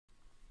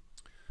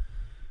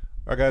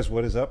All right, guys,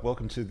 what is up?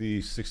 Welcome to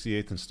the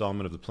 68th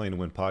installment of the Play to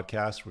Win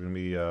podcast. We're going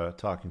to be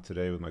talking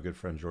today with my good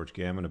friend George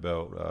Gammon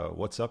about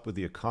what's up with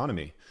the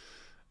economy.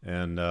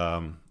 And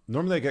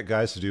normally I get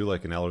guys to do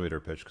like an elevator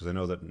pitch because I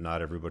know that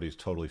not everybody's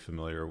totally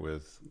familiar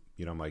with,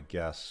 my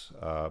guests.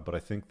 But I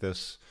think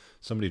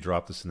somebody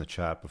dropped this in the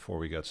chat before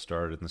we got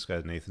started. And this guy,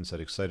 Nathan,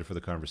 said, excited for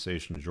the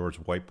conversation.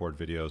 George's whiteboard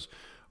videos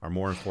are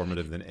more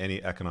informative than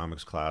any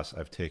economics class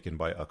I've taken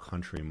by a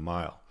country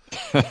mile.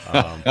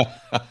 Um,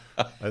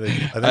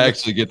 I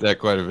actually get that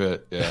quite a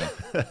bit. Yeah.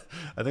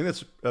 I think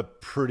that's a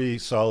pretty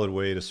solid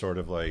way to sort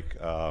of like,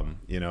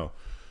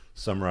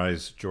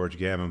 summarize George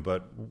Gammon.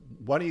 But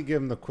why don't you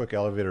give him the quick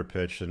elevator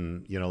pitch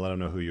and, let him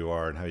know who you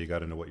are and how you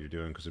got into what you're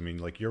doing? Because I mean,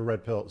 like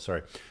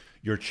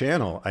your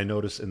channel, I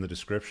noticed in the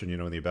description,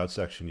 in the about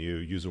section, you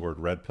use the word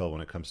red pill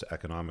when it comes to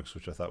economics,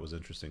 which I thought was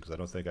interesting because I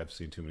don't think I've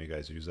seen too many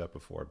guys use that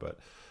before. But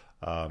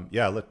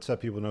let's let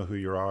people know who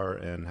you are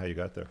and how you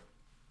got there.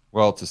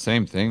 Well, it's the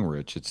same thing,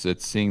 Rich.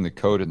 It's seeing the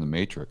code in the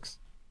matrix,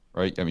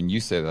 right? I mean, you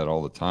say that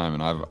all the time,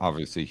 and I'm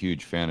obviously a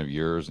huge fan of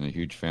yours and a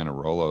huge fan of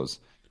Rolo's.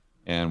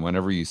 And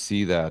whenever you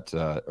see that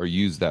or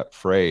use that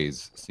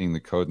phrase, seeing the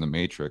code in the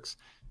matrix,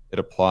 it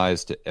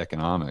applies to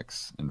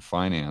economics and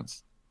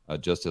finance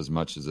just as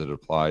much as it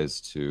applies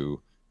to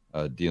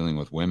dealing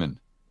with women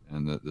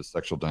and the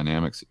sexual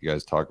dynamics that you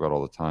guys talk about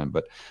all the time.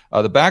 But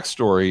the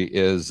backstory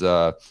is,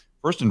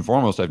 first and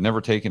foremost, I've never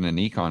taken an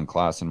econ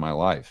class in my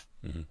life.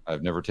 Mm-hmm.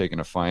 I've never taken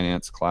a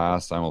finance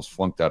class. I almost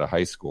flunked out of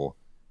high school,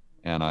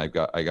 and I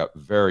got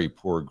very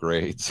poor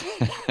grades,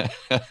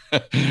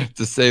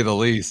 to say the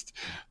least.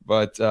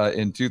 But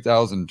in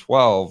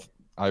 2012,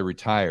 I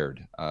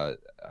retired. I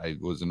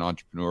was an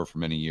entrepreneur for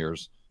many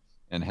years,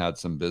 and had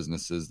some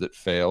businesses that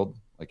failed,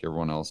 like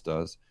everyone else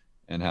does,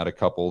 and had a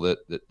couple that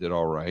did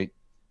all right.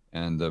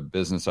 And the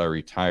business I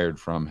retired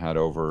from had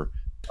over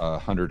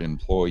 100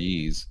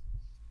 employees.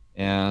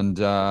 And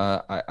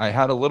I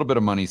had a little bit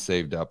of money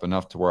saved up,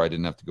 enough to where I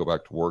didn't have to go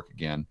back to work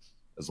again,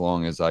 as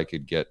long as I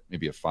could get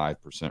maybe a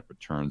 5%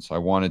 return. So I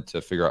wanted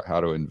to figure out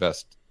how to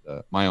invest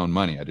my own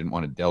money. I didn't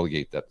want to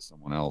delegate that to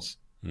someone else.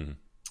 Mm-hmm.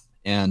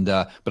 And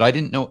but I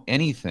didn't know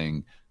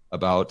anything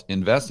about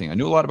investing. I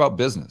knew a lot about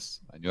business.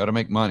 I knew how to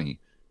make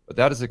money, but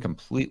that is a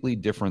completely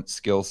different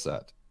skill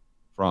set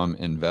from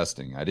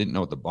investing. I didn't know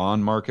what the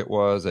bond market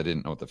was. I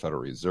didn't know what the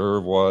Federal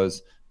Reserve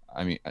was.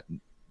 I mean,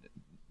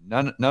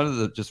 none of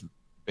the just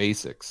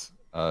basics.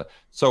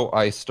 So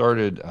I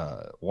started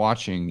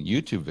watching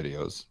YouTube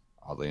videos,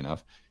 oddly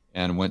enough,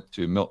 and went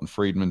to Milton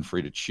Friedman,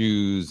 Free to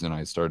Choose, and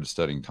I started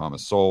studying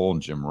Thomas Sowell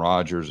and Jim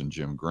Rogers and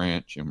Jim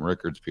Grant, Jim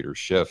Rickards, Peter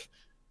Schiff,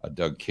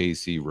 Doug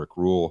Casey, Rick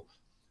Rule.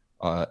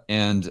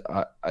 And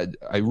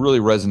I really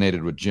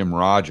resonated with Jim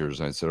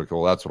Rogers. I said, okay,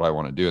 well, that's what I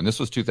want to do. And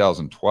this was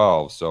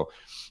 2012. So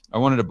I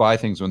wanted to buy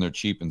things when they're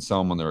cheap and sell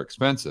them when they're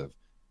expensive.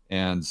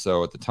 And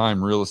so at the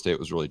time, real estate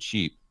was really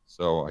cheap.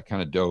 So I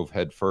kind of dove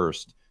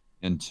headfirst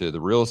into the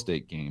real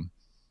estate game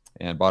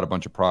and bought a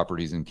bunch of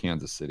properties in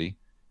Kansas City.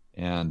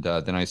 And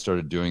then I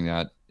started doing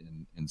that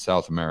in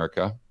South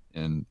America,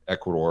 in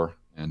Ecuador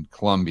and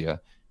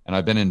Colombia. And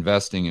I've been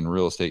investing in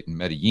real estate in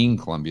Medellin,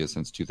 Colombia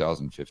since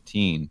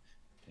 2015.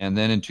 And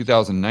then in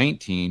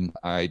 2019,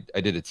 I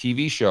did a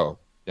TV show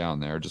down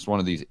there, just one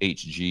of these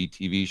HG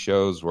TV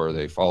shows where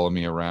they follow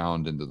me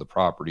around into the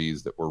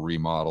properties that we're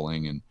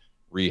remodeling and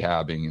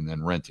rehabbing and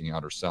then renting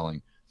out or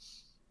selling.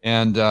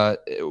 And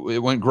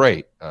it went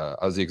great. I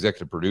was the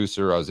executive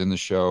producer. I was in the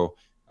show.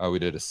 We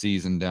did a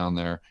season down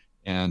there.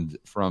 And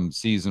from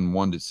season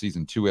 1 to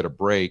season 2, we had a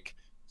break.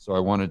 So I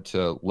wanted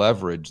to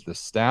leverage the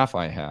staff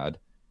I had.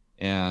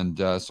 And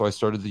so I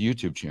started the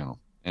YouTube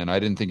channel. And I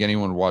didn't think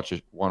anyone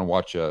would want to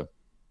watch a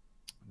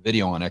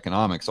video on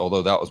economics,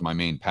 although that was my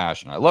main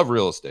passion. I love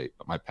real estate,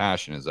 but my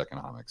passion is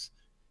economics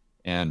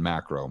and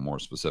macro more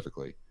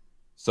specifically.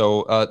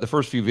 So the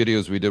first few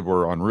videos we did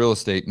were on real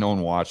estate. No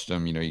one watched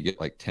them. You get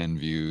like 10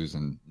 views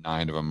and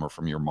 9 of them are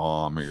from your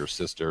mom or your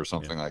sister or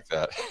something like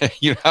that.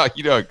 you know how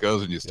it goes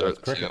when you start. It's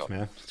crickets,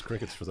 man. It's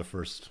crickets for the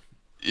first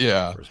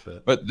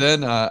bit. But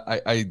then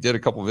I did a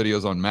couple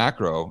videos on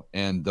macro,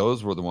 and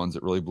those were the ones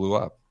that really blew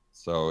up.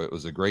 So it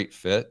was a great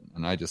fit,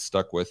 and I just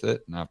stuck with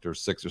it. And after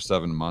 6 or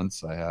 7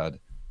 months, I had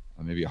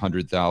maybe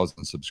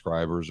 100,000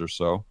 subscribers or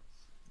so.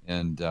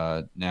 And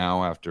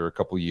now after a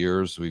couple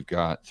years, we've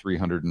got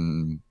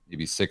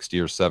 360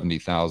 or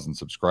 70,000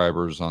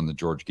 subscribers on the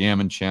George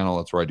Gammon channel.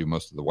 That's where I do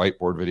most of the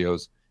whiteboard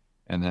videos.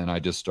 And then I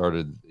just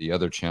started the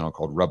other channel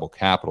called Rebel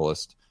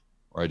Capitalist,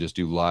 where I just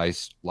do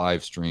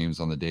live streams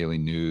on the daily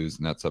news.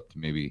 And that's up to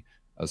maybe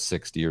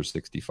 60 or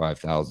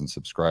 65,000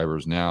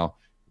 subscribers now.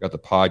 We've got the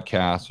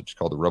podcast, which is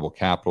called the Rebel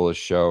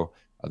Capitalist Show.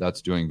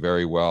 That's doing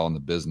very well in the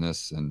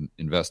business and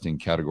investing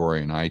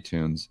category in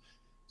iTunes.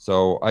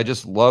 So I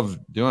just love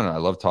doing it. I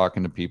love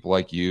talking to people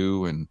like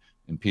you and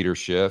Peter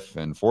Schiff.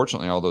 And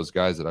fortunately, all those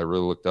guys that I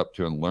really looked up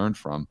to and learned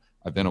from,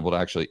 I've been able to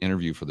actually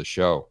interview for the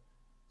show.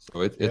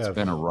 So it's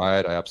been a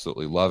ride. I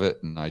absolutely love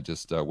it. And I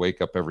just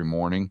wake up every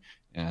morning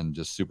and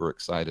just super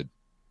excited.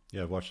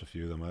 Yeah, I've watched a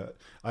few of them.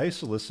 I used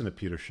to listen to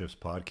Peter Schiff's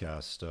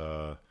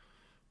podcast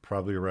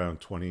probably around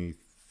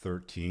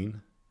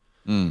 2013.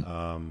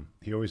 Mm.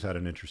 He always had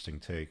an interesting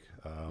take.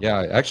 Yeah,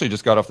 I actually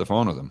just got off the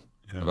phone with him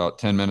Yeah. about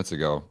 10 minutes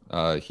ago.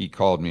 He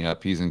called me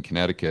up. He's in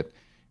Connecticut,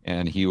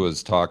 and he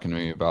was talking to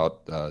me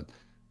about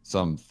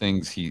some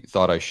things he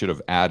thought I should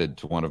have added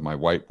to one of my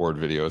whiteboard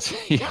videos.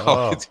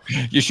 Oh,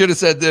 You should have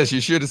said this. You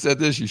should have said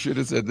this. You should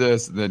have said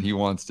this. And then he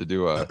wants to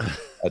do a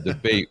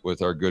debate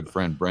with our good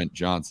friend Brent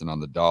Johnson on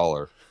the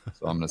dollar.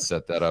 So I'm going to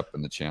set that up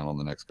in the channel in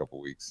the next couple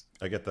of weeks.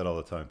 I get that all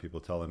the time. People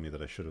telling me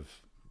that I should have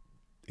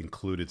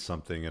included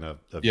something in a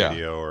Yeah,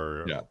 video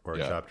or yeah, or a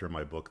yeah. chapter in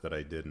my book that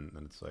I didn't,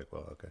 and it's like,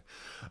 well, okay.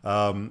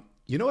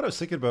 You know what I was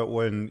thinking about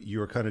when you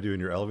were kind of doing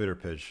your elevator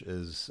pitch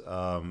is,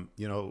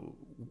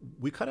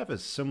 we kind of have a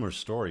similar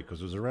story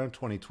because it was around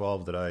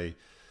 2012 that I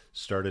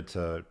started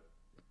to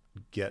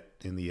get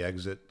in the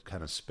exit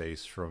kind of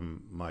space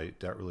from my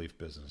debt relief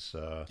business,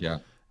 Yeah.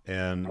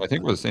 and I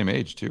think we're the same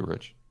age too,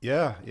 Rich.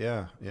 yeah,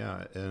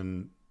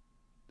 and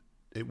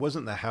it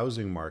wasn't the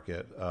housing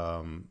market,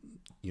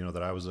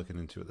 that I was looking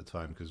into at the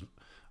time because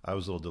I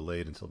was a little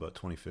delayed until about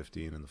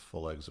 2015, and the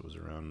full exit was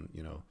around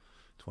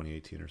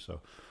 2018 or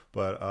so.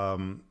 But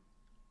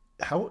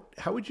how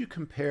would you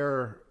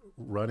compare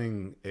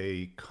running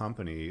a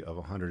company of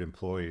 100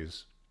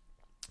 employees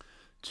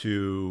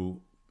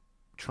to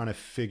trying to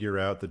figure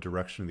out the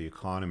direction of the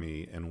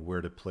economy and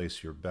where to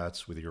place your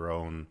bets with your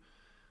own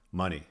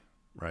money,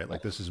 right?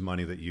 Like this is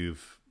money that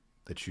you've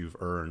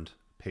earned,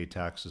 paid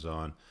taxes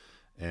on,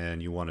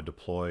 and you want to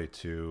deploy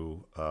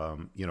to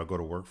go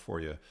to work for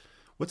you.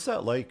 What's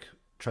that like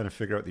trying to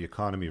figure out the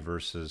economy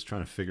versus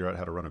trying to figure out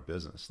how to run a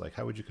business? Like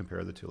how would you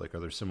compare the two? Like are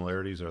there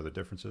similarities? Are there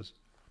differences?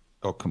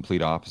 Oh,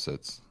 complete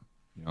opposites.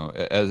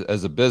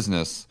 As a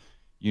business,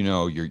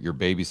 you're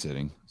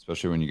babysitting,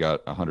 especially when you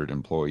got 100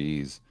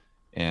 employees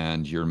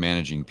and you're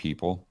managing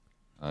people.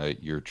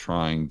 You're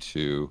trying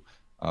to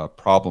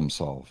problem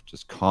solve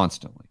just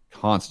constantly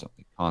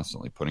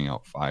putting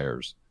out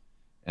fires.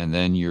 And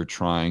then you're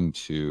trying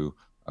to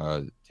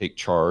take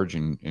charge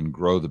and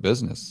grow the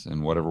business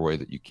in whatever way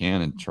that you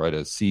can and try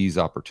to seize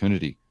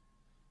opportunity.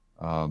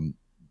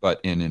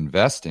 But in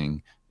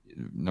investing,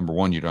 number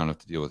one, you don't have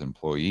to deal with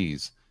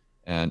employees.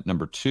 And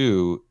number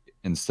two,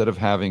 instead of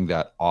having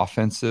that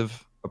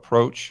offensive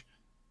approach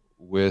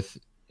with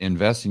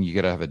investing, you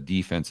got to have a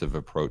defensive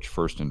approach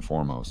first and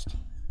foremost.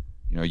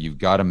 You've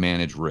got to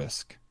manage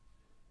risk.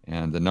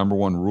 And the number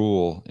one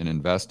rule in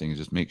investing is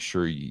just make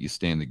sure you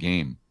stay in the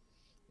game.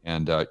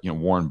 And,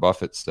 Warren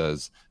Buffett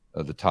says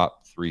the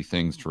top three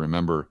things to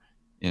remember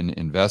in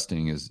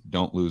investing is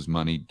don't lose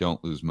money, and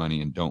don't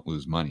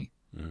lose money.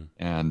 Mm-hmm.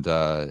 And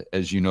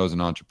as you know, as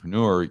an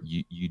entrepreneur,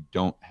 you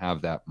don't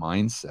have that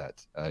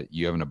mindset.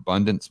 You have an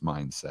abundance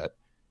mindset.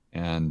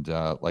 And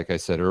like I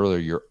said earlier,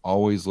 you're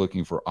always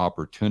looking for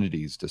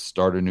opportunities to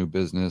start a new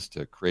business,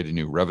 to create a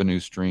new revenue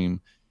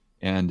stream.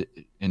 And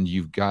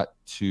you've got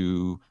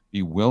to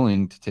be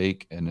willing to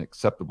take an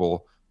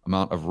acceptable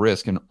amount of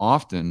risk, and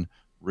often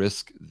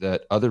risk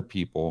that other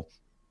people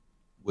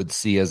would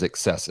see as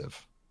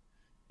excessive.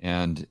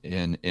 And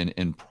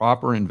in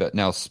proper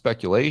now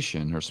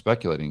speculation or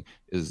speculating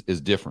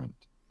is different.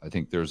 I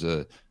think there's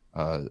a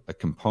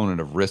component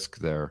of risk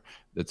there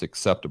that's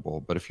acceptable.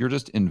 But if you're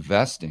just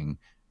investing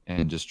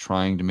and just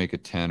trying to make a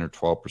 10 or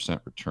 12%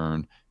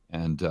 return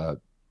and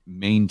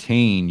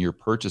maintain your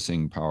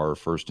purchasing power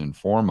first and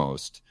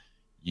foremost,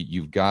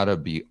 you've got to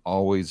be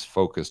always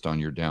focused on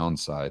your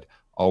downside,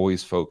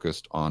 always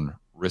focused on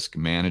risk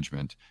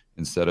management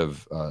instead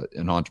of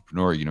an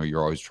entrepreneur.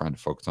 You're always trying to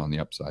focus on the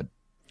upside.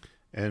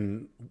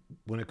 And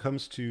when it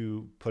comes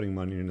to putting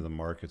money into the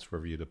markets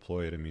wherever you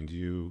deploy it, I mean, do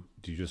you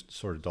just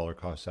sort of dollar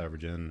cost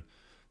average in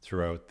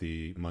throughout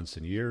the months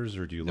and years,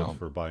 or do you look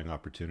for buying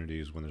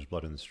opportunities when there's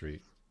blood in the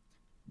street?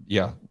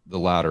 Yeah, the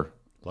latter.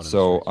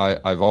 So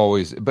I've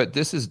always, but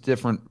this is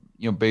different,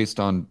 based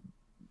on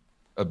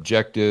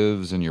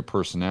objectives and your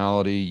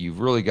personality. You've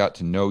really got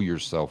to know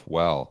yourself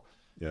well.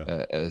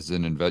 Yeah. As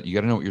an investor, you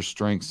got to know what your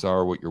strengths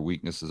are, what your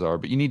weaknesses are,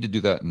 but you need to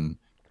do that in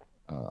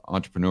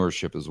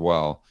entrepreneurship as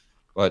well.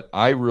 But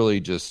I really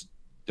just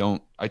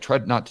don't, I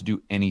tried not to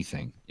do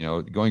anything.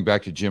 Going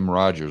back to Jim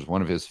Rogers,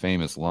 one of his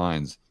famous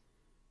lines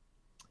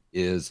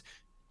is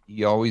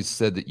he always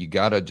said that you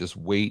got to just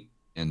wait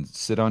and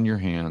sit on your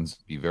hands,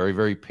 be very,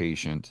 very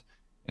patient.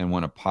 And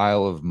when a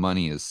pile of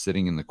money is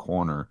sitting in the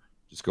corner,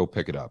 just go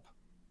pick it up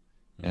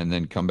and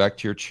then come back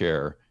to your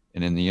chair.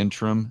 And in the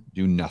interim,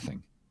 do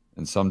nothing.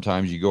 And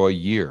sometimes you go a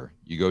year,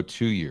 you go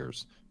 2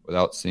 years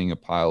without seeing a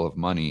pile of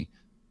money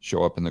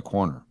show up in the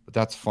corner, but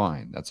that's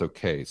fine. That's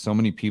okay. So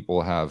many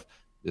people have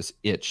this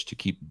itch to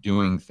keep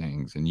doing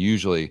things, and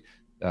usually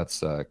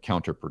that's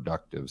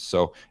counterproductive.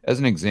 So as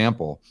an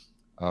example,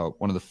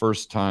 one of the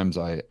first times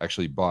I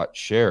actually bought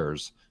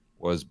shares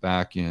was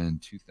back in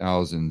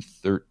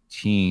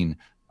 2013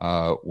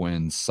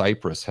 when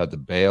Cyprus had the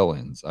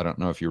bail-ins. I don't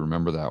know if you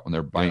remember that, when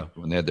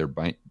when they had their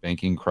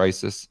banking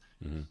crisis.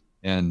 Mm-hmm.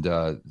 And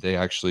they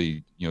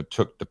actually,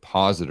 took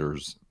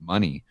depositors'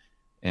 money,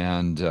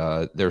 and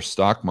their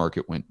stock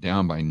market went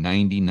down by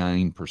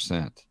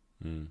 99%.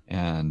 Mm.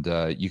 And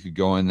you could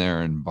go in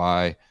there and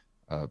buy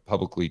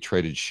publicly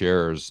traded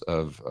shares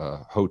of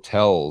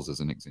hotels, as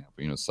an example.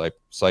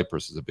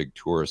 Cyprus is a big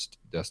tourist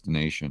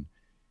destination,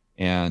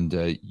 and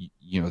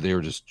they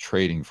were just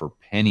trading for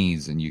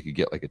pennies, and you could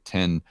get like a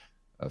 10,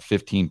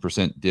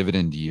 15%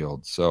 dividend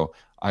yield. So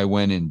I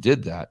went and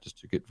did that, just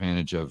took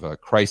advantage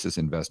of crisis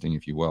investing,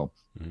 if you will.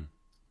 Mm-hmm.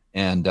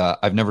 And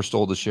I've never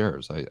sold the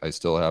shares. I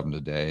still have them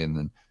today. And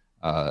then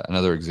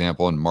another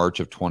example, in March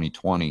of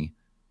 2020,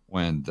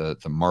 when the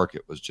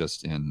market was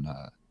just in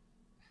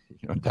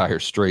dire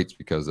straits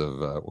because of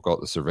we'll call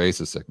it the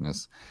cerveza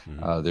sickness.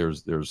 Mm-hmm.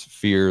 There's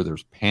fear,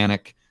 there's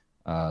panic.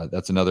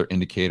 That's another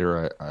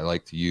indicator I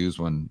like to use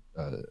when,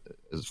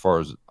 as far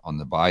as on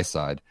the buy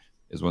side,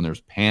 is when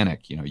there's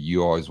panic.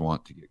 You always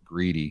want to get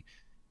greedy.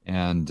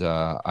 And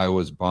I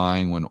was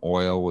buying when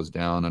oil was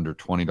down under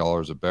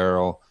 $20 a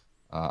barrel.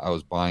 I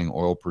was buying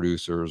oil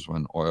producers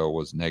when oil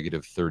was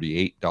negative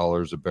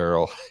 $38 a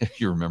barrel, if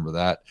you remember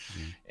that.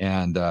 Mm-hmm.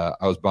 And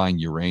I was buying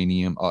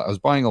uranium. I was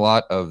buying a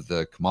lot of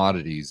the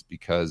commodities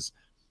because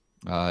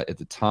at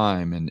the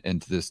time,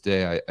 and to this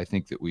day, I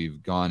think that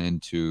we've gone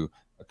into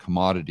a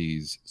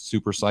commodities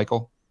super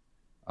cycle,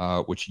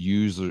 which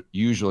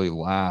usually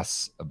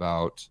lasts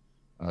about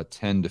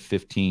 10 to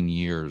 15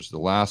 years. The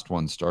last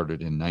one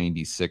started in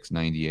 96,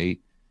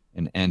 98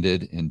 and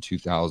ended in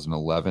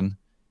 2011.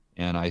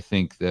 And I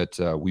think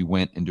that we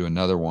went into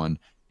another one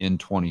in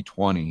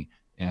 2020,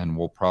 and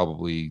we'll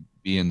probably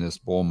be in this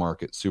bull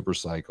market super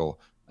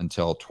cycle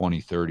until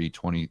 2030,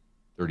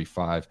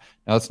 2035.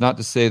 Now, that's not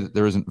to say that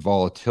there isn't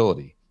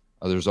volatility.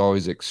 There's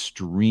always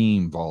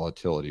extreme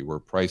volatility where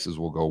prices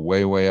will go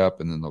way, way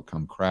up and then they'll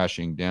come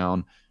crashing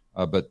down.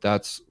 But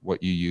that's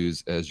what you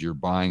use as your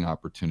buying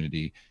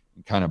opportunity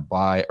and kind of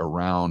buy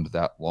around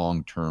that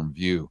long-term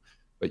view.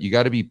 But you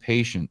got to be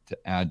patient to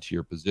add to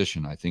your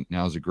position. I think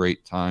now is a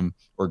great time,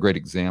 or a great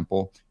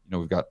example.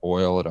 We've got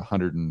oil at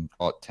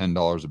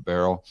 $110 a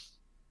barrel.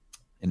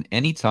 And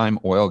anytime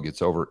oil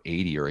gets over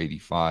 80 or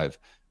 85,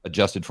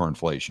 adjusted for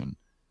inflation,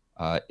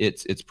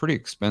 it's pretty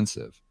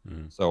expensive.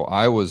 Mm-hmm. So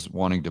I was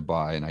wanting to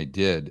buy, and I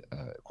did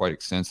quite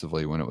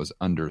extensively when it was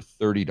under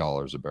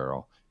 $30 a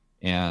barrel.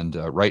 And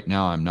right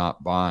now I'm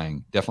not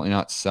buying, definitely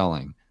not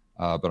selling,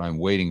 but I'm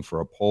waiting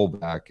for a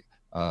pullback.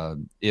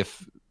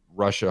 If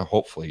Russia,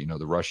 hopefully,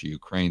 the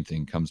Russia-Ukraine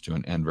thing comes to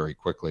an end very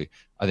quickly,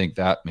 I think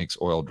that makes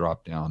oil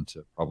drop down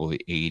to probably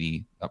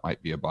 80. That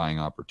might be a buying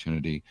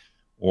opportunity.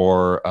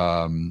 Or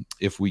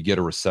if we get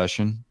a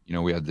recession,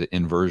 we had the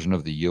inversion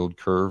of the yield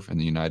curve in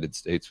the United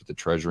States with the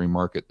Treasury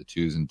market, the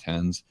 2s and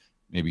 10s,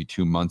 maybe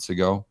 2 months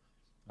ago.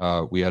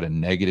 We had a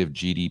negative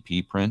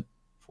GDP print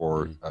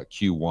for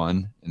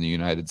Q1 in the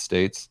United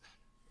States.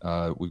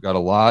 We've got a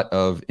lot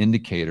of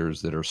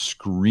indicators that are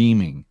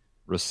screaming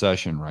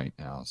recession right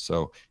now.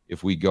 So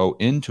if we go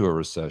into a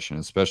recession,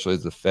 especially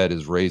as the Fed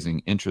is raising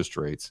interest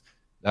rates,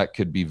 that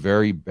could be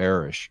very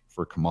bearish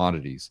for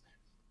commodities.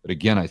 But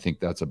again, I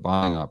think that's a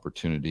buying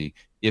opportunity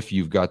if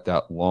you've got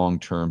that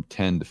long-term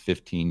 10 to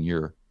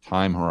 15-year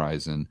time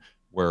horizon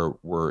where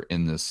we're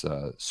in this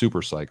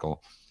super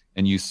cycle.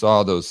 And you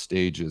saw those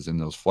stages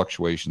and those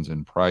fluctuations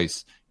in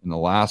price in the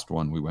last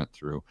one we went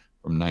through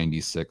from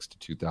 96 to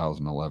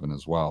 2011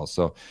 as well.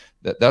 So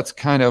that's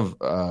kind of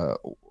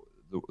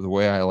the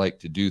way I like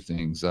to do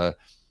things.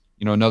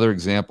 Another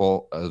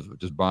example of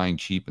just buying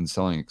cheap and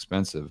selling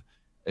expensive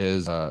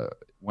is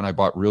when I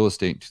bought real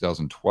estate in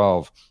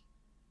 2012,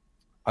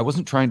 I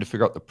wasn't trying to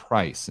figure out the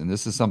price. And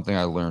this is something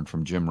I learned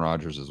from Jim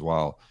Rogers as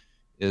well,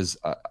 is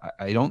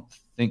I don't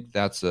think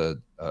that's a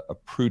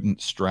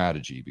prudent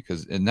strategy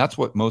and that's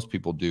what most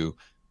people do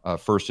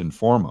first and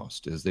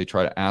foremost, is they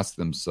try to ask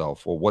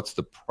themselves, well, what's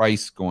the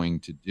price going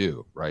to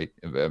do, right?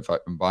 If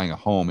I'm buying a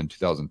home in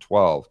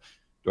 2012,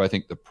 do I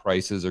think the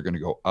prices are going to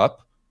go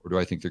up, or do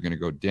I think they're going to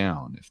go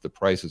down? If the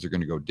prices are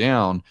going to go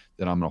down,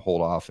 then I'm going to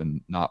hold off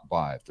and not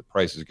buy. If the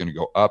prices are going to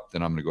go up,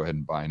 then I'm going to go ahead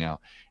and buy now.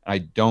 And I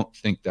don't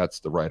think that's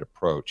the right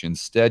approach.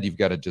 Instead, you've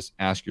got to just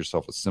ask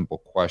yourself a simple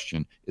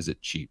question: is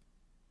it cheap?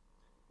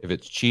 If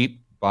it's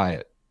cheap, buy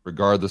it,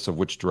 regardless of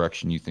which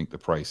direction you think the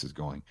price is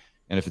going.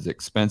 And if it's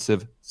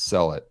expensive,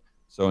 sell it.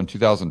 So in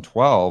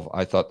 2012,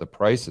 I thought the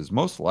prices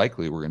most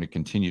likely were going to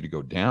continue to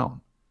go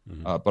down,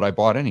 but I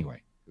bought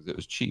anyway because it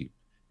was cheap.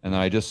 And then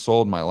I just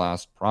sold my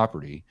last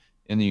property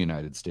in the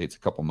United States a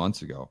couple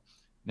months ago.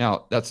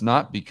 Now, that's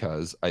not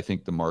because I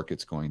think the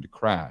market's going to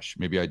crash.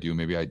 Maybe I do,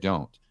 maybe I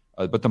don't.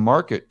 But the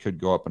market could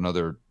go up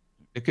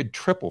it could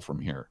triple from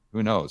here.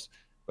 Who knows?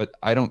 But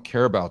I don't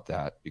care about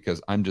that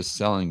because I'm just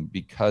selling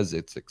because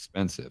it's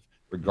expensive,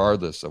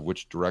 regardless of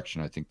which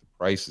direction I think the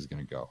price is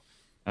going to go.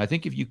 And I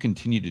think if you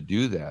continue to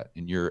do that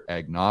and you're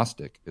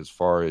agnostic as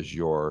far as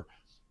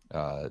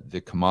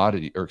the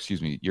commodity, or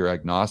excuse me, you're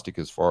agnostic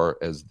as far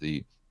as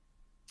the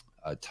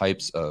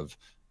types of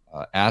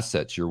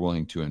assets you're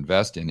willing to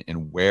invest in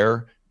and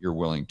where you're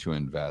willing to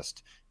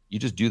invest. You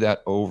just do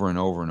that over and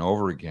over and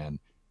over again.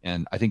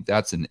 And I think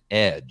that's an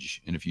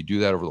edge. And if you do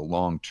that over the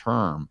long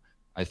term,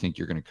 I think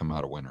you're going to come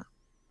out a winner.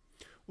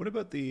 What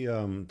about the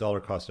dollar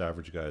cost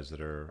average guys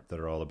that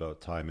are all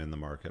about time in the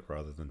market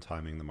rather than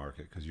timing the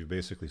market? Because you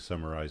basically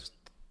summarized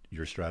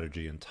your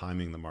strategy and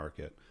timing the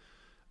market.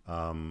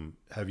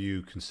 Have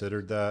you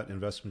considered that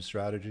investment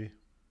strategy?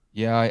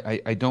 Yeah,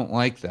 I don't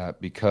like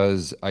that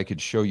because I could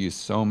show you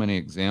so many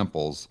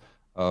examples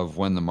of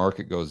when the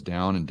market goes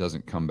down and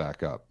doesn't come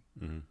back up.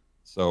 Mm-hmm.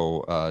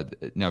 So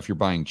now, if you're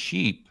buying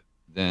cheap,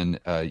 then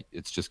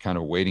it's just kind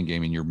of a waiting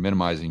game and you're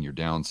minimizing your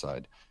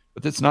downside.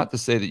 But that's not to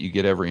say that you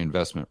get every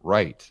investment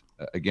right.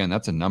 Again,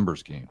 that's a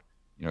numbers game.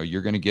 You know,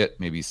 you're going to get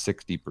maybe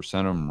 60%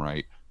 of them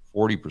right,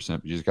 40%,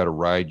 but you just got to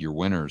ride your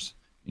winners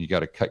and you got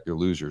to cut your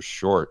losers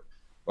short.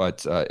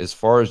 But as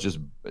far as just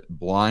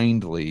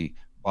blindly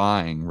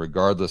buying,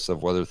 regardless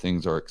of whether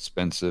things are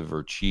expensive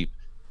or cheap,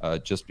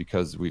 just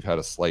because we've had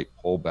a slight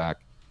pullback,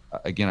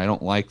 again, I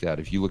don't like that.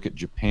 If you look at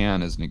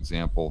Japan as an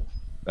example,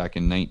 back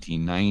in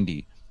 1990,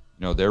 you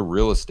know, their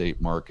real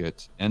estate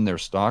market and their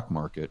stock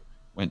market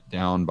went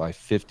down by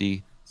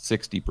 50,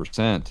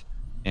 60%.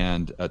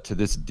 And to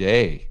this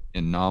day,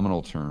 in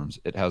nominal terms,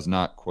 it has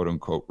not, quote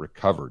unquote,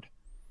 recovered.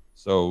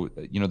 So,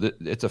 you know,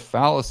 it's a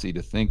fallacy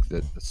to think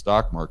that the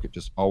stock market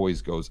just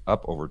always goes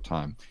up over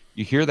time.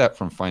 You hear that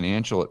from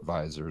financial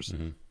advisors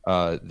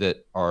Mm-hmm.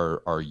 that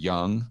are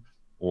young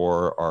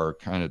or are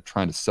kind of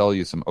trying to sell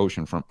you some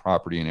oceanfront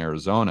property in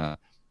Arizona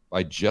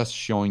by just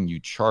showing you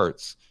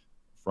charts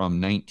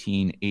from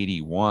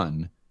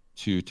 1981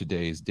 to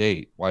today's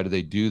date. Why do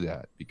they do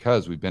that?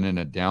 Because we've been in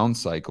a down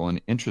cycle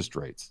in interest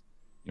rates.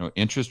 You know,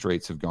 interest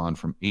rates have gone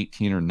from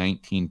 18 or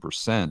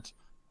 19%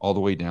 all the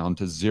way down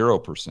to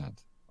 0%.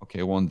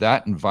 Okay, well, in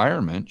that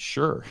environment,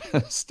 sure,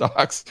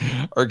 stocks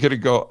are going to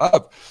go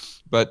up,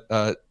 but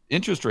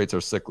interest rates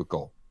are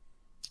cyclical.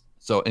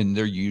 So, and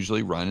they're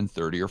usually run in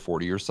 30 or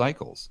 40-year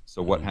cycles.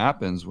 So what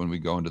happens when we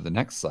go into the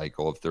next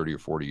cycle of 30 or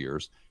 40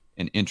 years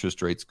and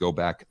interest rates go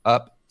back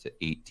up to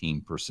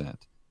 18%?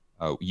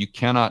 You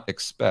cannot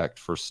expect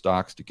for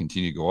stocks to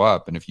continue to go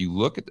up. And if you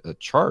look at a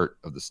chart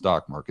of the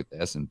stock market,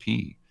 the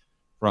S&P,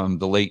 from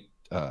the late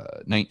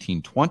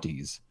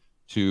 1920s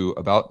to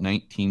about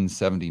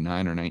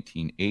 1979 or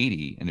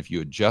 1980, and if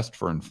you adjust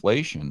for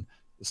inflation,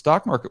 the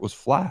stock market was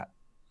flat.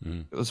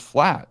 It was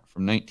flat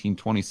from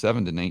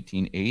 1927 to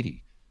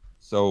 1980.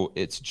 So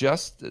it's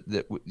just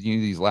that you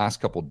know, these last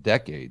couple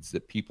decades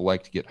that people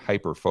like to get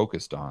hyper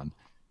focused on,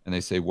 and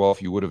they say, well,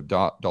 if you would have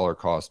dollar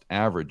cost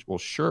average, well,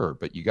 sure,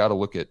 but you got to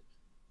look at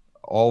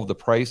all of the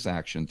price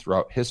action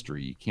throughout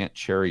history. You can't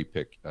cherry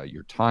pick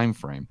your time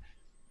frame.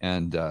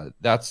 And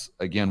that's,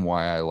 again,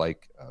 why I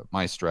like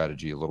my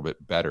strategy a little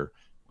bit better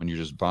when you're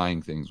just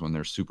buying things when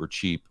they're super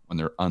cheap, when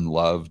they're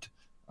unloved.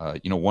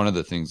 You know, one of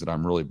the things that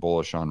I'm really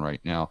bullish on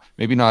right now,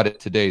 maybe not at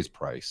today's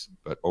price,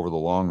 but over the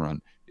long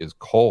run, is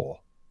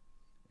coal.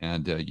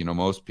 And, you know,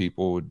 most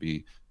people would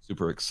be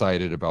super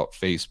excited about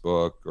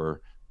Facebook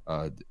or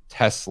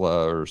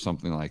Tesla or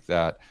something like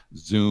that,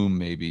 Zoom,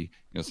 maybe, you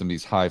know, some of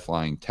these high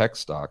flying tech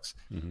stocks.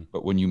 Mm-hmm.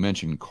 But when you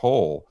mention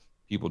coal,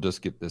 people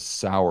just get this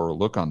sour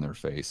look on their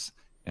face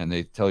and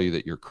they tell you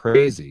that you're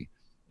crazy.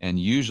 And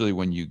usually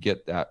when you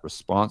get that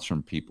response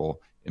from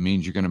people, it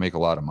means you're going to make a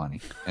lot of money.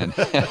 And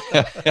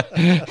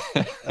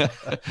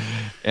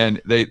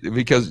and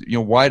because, you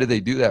know, why do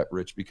they do that,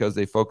 Rich? Because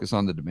they focus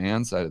on the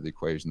demand side of the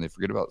equation. They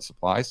forget about the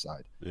supply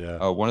side.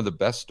 Yeah. One of the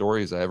best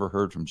stories I ever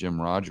heard from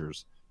Jim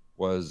Rogers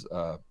was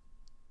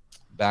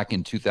back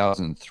in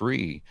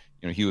 2003.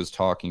 You know, he was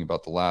talking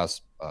about the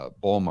last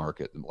bull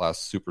market, the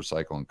last super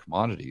cycle in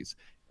commodities.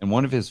 And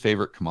one of his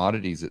favorite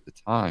commodities at the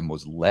time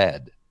was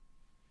lead.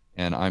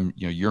 And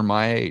you know, you're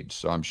my age,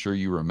 so I'm sure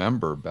you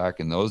remember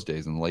back in those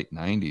days in the late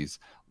 90s,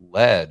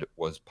 lead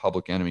was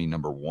public enemy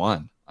number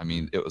one. I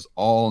mean, it was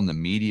all in the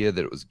media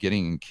that it was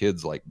getting in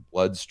kids like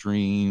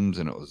bloodstreams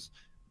and it was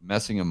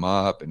messing them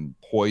up and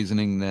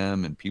poisoning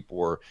them. And people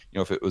were, you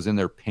know, if it was in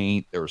their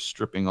paint, they were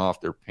stripping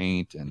off their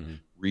paint and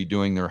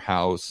redoing their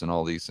house and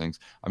all these things.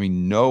 I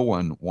mean, no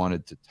one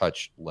wanted to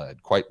touch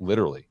lead, quite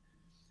literally.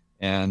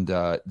 And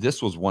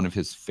this was one of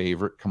his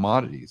favorite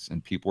commodities,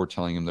 and people were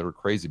telling him they were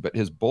crazy. But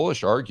his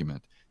bullish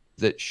argument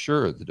is that,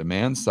 sure, the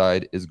demand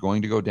side is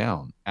going to go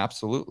down,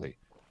 absolutely.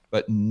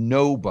 But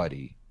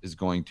nobody is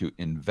going to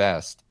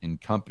invest in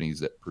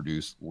companies that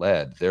produce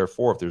lead.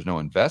 Therefore, if there's no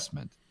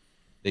investment,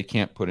 they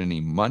can't put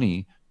any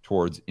money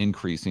towards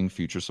increasing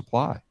future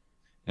supply.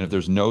 And if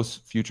there's no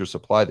future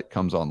supply that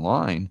comes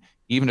online,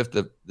 even if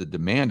the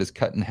demand is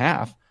cut in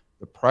half,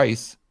 the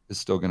price is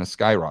still going to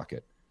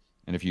skyrocket.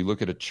 And if you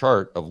look at a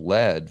chart of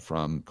lead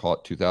from, call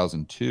it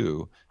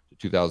 2002 to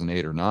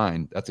 2008 or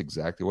 9, that's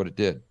exactly what it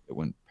did. It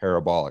went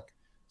parabolic.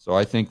 So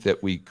I think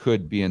that we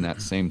could be in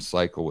that same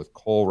cycle with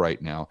coal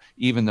right now,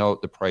 even though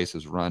the price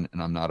is run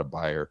and I'm not a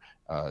buyer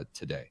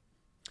today.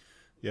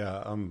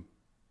 Yeah,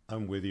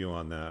 I'm with you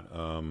on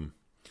that.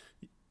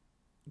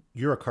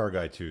 You're a car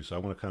guy too, so I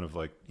want to kind of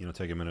like, you know,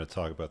 take a minute to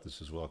talk about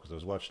this as well, because I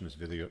was watching this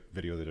video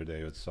the other day.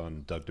 It's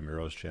on Doug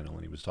DeMuro's channel,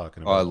 and he was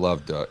talking about. Oh, I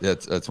love Doug.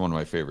 That's one of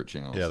my favorite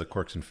channels. Yeah, the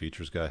Quirks and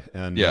Features guy,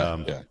 and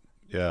yeah.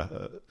 Yeah,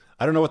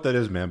 I don't know what that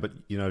is, man, but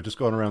just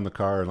going around the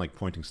car and like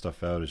pointing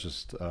stuff out is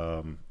just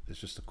it's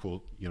just a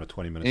cool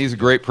 20 minutes And he's to a get.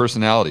 great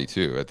personality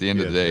too. At the end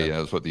He of the is, day, yeah,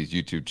 that's what these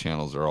YouTube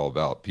channels are all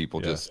about.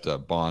 People yeah, just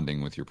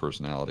bonding with your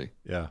personality.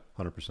 yeah,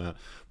 100%.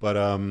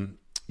 But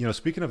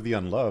speaking of the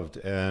unloved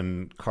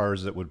and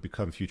cars that would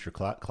become future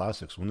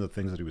classics, one of the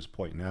things that he was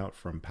pointing out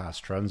from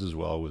past trends as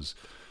well was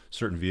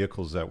certain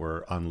vehicles that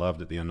were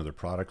unloved at the end of their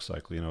product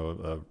cycle.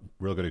 A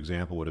real good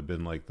example would have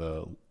been like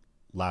the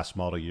last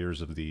model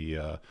years of the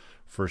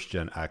first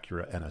gen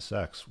Acura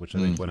NSX, which I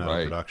think went out of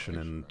Right. production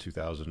in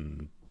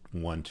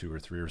 2001, 2, or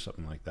 3, or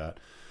something like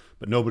that.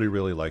 But nobody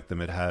really liked them.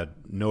 It had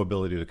no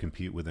ability to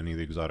compete with any of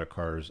the exotic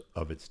cars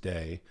of its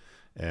day,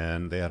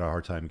 and they had a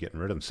hard time getting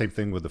rid of them. Same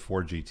thing with the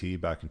Ford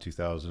GT back in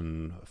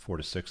 2004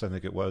 to 6, I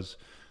think it was.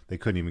 They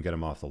couldn't even get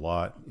them off the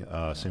lot.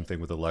 Same thing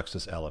with the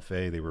Lexus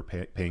LFA. They were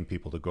paying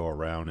people to go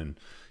around and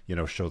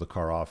show the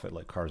car off at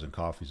like Cars and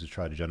Coffees to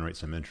try to generate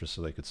some interest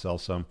so they could sell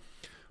some.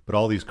 But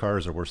all these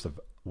cars are worth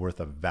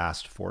a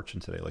vast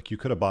fortune today. Like you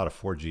could have bought a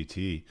Ford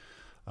GT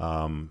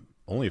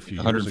only a few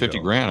years 150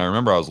 ago. grand. I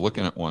remember I was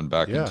looking at one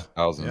back in Yeah,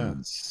 yeah,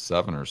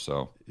 2007 or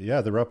so.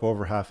 yeah. They're up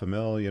over half a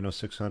mil.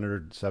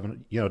 600,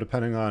 700.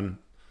 Depending on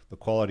the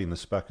quality and the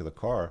spec of the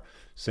car.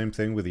 Same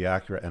thing with the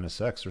Acura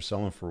NSX. They're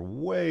selling for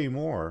way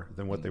more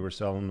than what they were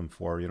selling them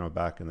for,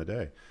 back in the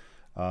day.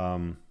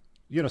 So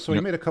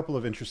he made a couple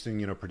of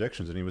interesting,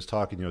 predictions, and he was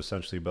talking,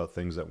 essentially about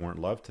things that weren't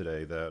loved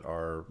today that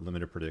are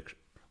limited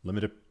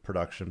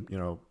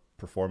production,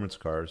 performance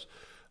cars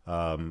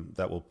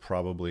that will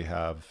probably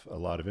have a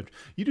lot of interest.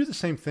 You do the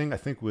same thing, I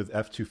think, with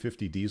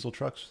F-250 diesel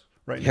trucks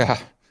right now. Yeah,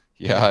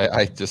 yeah.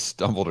 I just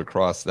stumbled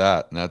across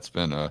that, and that's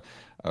been a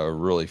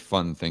really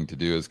fun thing to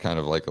do. Is kind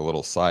of like a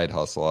little side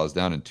hustle. I was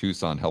down in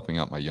Tucson helping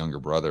out my younger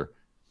brother,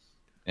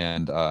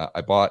 and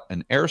I bought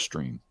an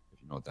Airstream,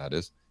 if you know what that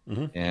is,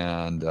 Hmm.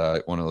 and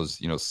one of those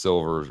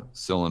silver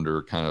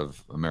cylinder kind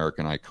of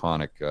American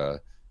iconic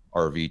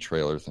RV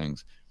trailer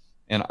things.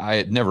 And I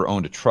had never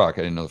owned a truck.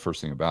 I didn't know the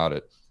first thing about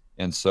it.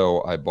 And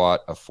so I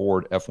bought a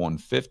Ford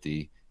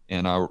F-150,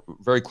 and I were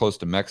very close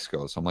to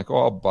Mexico. So I'm like, oh,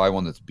 I'll buy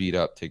one that's beat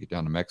up, take it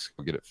down to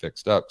Mexico, get it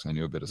fixed up, because I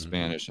knew a bit of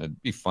Spanish, and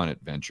it'd be a fun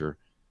adventure.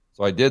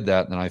 So I did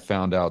that, and then I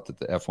found out that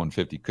the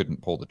F-150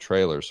 couldn't pull the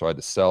trailer, so I had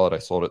to sell it. I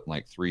sold it in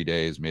like 3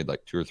 days, made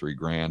like 2 or 3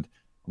 grand.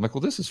 I'm like,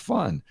 well, this is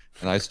fun.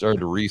 And I started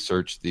to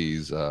research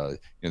these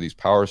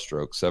Power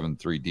Stroke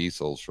 7.3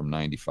 diesels from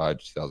 95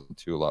 to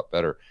 2002, a lot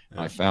better. And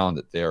I found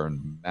that they're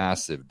in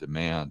massive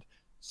demand.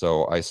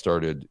 So I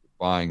started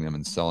buying them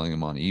and selling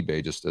them on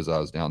eBay just as I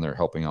was down there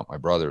helping out my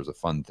brother. It was a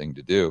fun thing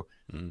to do.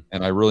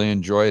 And I really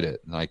enjoyed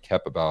it. And I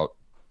kept now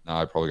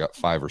I probably got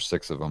 5 or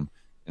 6 of them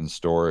in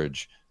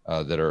storage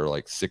that are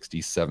like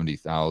 60,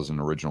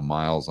 70,000 original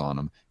miles on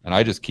them. And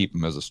I just keep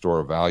them as a store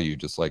of value,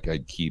 just like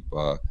I'd keep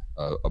a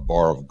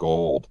bar of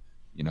gold,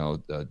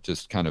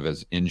 just kind of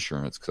as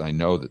insurance, because I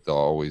know that they'll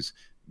always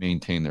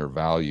maintain their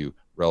value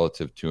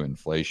relative to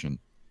inflation.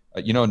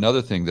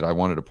 Another thing that I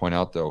wanted to point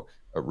out, though,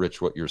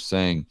 Rich, what you're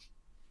saying,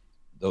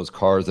 those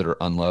cars that are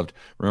unloved.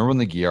 Remember when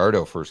the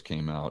Gallardo first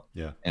came out?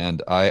 Yeah.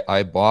 And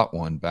I bought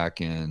one back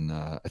in,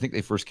 I think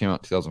they first came out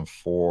in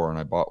 2004, and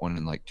I bought one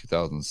in like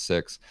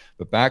 2006.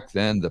 But back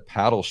then, the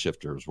paddle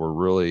shifters were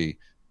really,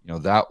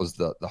 that was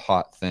the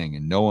hot thing,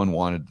 and no one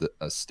wanted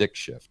a stick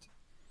shift.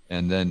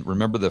 And then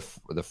remember the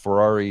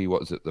Ferrari, what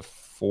was it? The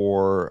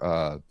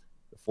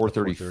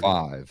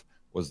 435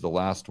 was the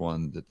last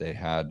one that they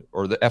had,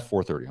 or the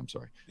F430, I'm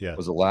sorry, Yeah.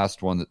 was the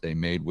last one that they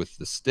made with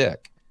the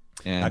stick.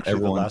 And Actually,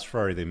 the last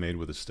Ferrari they made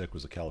with a stick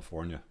was a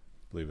California,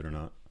 believe it or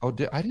not. Oh,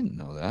 I didn't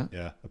know that.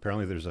 Yeah,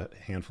 apparently there's a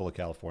handful of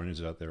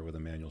Californians out there with a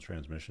manual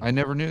transmission. I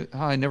never knew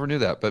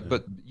that.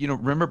 But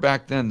remember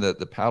back then that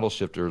the paddle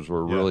shifters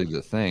were really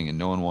the thing, and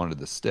no one wanted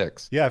the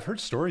sticks. Yeah, I've heard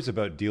stories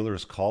about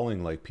dealers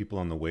calling like people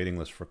on the waiting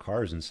list for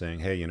cars and saying,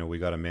 "Hey, we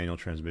got a manual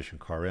transmission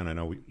car in. I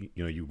know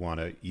you want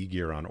a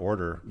e-gear on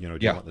order. Do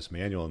you want this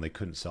manual?" And they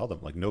couldn't sell them.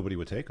 Like nobody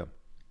would take them.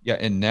 Yeah,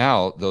 and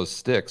now those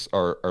sticks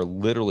are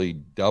literally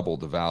double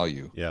the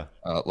value. Yeah.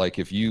 Like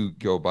if you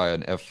go buy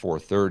an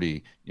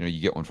F430,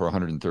 you get one for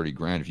 130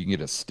 grand. If you can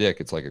get a stick,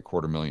 it's like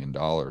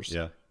 $250,000.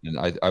 Yeah.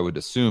 And I would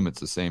assume it's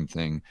the same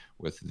thing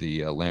with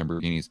the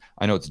Lamborghinis.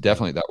 I know it's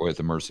definitely that way with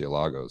the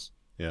Murcielagos.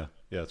 Yeah.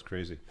 Yeah, it's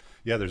crazy.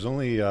 Yeah, there's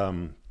only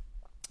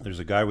there's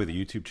a guy with a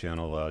YouTube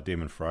channel,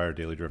 Damon Fryer,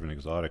 Daily Driven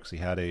Exotics. He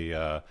had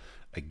a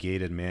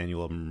gated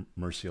manual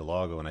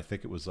Murcielago, and I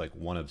think it was like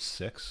one of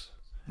 6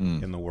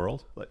 in the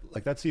world.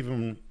 Like that's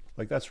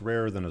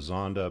rarer than a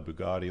Zonda,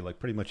 Bugatti, like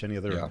pretty much any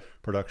other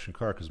production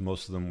car, because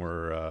most of them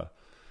were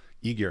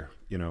e-gear,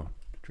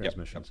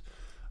 transmissions.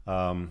 Yep.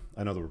 I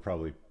know that we're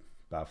probably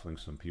baffling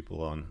some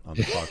people on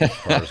the talk of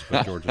cars,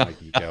 but George might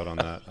geek out on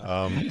that.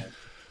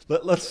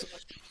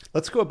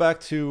 Let's go back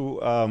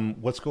to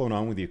what's going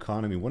on with the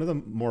economy. One of the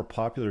more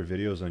popular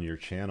videos on your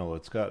channel,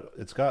 it's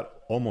got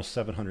almost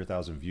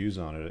 700,000 views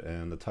on it,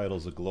 and the title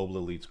is "The Global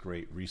Elite's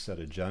Great Reset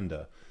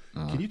Agenda."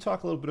 Can you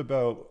talk a little bit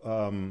about,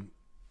 and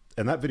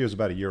that video is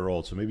about a year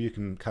old, so maybe you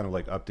can kind of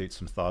like update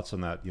some thoughts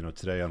on that,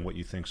 today, on what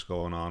you think's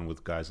going on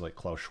with guys like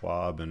Klaus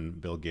Schwab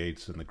and Bill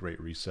Gates and the Great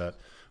Reset.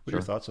 What are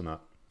your Sure. thoughts on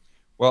that?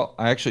 Well,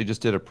 I actually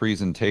just did a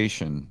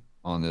presentation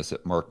on this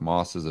at Mark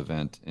Moss's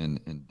event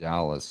in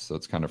Dallas, so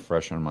it's kind of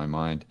fresh on my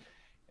mind.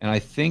 And I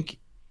think,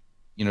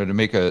 to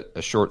make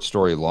a short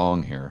story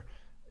long here,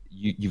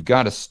 you've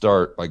got to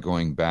start by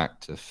going back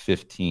to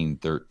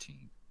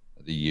 1513,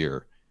 the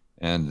year.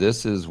 And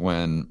this is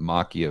when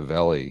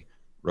Machiavelli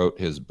wrote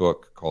his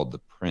book called The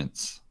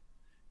Prince.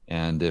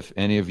 And if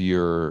any of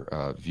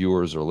your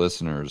viewers or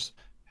listeners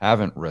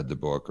haven't read the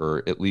book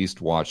or at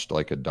least watched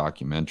like a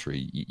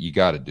documentary, you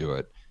got to do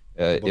it.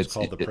 The book's It's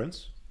called The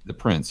Prince? The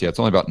Prince. Yeah, it's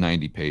only about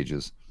 90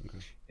 pages. Okay.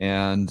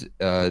 And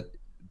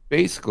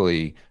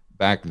basically,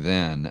 back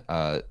then,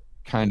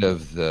 kind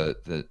of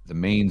the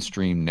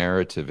mainstream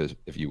narrative,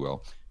 if you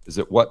will, is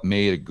that what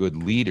made a good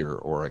leader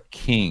or a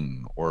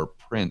king or a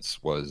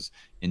prince was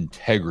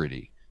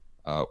integrity,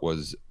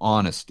 was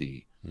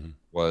honesty,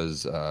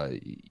 was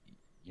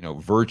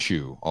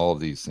virtue, all of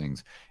these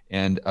things.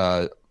 And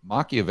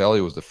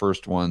Machiavelli was the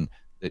first one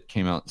that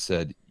came out and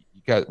said,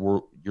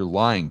 you're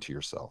lying to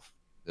yourself.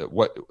 That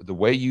the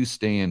way you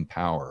stay in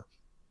power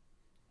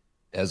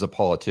as a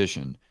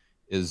politician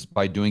is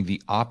by doing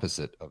the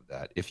opposite of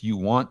that. If you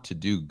want to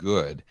do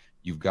good,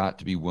 you've got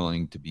to be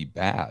willing to be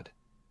bad.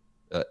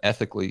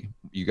 Ethically,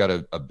 you got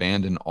to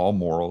abandon all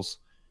morals.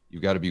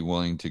 You've got to be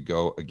willing to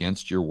go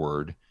against your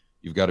word.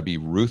 You've got to be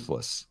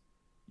ruthless.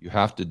 You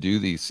have to do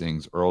these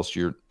things, or else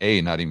you're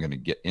A, not even going to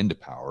get into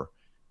power,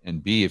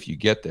 and B, if you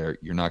get there,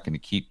 you're not going to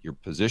keep your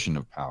position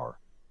of power.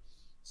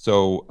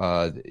 So,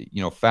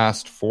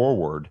 fast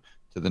forward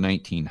to the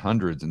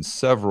 1900s, and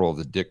several of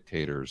the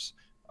dictators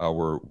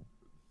were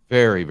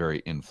very, very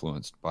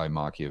influenced by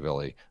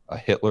Machiavelli.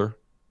 Hitler,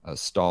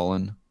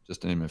 Stalin,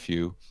 just to name a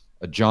few.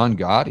 John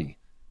Gotti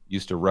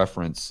used to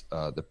reference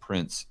The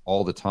Prince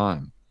all the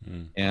time.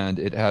 And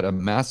it had a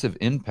massive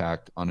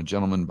impact on a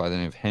gentleman by the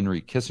name of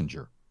Henry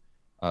Kissinger.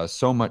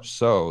 So much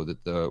so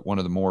that one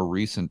of the more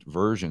recent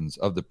versions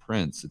of The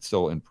Prince, it's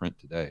still in print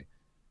today,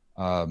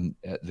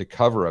 the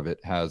cover of it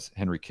has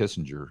Henry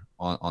Kissinger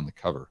on the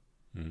cover.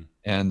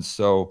 And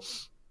so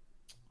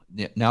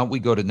now we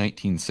go to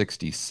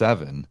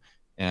 1967,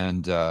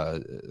 and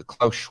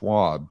Klaus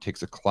Schwab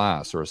takes a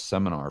class or a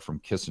seminar from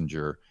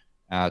Kissinger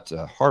at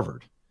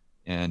Harvard.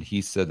 And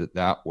he said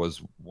that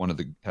was one of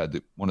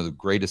the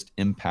greatest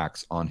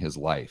impacts on his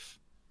life.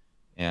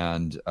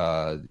 And,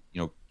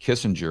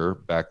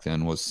 Kissinger back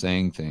then was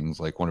saying things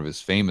like, one of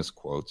his famous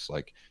quotes,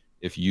 like,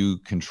 if you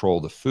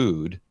control the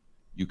food,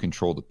 you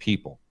control the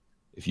people.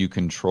 If you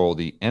control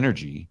the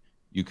energy,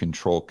 you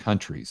control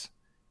countries.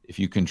 If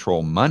you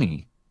control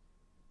money,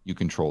 you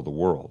control the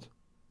world.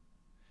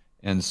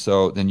 And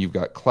so then you've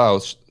got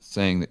Klaus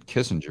saying that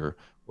Kissinger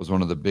was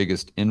one of the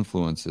biggest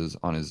influences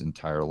on his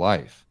entire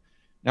life.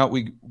 Now,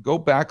 we go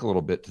back a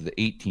little bit to the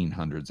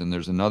 1800s, and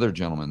there's another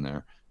gentleman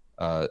there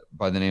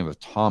by the name of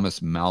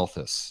Thomas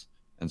Malthus.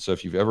 And so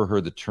if you've ever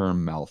heard the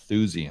term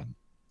Malthusian,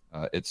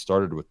 it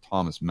started with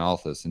Thomas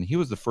Malthus, and he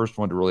was the first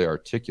one to really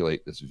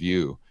articulate this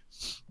view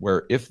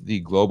where if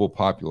the global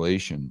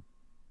population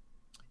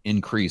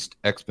increased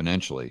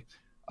exponentially,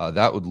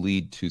 that would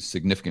lead to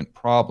significant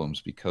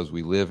problems because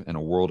we live in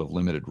a world of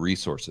limited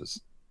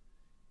resources.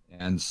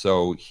 And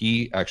so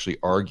he actually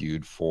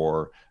argued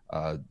for,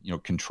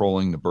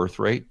 controlling the birth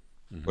rate,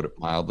 put it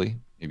mildly,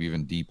 maybe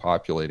even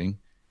depopulating.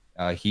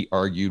 He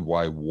argued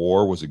why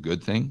war was a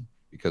good thing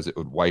because it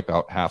would wipe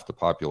out half the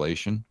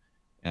population.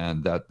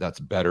 And that's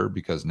better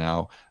because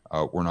now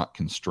we're not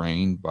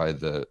constrained by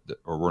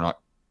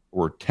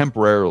we're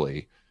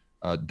temporarily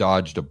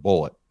dodged a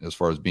bullet as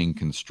far as being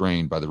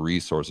constrained by the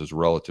resources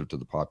relative to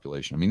the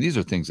population. I mean, these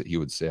are things that he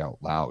would say out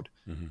loud.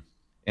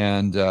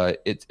 And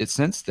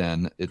since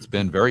then, it's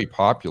been very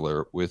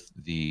popular with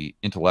the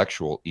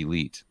intellectual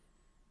elite,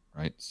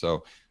 right?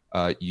 So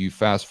you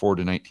fast forward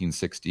to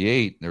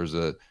 1968, there's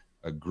a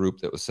group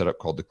that was set up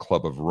called the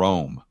Club of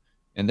Rome.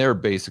 And they're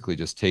basically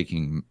just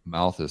taking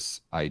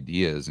Malthus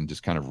ideas and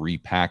just kind of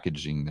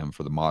repackaging them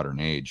for the modern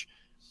age.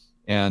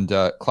 And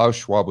Klaus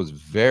Schwab was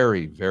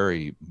very,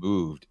 very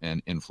moved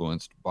and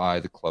influenced by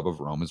the Club of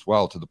Rome as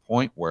well, to the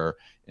point where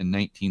in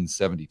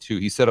 1972,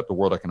 he set up the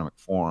World Economic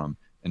Forum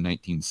in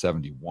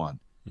 1971.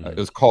 It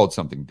was called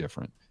something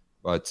different.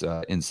 But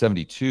in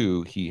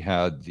 72, he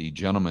had the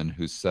gentleman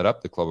who set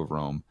up the Club of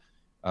Rome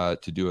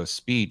to do a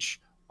speech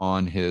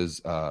on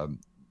his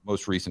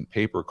most recent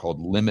paper called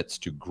Limits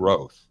to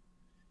Growth.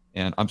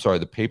 And I'm sorry,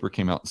 the paper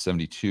came out in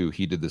 72.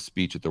 He did the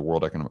speech at the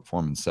World Economic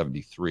Forum in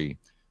 73.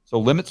 So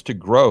limits to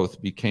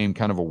growth became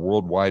kind of a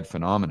worldwide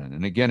phenomenon.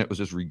 And again, it was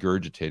just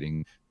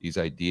regurgitating these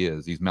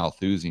ideas, these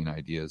Malthusian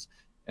ideas.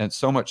 And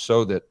so much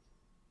so that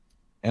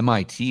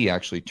MIT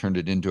actually turned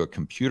it into a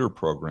computer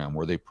program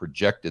where they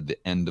projected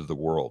the end of the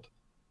world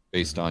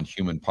based on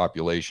human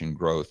population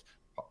growth,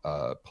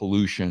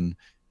 pollution,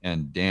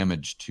 and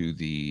damage to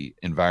the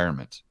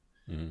environment.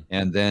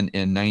 And then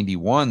in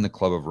 91, the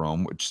Club of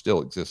Rome, which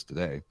still exists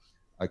today,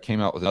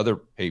 came out with another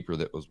paper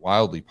that was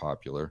wildly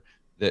popular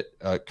that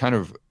kind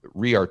of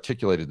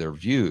re-articulated their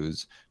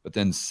views, but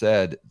then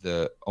said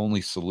the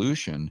only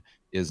solution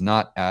is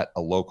not at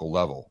a local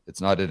level.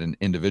 It's not at an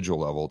individual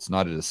level. It's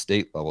not at a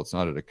state level. It's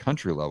not at a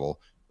country level.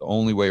 The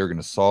only way you're going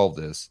to solve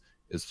this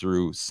is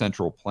through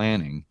central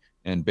planning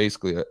and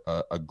basically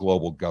a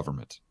global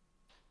government.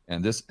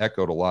 And this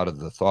echoed a lot of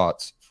the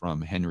thoughts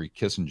from Henry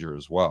Kissinger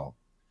as well.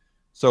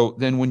 So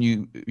then when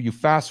you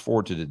fast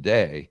forward to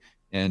today,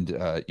 and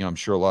I'm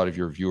sure a lot of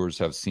your viewers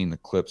have seen the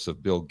clips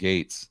of Bill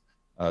Gates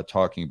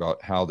talking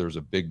about how there's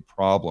a big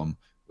problem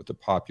with the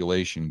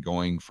population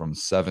going from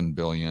 7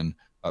 billion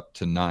up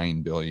to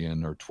 9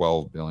 billion or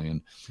 12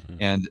 billion. Mm-hmm.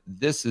 And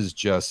this is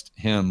just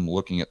him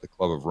looking at the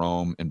Club of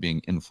Rome and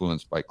being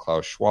influenced by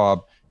Klaus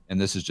Schwab. And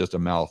this is just a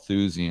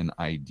Malthusian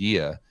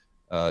idea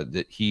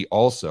that he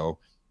also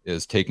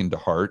is taken to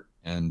heart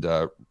and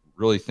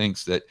really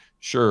thinks that,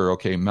 sure,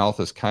 okay,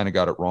 Malthus kind of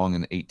got it wrong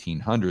in the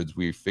 1800s.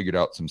 We figured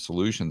out some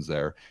solutions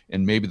there.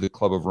 And maybe the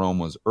Club of Rome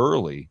was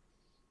early,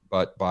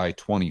 but by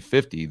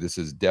 2050, this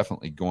is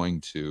definitely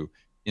going to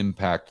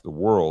impact the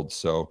world.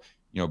 So,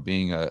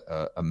 being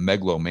a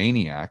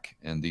megalomaniac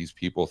and these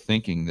people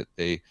thinking that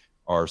they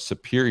are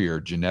superior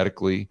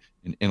genetically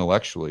and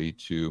intellectually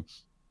to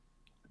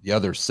the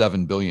other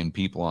 7 billion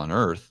people on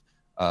Earth,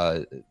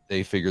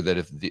 they figure that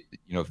if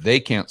they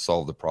can't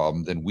solve the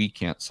problem, then we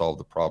can't solve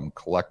the problem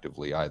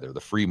collectively either. The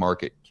free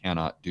market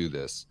cannot do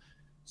this.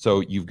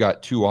 So you've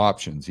got two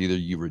options. Either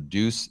you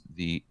reduce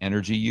the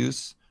energy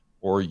use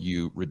or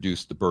you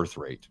reduce the birth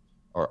rate,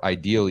 or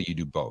ideally you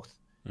do both.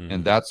 Mm-hmm.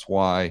 And that's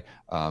why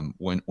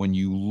when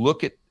you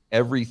look at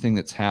everything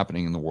that's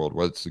happening in the world,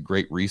 whether it's the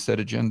Great Reset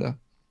agenda,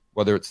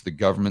 whether it's the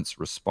government's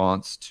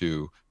response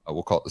to,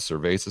 we'll call it the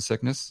cerveza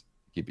sickness,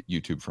 keep it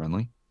YouTube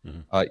friendly.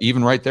 Mm-hmm.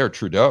 Even right there,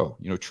 Trudeau.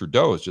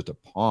 Trudeau is just a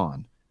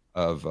pawn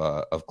of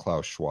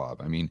Klaus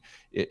Schwab. I mean,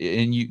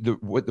 the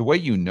way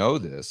you know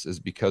this is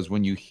because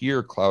when you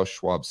hear Klaus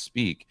Schwab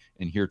speak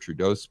and hear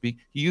Trudeau speak,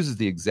 he uses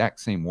the exact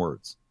same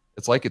words.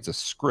 It's like it's a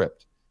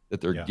script that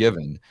they're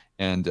given,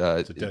 and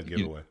it's a dead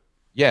giveaway.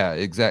 Yeah,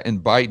 exactly.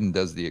 And Biden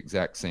does the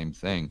exact same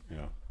thing.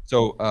 Yeah.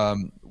 So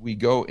we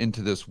go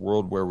into this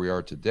world where we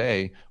are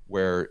today,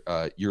 where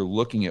you're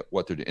looking at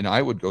what they're doing. And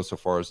I would go so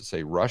far as to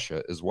say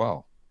Russia as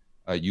well.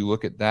 You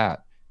look at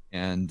that,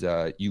 and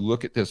you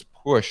look at this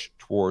push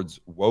towards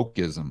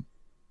wokeism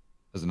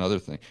as another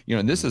thing.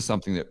 And this is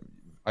something that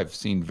I've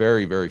seen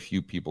very, very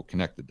few people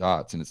connect the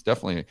dots, and it's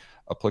definitely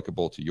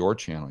applicable to your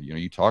channel.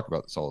 You talk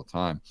about this all the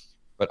time.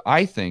 But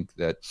I think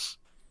that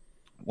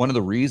one of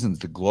the reasons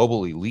the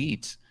global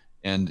elite,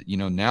 and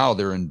now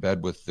they're in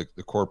bed with the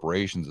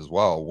corporations as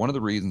well, one of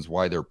the reasons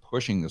why they're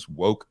pushing this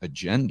woke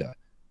agenda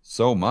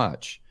so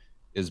much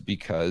is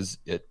because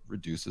it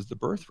reduces the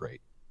birth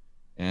rate.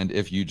 And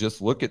if you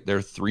just look at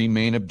their three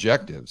main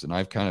objectives, and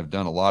I've kind of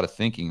done a lot of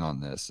thinking on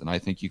this, and I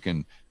think you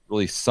can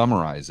really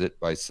summarize it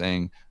by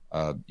saying,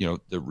 the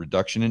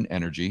reduction in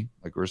energy,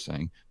 like we're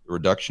saying, the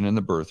reduction in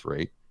the birth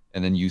rate,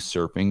 and then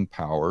usurping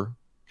power,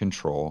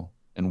 control,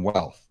 and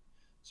wealth.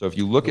 So if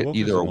you look at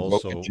either a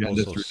woke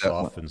agenda through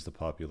softens the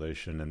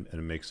population and it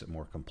makes it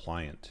more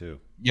compliant too.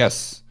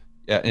 Yes.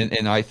 Yeah,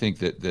 and I think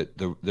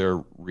that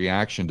their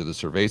reaction to the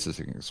cerveza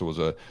sickness was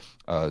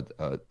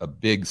a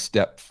big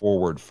step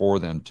forward for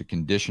them to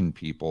condition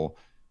people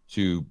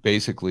to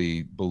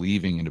basically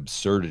believing in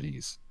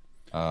absurdities.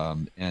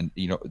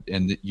 You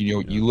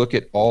look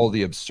at all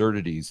the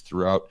absurdities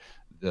throughout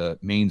the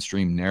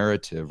mainstream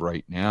narrative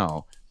right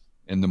now,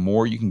 and the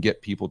more you can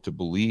get people to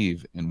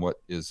believe in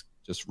what is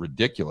just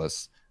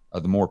ridiculous,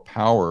 the more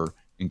power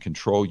and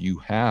control you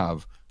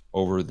have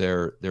over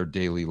their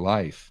daily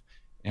life.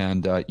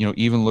 And,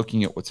 even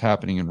looking at what's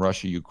happening in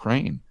Russia,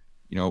 Ukraine,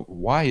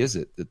 why is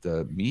it that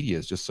the media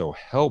is just so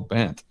hell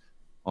bent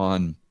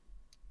on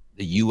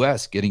the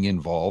U.S. getting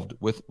involved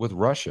with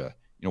Russia?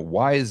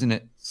 Why isn't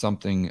it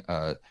something,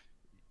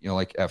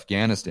 like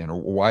Afghanistan,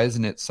 or why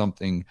isn't it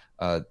something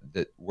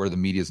that where the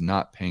media is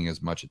not paying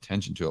as much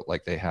attention to it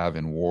like they have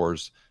in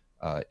wars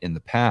in the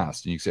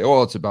past? And you say,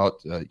 oh, it's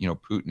about,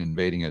 Putin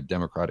invading a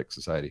democratic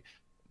society.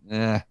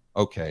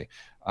 Okay.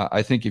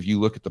 I think if you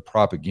look at the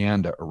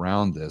propaganda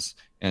around this,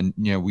 and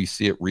we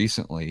see it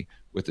recently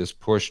with this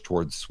push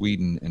towards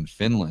Sweden and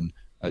Finland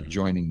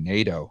joining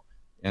NATO,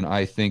 and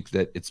I think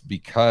that it's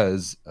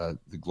because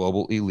the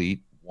global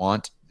elite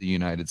want the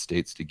United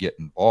States to get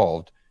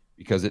involved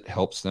because it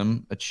helps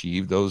them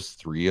achieve those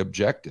three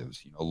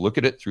objectives. Look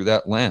at it through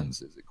that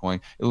lens. Is it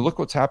going? Look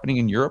what's happening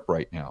in Europe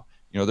right now.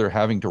 They're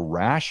having to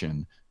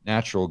ration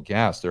natural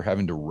gas. They're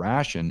having to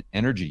ration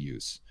energy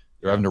use.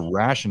 They're having to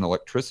ration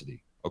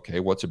electricity.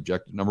 Okay, what's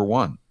objective number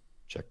one?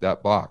 Check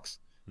that box.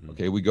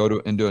 Okay, we go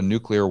into a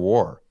nuclear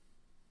war.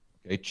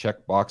 Okay,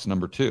 check box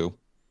number two.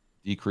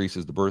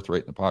 Decreases the birth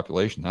rate in the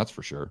population, that's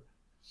for sure.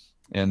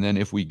 And then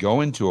if we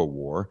go into a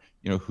war,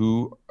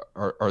 who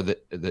are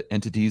the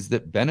entities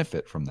that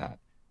benefit from that?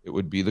 It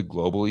would be the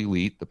global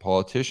elite, the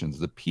politicians.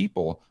 The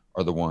people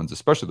are the ones,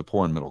 especially the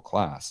poor and middle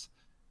class,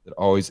 that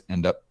always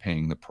end up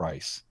paying the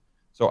price.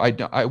 So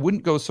I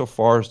wouldn't go so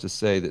far as to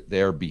say that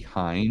they're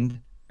behind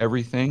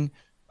everything.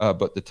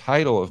 But the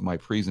title of my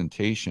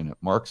presentation at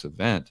Mark's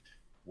event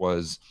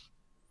was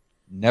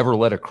 "Never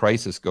Let a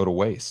Crisis Go to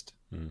Waste."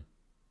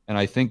 And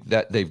I think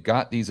that they've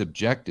got these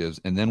objectives.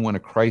 And then when a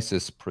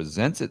crisis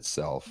presents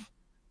itself,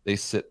 they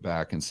sit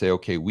back and say,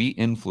 okay, we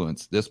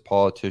influence this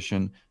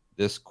politician,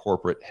 this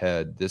corporate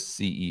head, this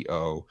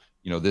CEO,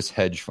 this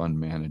hedge fund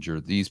manager,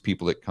 these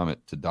people that come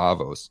to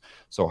Davos.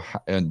 So,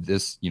 and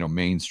this,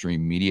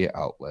 mainstream media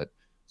outlet.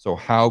 So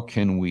how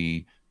can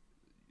we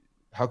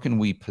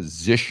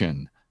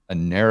position a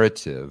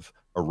narrative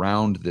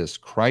around this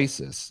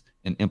crisis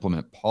and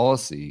implement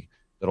policy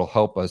that'll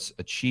help us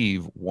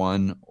achieve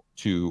one,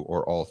 two,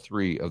 or all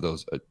three of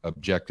those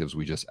objectives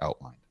we just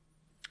outlined?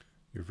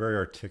 You're very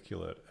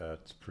articulate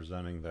at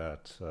presenting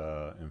that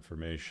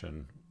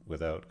information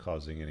without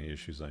causing any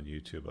issues on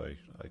YouTube. I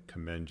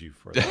commend you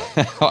for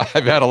that.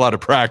 I've had a lot of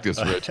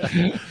practice, Rich.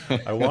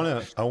 I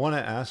want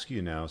to ask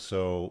you now.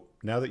 So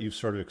now that you've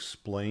sort of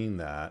explained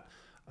that,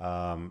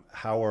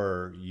 how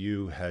are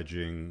you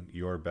hedging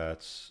your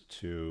bets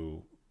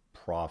to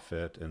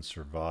profit and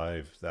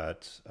survive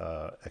that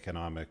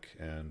economic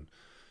and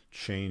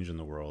change in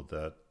the world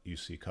that you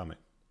see coming?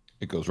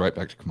 It goes right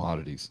back to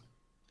commodities.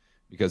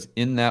 Because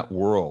in that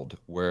world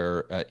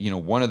where,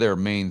 one of their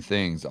main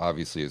things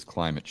obviously is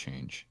climate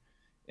change.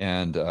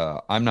 And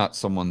I'm not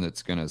someone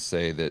that's going to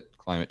say that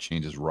climate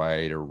change is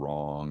right or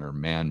wrong or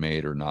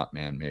man-made or not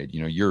man-made.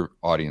 Your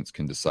audience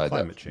can decide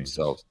that for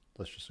themselves.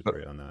 Let's just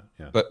agree on that.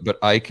 Yeah. But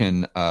I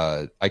can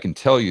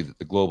tell you that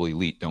the global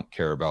elite don't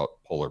care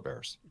about polar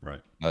bears.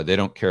 Right. They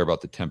don't care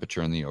about the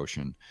temperature in the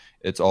ocean.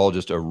 It's all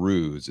just a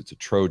ruse. It's a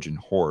Trojan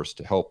horse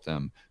to help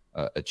them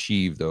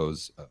achieve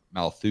those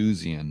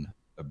Malthusian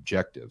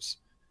objectives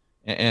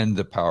and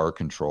the power,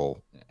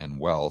 control, and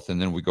wealth.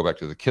 And then we go back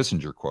to the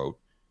Kissinger quote,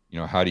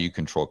 how do you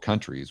control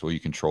countries? Well, you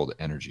control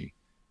the energy.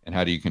 And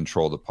how do you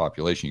control the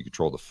population? You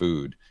control the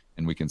food.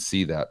 And we can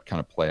see that kind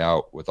of play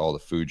out with all the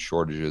food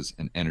shortages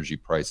and energy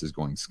prices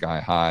going sky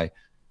high.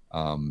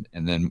 And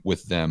then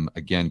with them,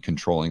 again,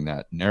 controlling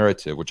that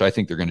narrative, which I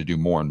think they're going to do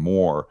more and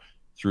more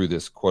through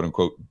this quote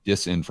unquote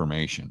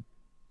disinformation.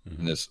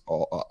 And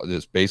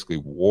this basically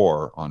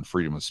war on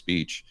freedom of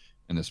speech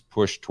and this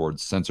push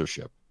towards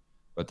censorship.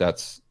 But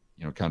that's,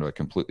 kind of a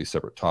completely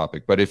separate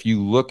topic. But if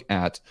you look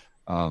at,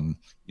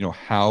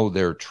 how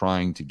they're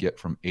trying to get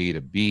from A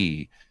to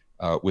B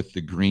with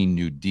the Green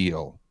New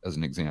Deal, as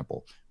an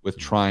example, with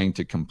trying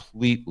to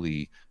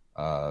completely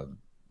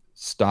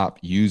stop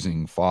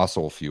using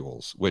fossil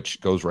fuels,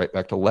 which goes right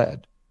back to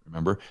lead,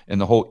 remember,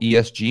 and the whole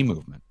ESG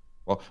movement.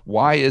 Well,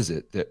 why is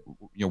it that,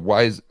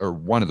 or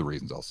one of the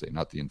reasons, I'll say,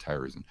 not the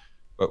entire reason,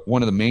 but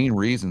one of the main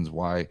reasons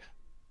why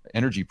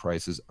energy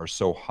prices are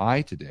so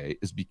high today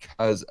is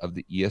because of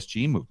the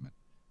ESG movement,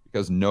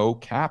 because no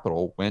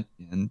capital went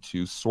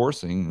into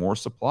sourcing more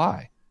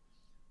supply.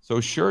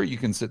 So sure, you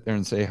can sit there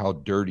and say how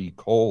dirty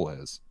coal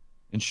is.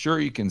 And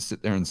sure, you can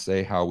sit there and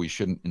say how we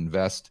shouldn't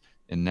invest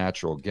in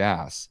natural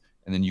gas.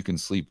 And then you can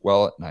sleep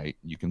well at night.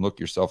 You can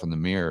look yourself in the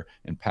mirror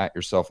and pat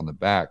yourself on the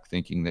back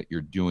thinking that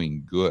you're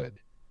doing good.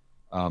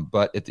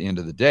 But at the end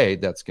of the day,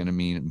 that's going to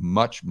mean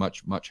much,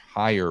 much, much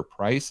higher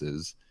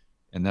prices.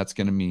 And that's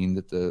going to mean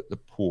that the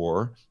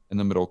poor and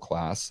the middle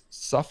class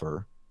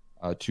suffer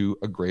to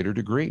a greater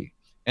degree.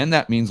 And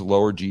that means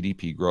lower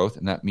GDP growth.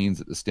 And that means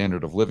that the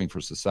standard of living for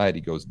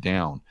society goes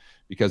down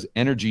because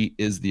energy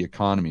is the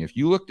economy. If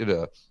you looked at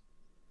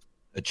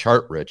a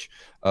chart, Rich,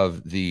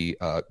 of the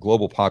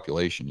global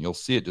population, you'll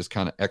see it just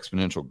kind of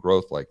exponential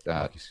growth like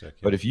that.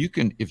 But if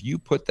you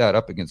put that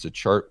up against a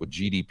chart with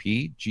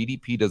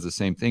GDP does the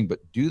same thing, but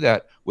do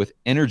that with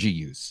energy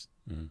use.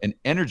 And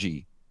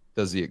energy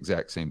does the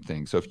exact same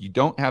thing. So if you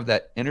don't have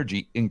that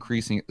energy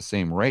increasing at the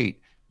same rate,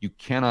 you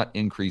cannot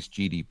increase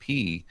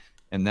GDP,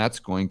 and that's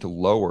going to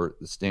lower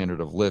the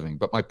standard of living.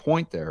 But my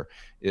point there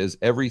is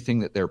everything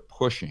that they're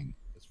pushing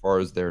as far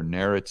as their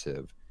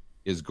narrative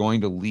is going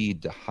to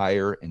lead to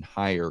higher and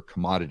higher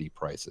commodity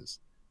prices,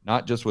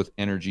 not just with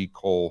energy,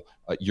 coal.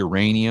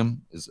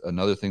 Uranium is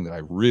another thing that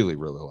I really,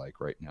 really like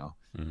right now.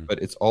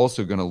 But it's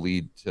also going to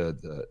lead to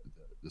the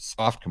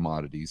soft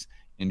commodities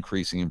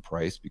increasing in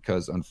price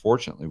because,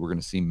 unfortunately, we're going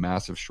to see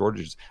massive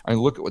shortages. I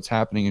mean, look at what's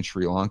happening in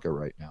Sri Lanka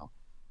right now.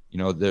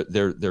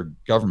 Their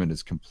government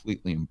is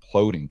completely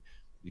imploding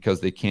because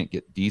they can't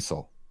get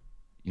diesel.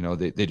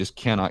 They just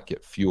cannot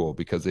get fuel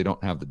because they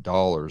don't have the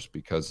dollars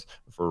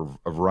for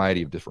a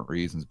variety of different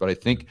reasons. But I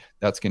think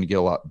that's going to get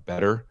a lot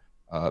better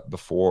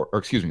that's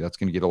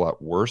going to get a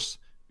lot worse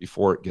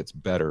before it gets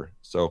better.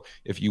 So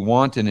if you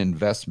want an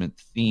investment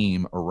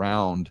theme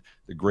around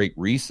the Great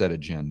Reset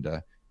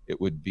agenda,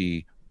 it would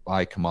be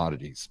buy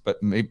commodities,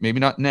 but maybe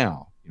not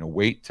now.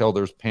 Wait till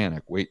there's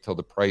panic, wait till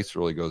the price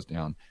really goes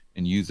down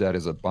and use that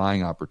as a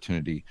buying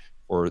opportunity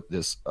for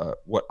this,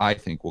 what I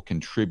think will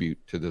contribute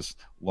to this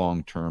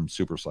long-term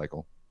super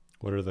cycle.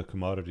 What are the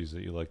commodities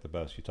that you like the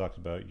best? You talked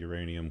about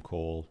uranium,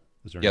 coal.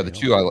 Is there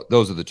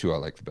those are the two I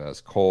like the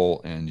best,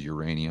 coal and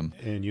uranium.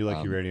 And you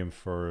like uranium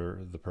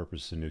for the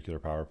purpose of nuclear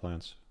power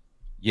plants?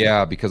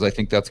 Yeah, because I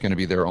think that's going to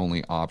be their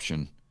only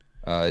option.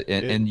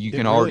 And you It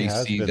can really already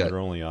has see been that. their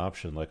only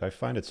option. Like I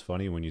find it's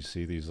funny when you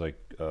see these like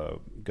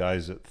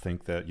guys that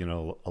think that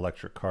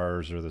electric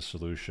cars are the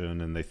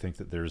solution, and they think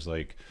that there's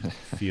like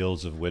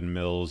fields of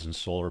windmills and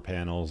solar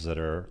panels that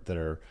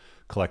are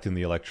collecting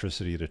the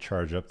electricity to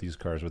charge up these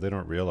cars. But they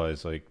don't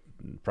realize like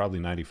probably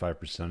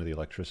 95% of the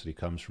electricity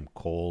comes from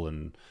coal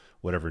and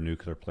whatever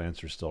nuclear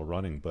plants are still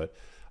running. But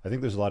I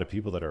think there's a lot of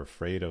people that are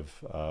afraid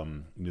of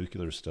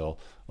nuclear still.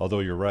 Although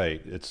you're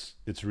right, it's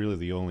really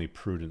the only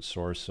prudent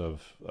source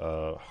of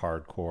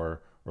hardcore,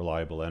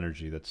 reliable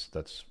energy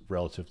that's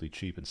relatively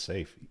cheap and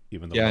safe.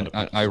 Even though a Yeah, lot and of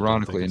people still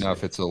don't think ironically it's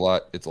enough, safe. it's a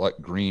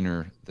lot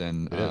greener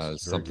than It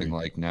is very something green.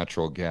 like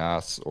natural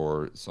gas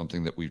or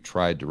something that we've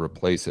tried to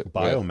replace it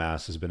with.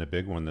 Biomass has been a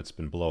big one that's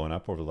been blowing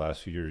up over the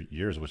last few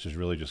years, which is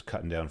really just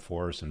cutting down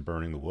forests and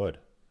burning the wood.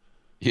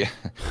 Yeah,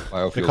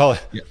 They biofuels. call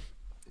it Yeah,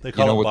 they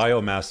you call know it what's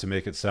biomass to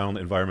make it sound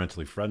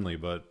environmentally friendly,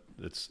 but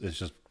it's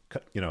just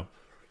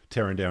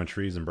tearing down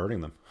trees and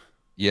burning them.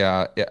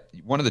 Yeah, yeah.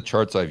 One of the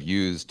charts I've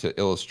used to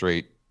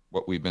illustrate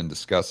what we've been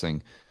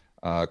discussing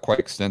quite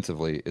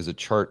extensively is a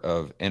chart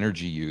of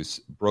energy use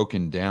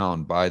broken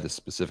down by the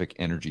specific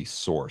energy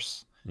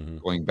source, Hmm.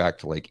 going back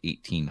to like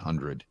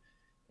 1800.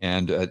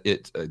 And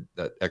it's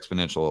that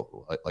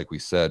exponential, like we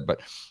said.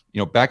 But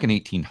back in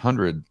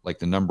 1800, like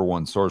the number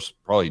one source,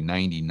 probably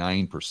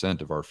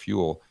 99% of our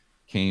fuel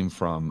came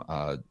from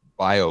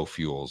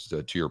biofuels.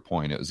 To your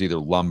point, it was either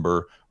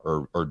lumber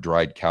or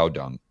dried cow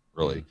dung,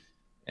 Hmm. really.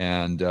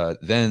 And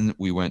then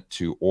we went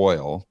to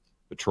oil,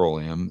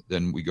 petroleum.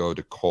 Then we go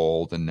to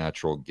coal, then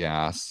natural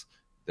gas,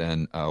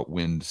 then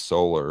wind,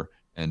 solar,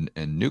 and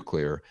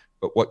nuclear.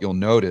 But what you'll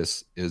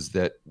notice is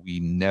that we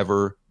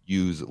never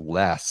use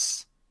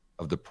less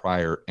of the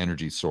prior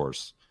energy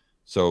source.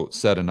 So,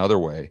 said another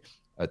way,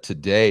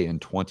 today in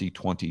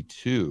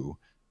 2022,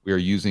 we are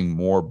using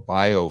more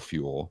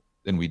biofuel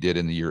than we did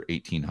in the year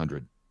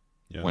 1800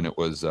 Yeah. when it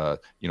was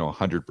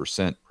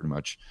 100% pretty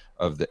much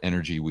of the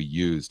energy we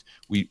used.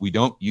 We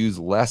don't use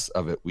less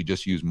of it, we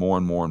just use more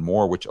and more and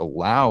more, which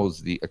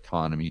allows the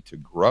economy to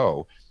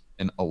grow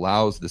and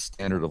allows the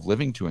standard of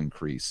living to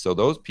increase. So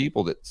those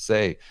people that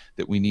say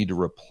that we need to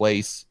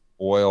replace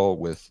oil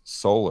with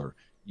solar,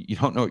 you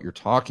don't know what you're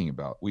talking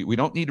about. We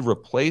don't need to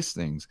replace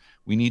things.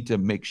 We need to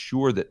make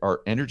sure that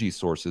our energy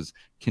sources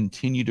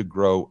continue to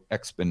grow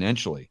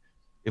exponentially.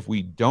 If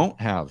we don't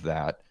have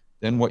that,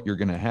 then what you're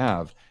going to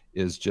have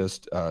is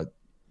just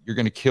you're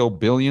going to kill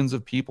billions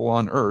of people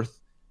on Earth,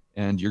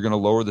 and you're going to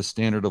lower the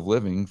standard of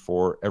living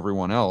for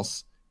everyone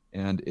else,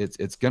 and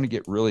it's going to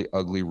get really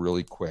ugly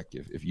really quick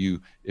if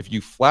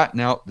you flatten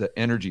out the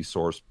energy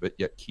source but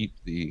yet keep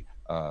the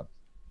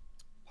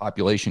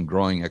population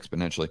growing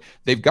exponentially.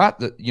 They've got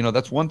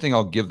that's one thing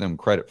I'll give them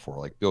credit for,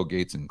 like Bill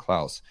Gates and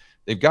Klaus.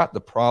 They've got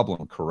the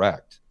problem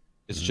correct.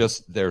 It's Hmm.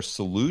 just their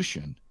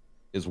solution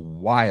is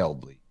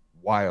wildly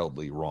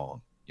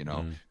wrong.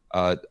 Hmm.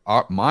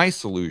 My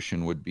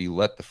solution would be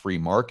let the free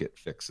market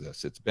fix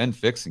this. It's been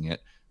fixing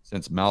it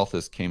since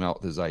Malthus came out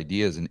with his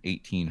ideas in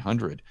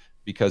 1800.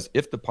 Because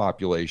if the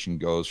population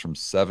goes from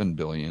 7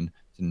 billion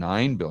to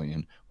 9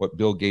 billion, what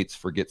Bill Gates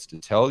forgets to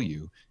tell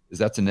you is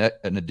that's an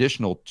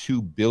additional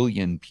 2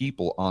 billion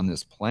people on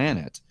this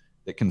planet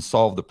that can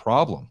solve the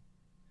problem.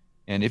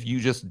 And if you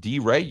just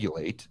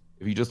deregulate,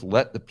 if you just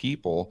let the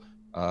people,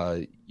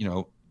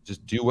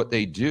 just do what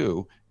they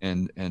do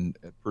and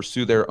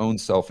pursue their own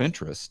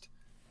self-interest,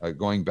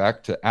 going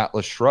back to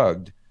Atlas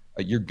Shrugged,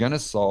 you're going to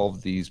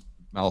solve these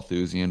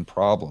Malthusian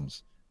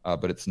problems.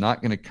 But it's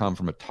not going to come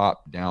from a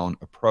top-down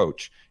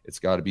approach. It's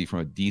got to be from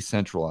a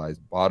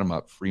decentralized,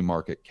 bottom-up, free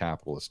market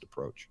capitalist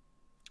approach.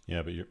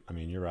 Yeah, but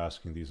you're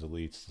asking these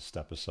elites to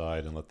step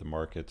aside and let the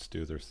markets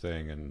do their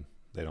thing, and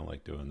they don't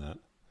like doing that.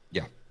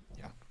 Yeah,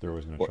 yeah. They're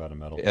always going to Well, try to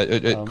meddle.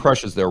 it Um,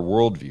 crushes their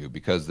worldview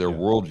because their yeah,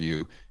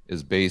 worldview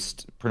is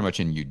based pretty much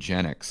in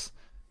eugenics,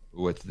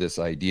 with this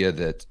idea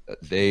that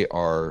they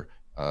are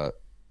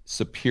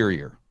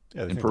superior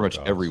yeah, they in think pretty they're much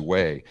every gods.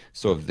 way.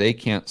 So Yeah, if they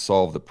can't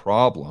solve the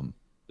problem,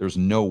 there's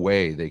no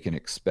way they can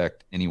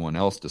expect anyone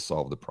else to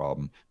solve the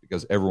problem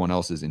because everyone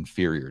else is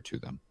inferior to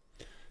them.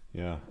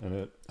 yeah,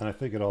 and I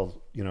think it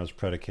all is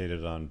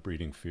predicated on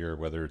breeding fear,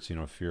 whether it's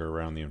fear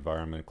around the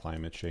environment,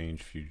 climate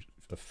change,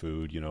 the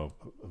food,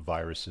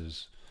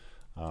 viruses.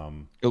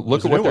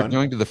 Look There's a at new what they're one.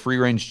 doing to the free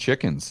range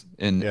chickens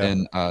in Yeah,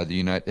 the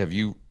United. Have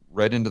you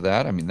read into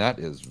that? I mean, that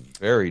is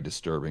very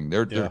disturbing.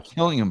 They're yeah.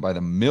 killing them by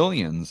the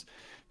millions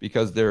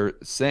because they're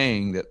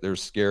saying that they're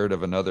scared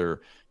of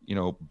another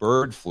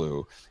bird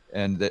flu,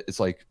 and that it's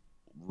like,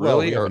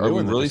 Well, we really, have a are new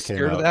we one that really just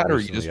came scared of out that, or are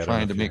you recently. just I don't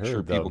know trying to if you make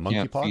sure heard the people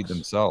can't feed monkeypox.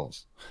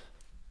 themselves?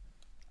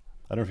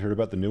 I don't know if you heard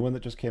about the new one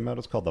that just came out.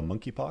 It's called the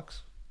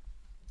monkeypox.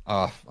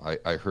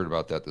 I heard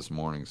about that this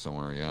morning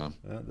somewhere. Yeah.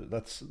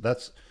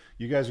 That's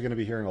you guys are going to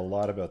be hearing a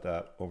lot about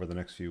that over the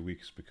next few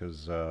weeks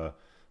because the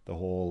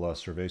whole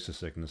cerveza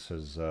sickness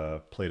has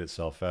played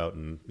itself out,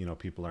 and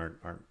people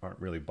aren't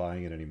really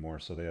buying it anymore,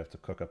 so they have to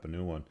cook up a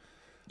new one.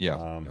 Yeah.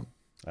 Um,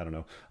 I don't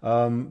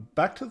know.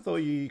 Back to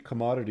the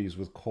commodities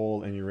with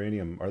coal and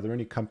uranium. Are there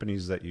any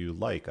companies that you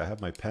like? I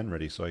have my pen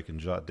ready so I can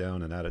jot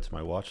down and add it to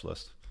my watch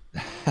list.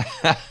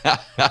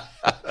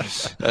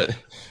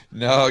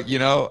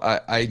 No,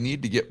 I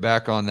need to get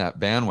back on that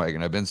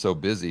bandwagon. I've been so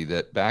busy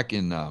that back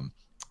in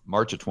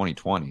March of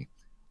 2020,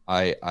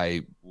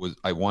 I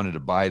wanted to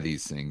buy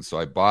these things, so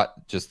I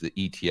bought just the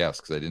ETFs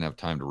because I didn't have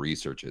time to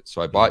research it.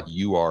 So I bought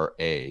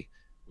URA,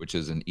 which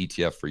is an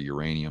ETF for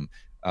uranium,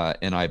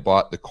 and I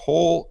bought the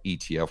coal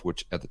ETF,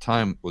 which at the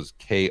time was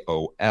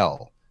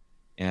KOL,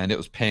 and it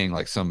was paying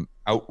like some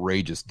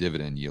outrageous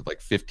dividend yield, like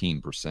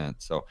 15%.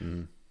 So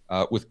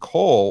with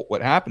coal,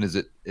 what happened is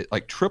it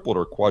like tripled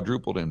or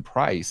quadrupled in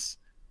price,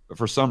 but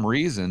for some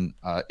reason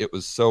it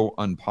was so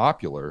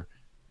unpopular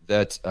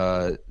that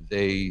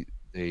they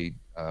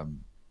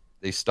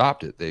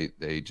stopped it.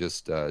 They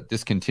just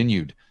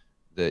discontinued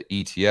the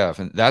ETF,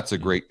 and that's a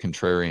great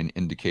contrarian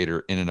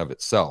indicator in and of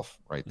itself,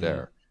 right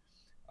there.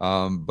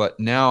 But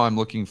now I'm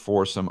looking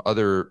for some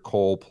other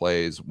coal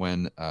plays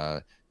when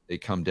they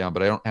come down,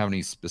 but I don't have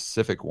any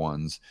specific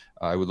ones.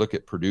 I would look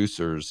at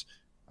producers.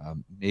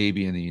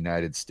 Maybe in the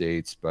United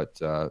States, but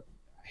I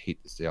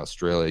hate to say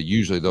Australia.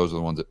 Usually those are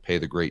the ones that pay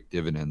the great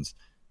dividends.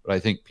 But I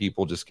think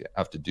people just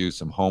have to do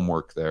some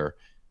homework there.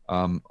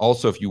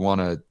 Also, if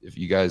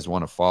you guys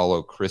want to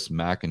follow Chris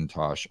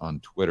McIntosh on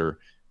Twitter,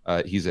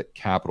 he's at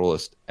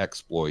Capitalist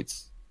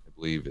Exploits, I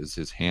believe is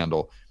his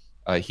handle.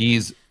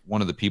 He's one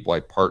of the people I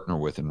partner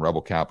with in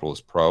Rebel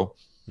Capitalist Pro,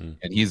 and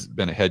he's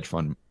been a hedge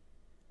fund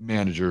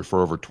manager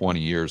for over 20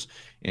 years,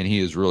 and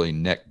he is really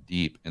neck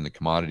deep in the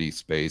commodity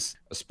space,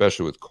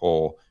 especially with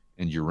coal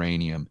and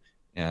uranium.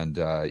 And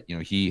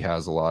he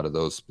has a lot of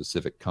those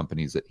specific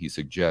companies that he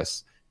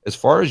suggests. As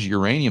far as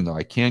uranium, though,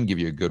 I can give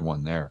you a good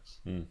one there,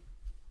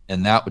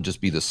 and that would just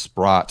be the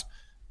Sprott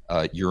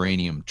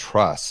Uranium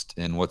Trust.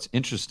 And what's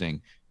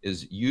interesting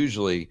is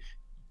usually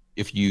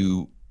if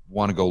you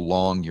want to go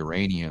long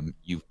uranium,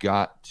 you've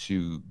got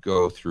to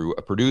go through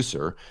a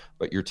producer,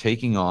 but you're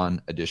taking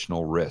on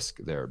additional risk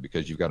there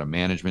because you've got a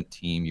management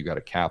team, you've got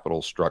a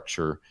capital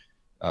structure,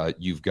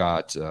 you've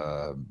got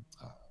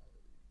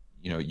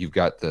you've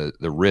got the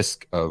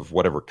risk of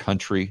whatever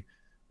country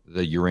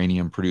the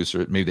uranium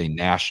producer, maybe they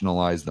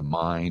nationalize the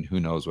mine, who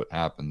knows what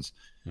happens.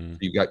 So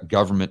you've got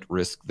government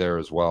risk there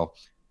as well.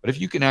 But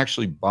if you can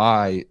actually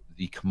buy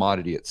the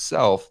commodity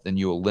itself, then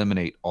you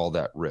eliminate all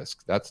that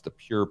risk. That's the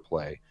pure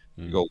play.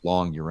 You go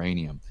long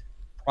uranium.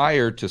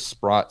 Prior to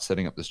Sprott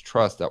setting up this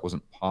trust, that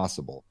wasn't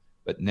possible.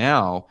 But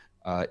now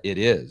it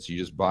is. You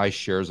just buy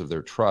shares of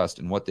their trust,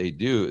 and what they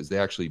do is they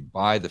actually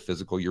buy the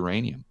physical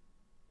uranium,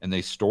 and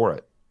they store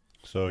it.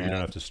 So you don't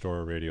have to store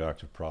a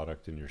radioactive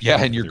product in your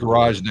in your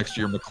garage next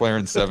to your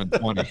McLaren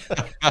 720.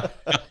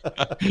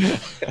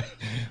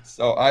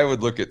 So I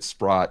would look at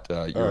Sprott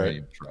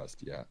Uranium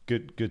Trust. Yeah,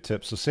 good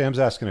tip. So Sam's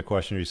asking a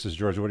question. He says,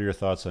 George, what are your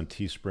thoughts on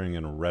Teespring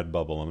and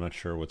Redbubble? I'm not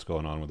sure what's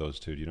going on with those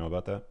two. Do you know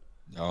about that?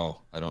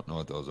 No, I don't know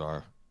what those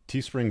are.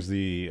 Teespring's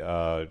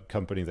the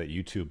company that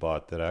YouTube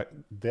bought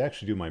they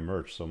actually do my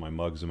merch, so my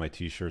mugs and my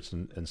T-shirts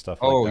and stuff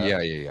like that. Oh,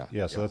 yeah.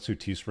 Yeah, so that's who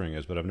Teespring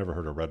is, but I've never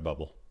heard of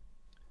Redbubble.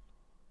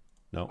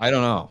 No, I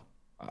don't know.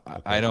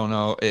 Okay. I don't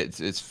know.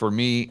 It's for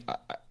me.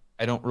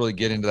 I don't really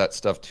get into that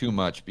stuff too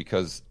much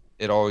because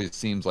it always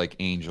seems like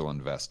angel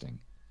investing.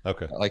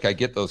 Okay. Like I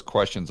get those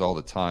questions all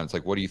the time. It's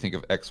like, what do you think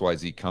of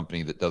XYZ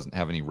company that doesn't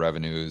have any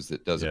revenues,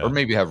 that doesn't, or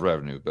maybe have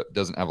revenue, but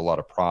doesn't have a lot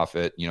of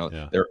profit?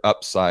 Their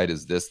upside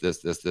is this,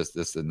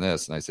 and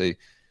this. And I say,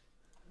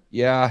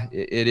 yeah,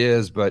 it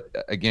is. But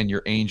again,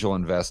 you're angel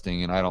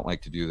investing, and I don't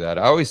like to do that.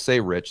 I always say,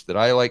 Rich, that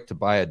I like to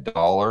buy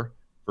 $1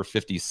 for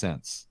 50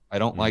 cents. I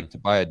don't like to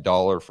buy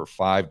 $1 for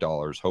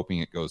 $5, hoping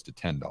it goes to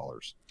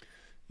 $10.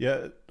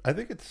 Yeah, I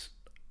think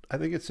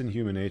it's in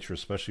human nature,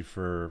 especially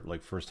for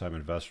like first-time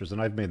investors.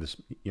 And I've made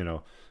this,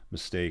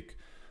 mistake.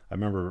 I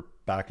remember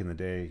back in the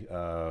day,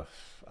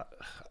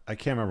 I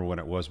can't remember when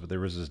it was, but there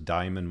was this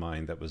diamond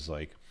mine that was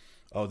like,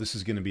 oh, this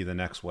is going to be the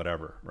next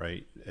whatever,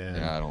 right? And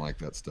yeah, I don't like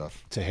that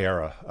stuff.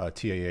 Tahara,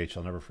 TAH,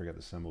 I'll never forget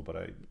the symbol, but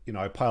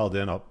I piled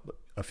in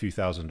a few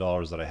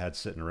 $1,000s that I had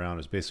sitting around.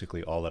 Is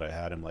basically all that I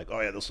had. I'm like, oh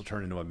yeah, this will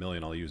turn into $1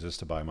 million. I'll use this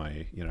to buy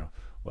my,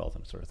 wealth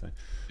and sort of thing.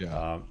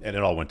 Yeah. And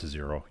it all went to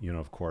zero,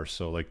 of course.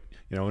 So like,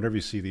 whenever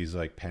you see these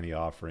like penny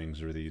offerings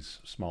or these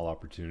small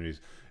opportunities,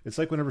 it's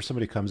like whenever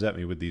somebody comes at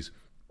me with these,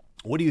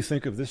 what do you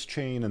think of this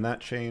chain and that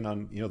chain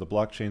on, the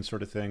blockchain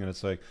sort of thing? And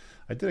it's like,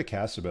 I did a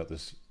cast about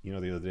this, the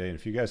other day. And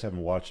if you guys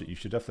haven't watched it, you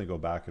should definitely go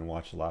back and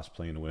watch the last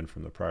Play to Win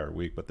from the prior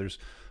week. But there's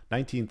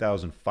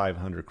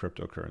 19,500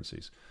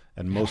 cryptocurrencies,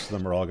 and most of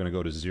them are all going to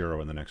go to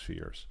zero in the next few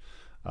years.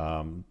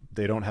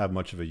 They don't have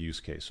much of a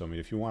use case. So, I mean,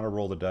 if you want to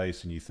roll the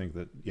dice and you think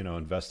that,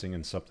 investing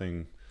in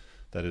something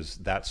that is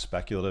that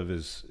speculative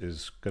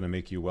is going to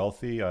make you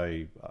wealthy,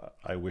 I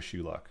wish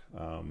you luck.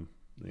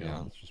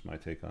 That's just my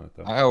take on it,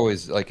 though. I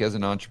always, like, as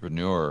an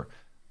entrepreneur,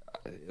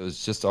 it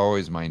was just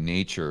always my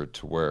nature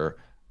to where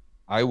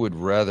I would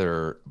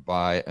rather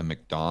buy a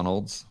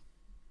McDonald's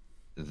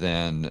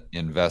than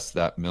invest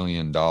that $1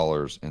 million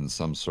in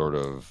some sort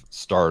of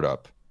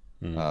startup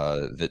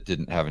that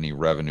didn't have any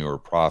revenue or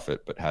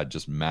profit, but had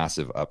just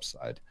massive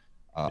upside.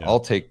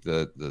 I'll take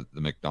the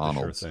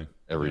McDonald's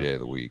every day of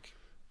the week.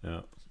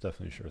 Yeah.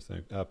 definitely a sure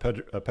thing.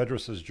 Pedro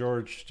says,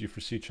 George, do you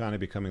foresee China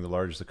becoming the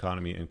largest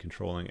economy and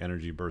controlling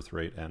energy, birth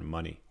rate, and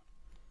money?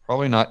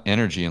 Probably not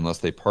energy unless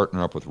they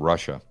partner up with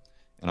Russia.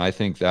 And I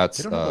think They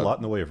that's don't have a lot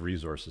in the way of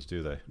resources,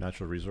 do they?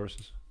 Natural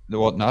resources?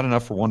 well, not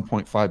enough for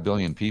 1.5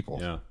 billion people.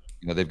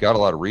 Yeah. They've got a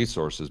lot of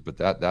resources, but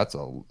that's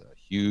a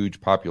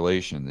huge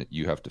population that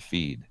you have to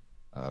feed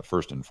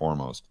first and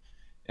foremost.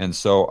 And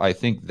so I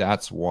think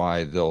that's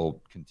why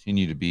they'll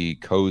continue to be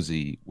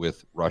cozy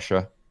with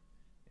Russia.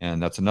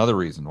 And that's another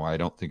reason why I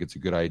don't think it's a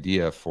good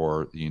idea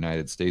for the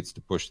United States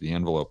to push the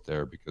envelope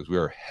there, because we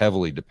are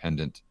heavily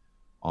dependent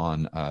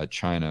on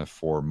China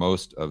for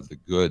most of the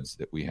goods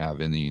that we have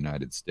in the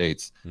United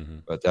States. Mm-hmm.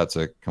 But that's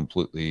a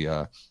completely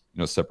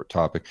separate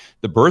topic.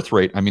 The birth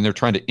rate, I mean, they're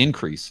trying to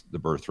increase the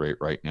birth rate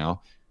right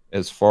now.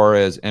 As far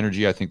as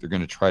energy, I think they're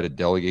going to try to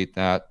delegate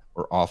that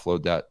or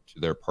offload that to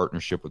their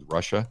partnership with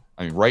Russia.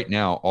 I mean, right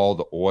now, all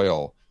the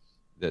oil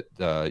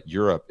that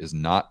Europe is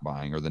not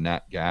buying, or the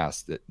nat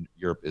gas that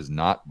Europe is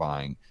not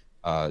buying,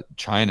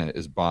 China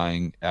is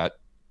buying at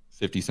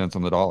 50 cents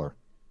on the dollar.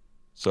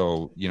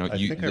 So I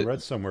think I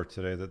read somewhere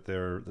today that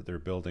they're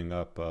building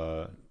up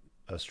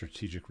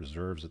strategic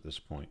reserves at this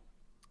point.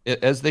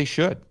 As they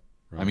should.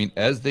 Right. I mean,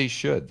 as they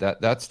should.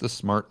 That's the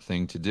smart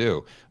thing to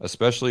do,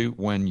 especially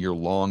when you're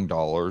long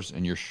dollars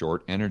and you're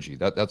short energy.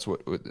 That's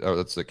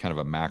a kind of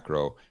a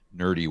macro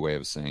nerdy way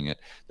of saying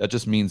it. That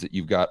just means that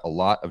you've got a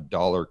lot of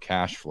dollar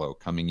cash flow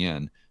coming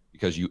in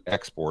because you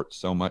export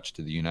so much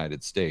to the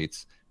United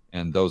States,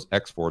 and those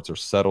exports are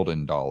settled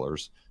in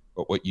dollars.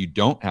 But what you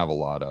don't have a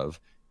lot of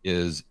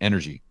is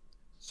energy.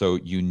 So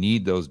you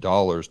need those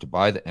dollars to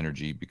buy the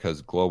energy,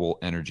 because global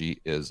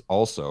energy is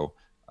also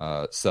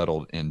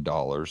settled in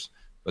dollars.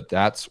 But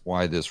that's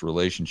why this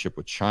relationship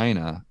with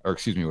China, or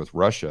excuse me, with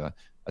Russia,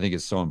 I think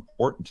is so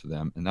important to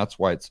them. And that's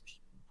why it's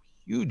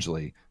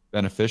hugely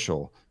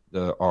beneficial.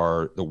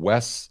 The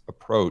West's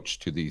approach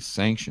to these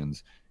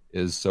sanctions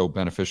is so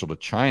beneficial to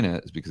China,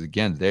 is because,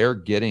 again, they're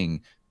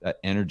getting that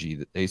energy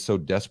that they so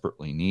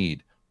desperately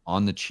need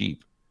on the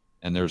cheap,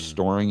 and they're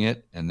storing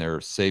it and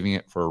they're saving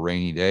it for a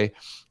rainy day.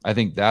 I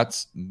think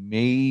that's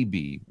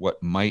maybe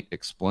what might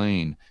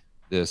explain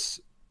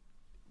this,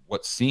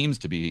 what seems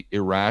to be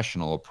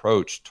irrational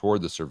approach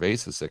toward the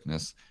cerveza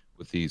sickness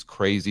with these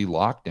crazy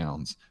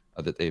lockdowns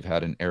that they've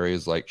had in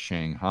areas like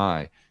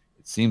Shanghai.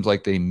 It seems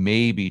like they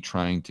may be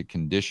trying to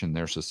condition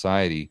their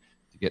society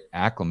to get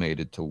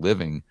acclimated to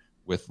living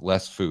with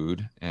less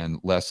food and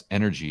less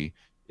energy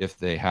if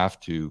they have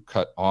to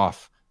cut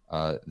off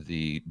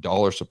the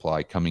dollar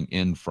supply coming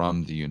in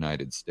from the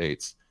United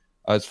States.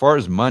 As far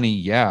as money,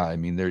 yeah, I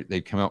mean,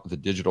 they've come out with the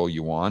digital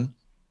yuan,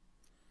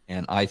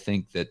 and I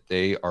think that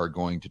they are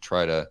going to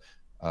try to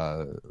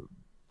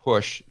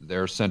push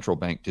their central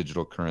bank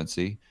digital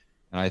currency.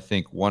 And I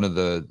think one of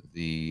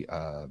the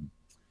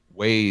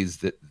ways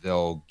that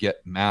they'll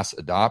get mass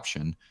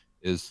adoption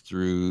is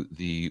through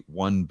the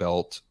One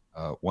Belt,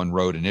 One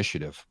Road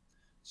initiative.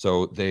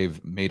 So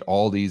they've made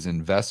all these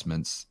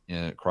investments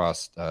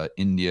across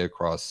India,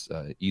 across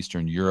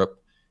Eastern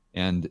Europe,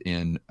 and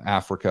in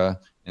Africa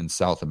and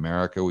South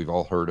America. We've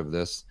all heard of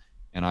this.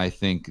 And I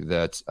think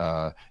that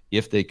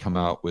if they come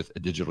out with a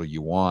digital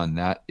yuan,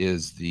 that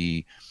is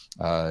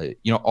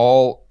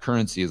all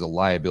currency is a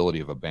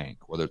liability of a bank,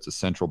 whether it's a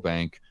central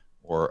bank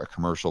or a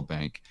commercial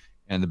bank.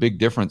 And the big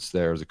difference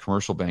there is a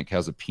commercial bank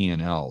has a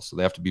P&L, so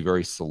they have to be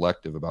very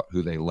selective about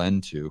who they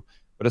lend to.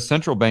 But a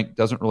central bank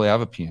doesn't really have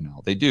a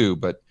P&L. They do,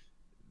 but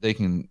they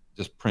can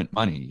just print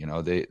money.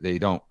 They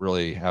don't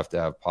really have to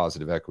have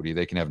positive equity.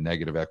 They can have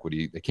negative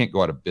equity. They can't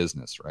go out of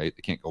business, right?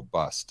 They can't go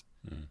bust.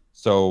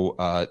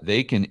 So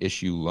they can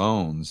issue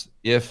loans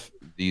if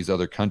these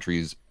other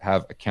countries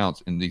have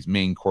accounts, and these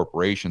main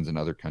corporations in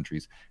other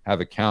countries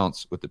have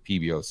accounts with the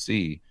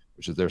PBOC,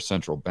 which is their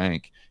central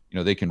bank.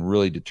 They can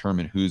really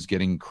determine who's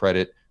getting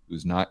credit,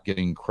 who's not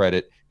getting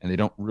credit, and they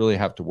don't really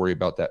have to worry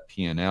about that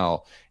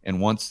P&L.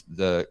 And once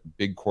the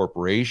big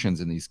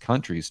corporations in these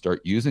countries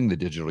start using the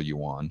digital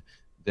yuan,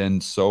 then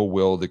so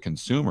will the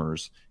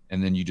consumers.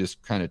 And then you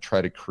just kind of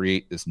try to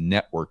create this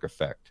network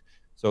effect.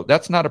 So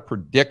that's not a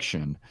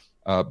prediction,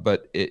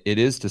 but it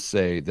is to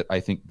say that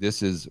I think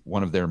this is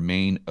one of their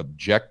main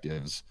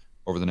objectives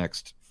over the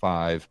next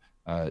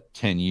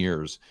 10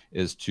 years,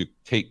 is to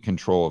take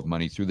control of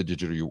money through the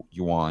digital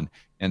yuan,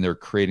 and they're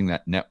creating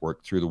that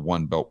network through the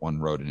One Belt, One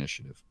Road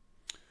initiative.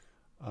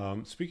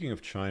 Speaking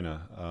of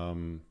China,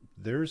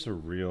 there's a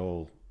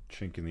real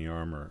chink in the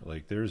armor.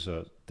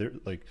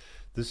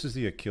 This is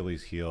the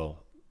Achilles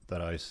heel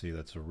that I see.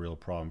 That's a real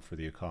problem for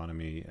the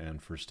economy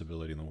and for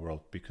stability in the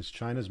world, because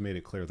China's made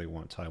it clear they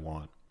want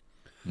Taiwan.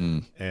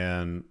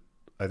 And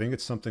I think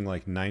it's something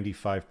like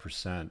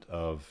 95%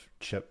 of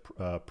chip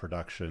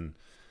production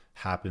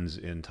happens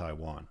in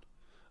Taiwan.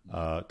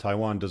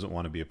 Taiwan doesn't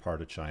want to be a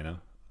part of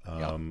China.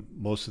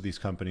 Most of these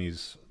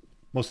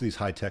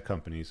high-tech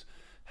companies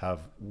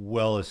have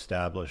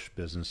well-established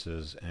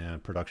businesses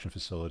and production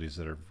facilities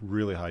that are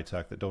really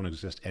high-tech that don't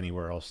exist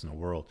anywhere else in the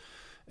world.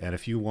 And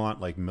if you want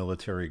like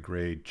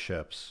military-grade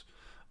chips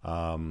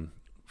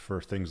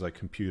for things like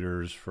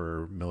computers,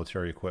 for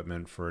military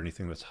equipment, for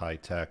anything that's high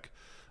tech.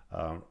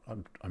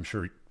 I'm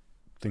sure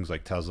things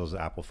like Tesla's,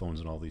 Apple phones,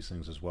 and all these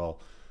things as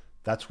well.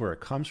 That's where it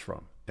comes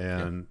from,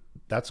 and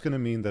that's going to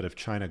mean that if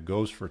China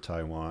goes for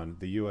Taiwan,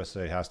 the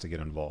USA has to get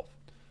involved,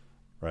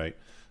 right?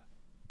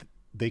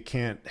 They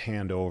can't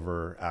hand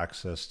over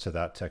access to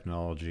that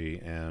technology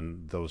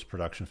and those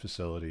production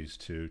facilities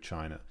to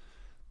China.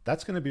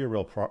 That's going to be a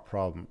real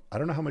problem. I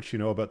don't know how much you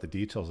know about the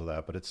details of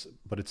that, but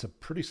it's a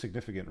pretty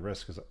significant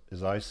risk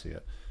as I see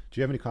it. Do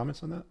you have any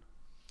comments on that?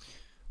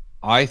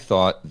 I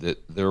thought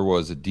that there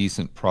was a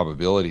decent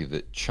probability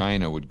that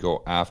China would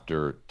go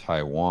after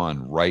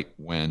Taiwan right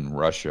when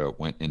Russia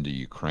went into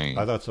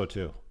I Ukraine. thought so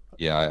too.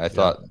 Yeah, I Yeah,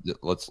 thought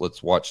that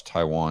let's watch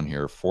Taiwan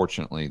here.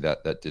 Fortunately,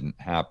 that didn't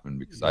happen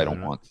because I yeah, they're don't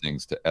not. want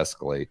things to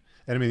escalate.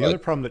 And I mean, the But other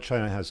problem that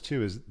China has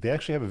too is they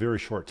actually have a very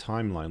short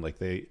timeline. Like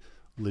they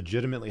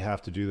legitimately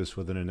have to do this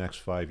within the next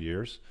 5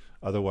 years.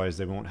 Otherwise,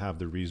 they won't have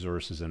the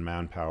resources and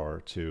manpower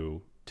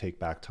to take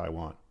back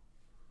Taiwan.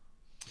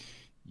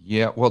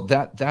 yeah, well,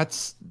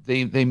 that's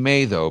they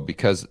may though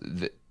because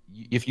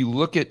if you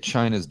look at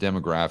China's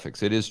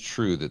demographics, it is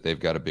true that they've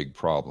got a big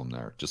problem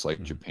there, just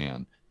like Mhm.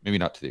 Japan. Maybe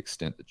not to the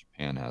extent that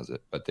Japan has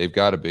it, but they've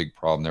got a big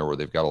problem there where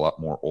they've got a lot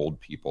more old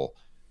people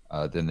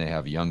than they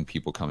have young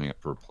people coming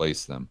up to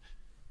replace them.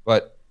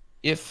 But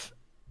if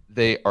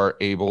they are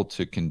able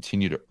to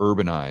continue to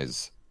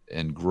urbanize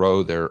and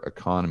grow their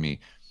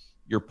economy,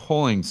 you're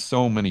pulling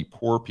so many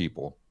poor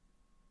people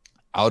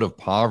out of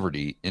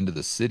poverty into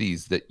the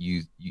cities that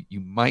you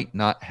might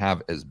not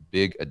have as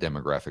big a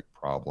demographic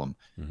problem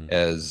Mhm.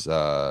 as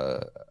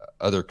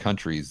other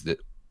countries that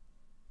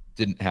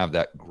didn't have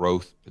that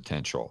growth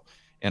potential.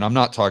 And I'm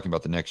not talking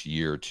about the next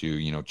year or two.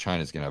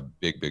 China's going to have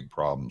big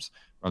problems.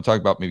 I'm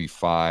talking about maybe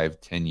 5,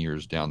 10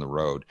 years down the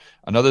road.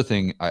 Another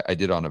thing I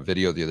did on a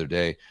video the other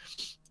day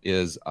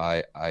is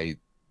I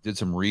did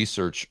some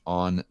research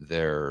on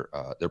their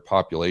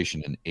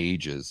population and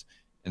ages,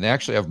 and they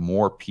actually have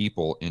more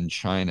people in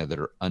China that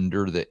are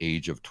under the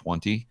age of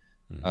 20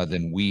 Mhm.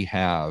 than we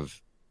have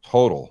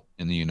total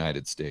in the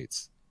United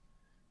States.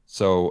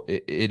 So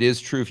it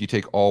is true if you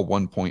take all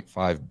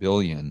 1.5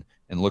 billion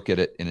and look at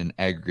it in an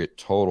aggregate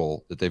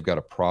total that they've got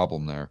a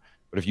problem there.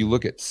 But if you Mhm.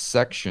 look at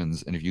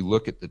sections and if you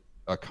look at the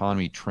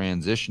economy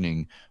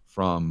transitioning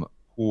from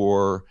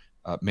poor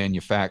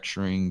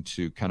manufacturing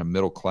to kind of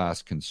middle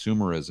class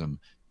consumerism,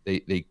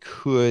 they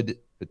could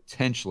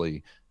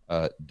potentially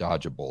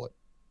dodge a bullet.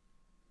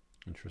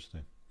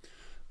 Interesting.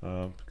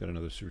 Got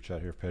another super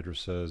chat here. Pedro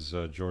says,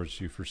 George,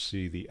 do you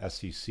foresee the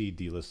SEC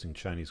delisting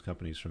Chinese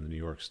companies from the New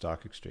York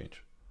Stock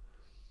Exchange?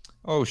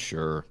 Oh,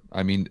 sure.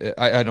 I mean,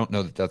 I don't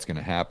know that that's going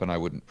to happen. I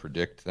wouldn't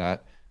predict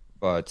that.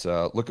 But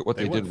look at what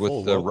They they did went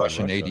full with the woke on Russian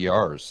Russia.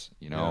 ADRs.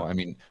 Yeah. I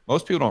mean,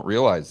 most people don't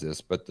realize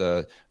this, but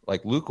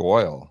like Luke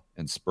Oil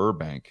and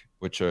Sberbank,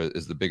 which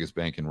is the biggest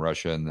bank in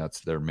Russia, and that's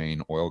their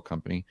main oil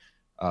company,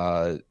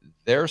 uh,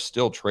 they're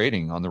still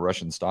trading on the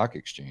Russian stock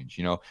exchange.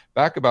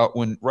 Back about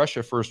when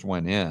Russia first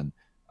went in,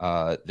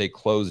 they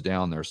closed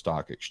down their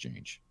stock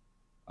exchange.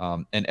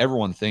 And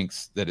everyone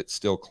thinks that it's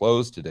still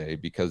closed today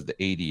because the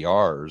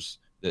ADRs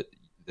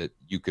that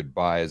you could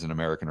buy as an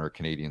American or a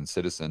Canadian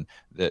citizen,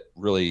 that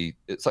really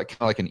it's like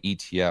kind of like an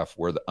ETF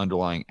where the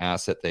underlying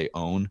asset they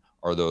own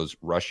are those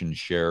Russian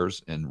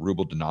shares and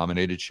ruble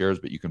denominated shares,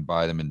 but you can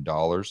buy them in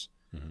dollars.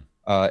 Mhm.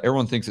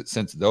 Everyone thinks that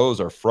since those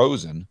are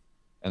frozen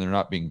and they're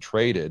not being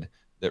traded,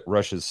 that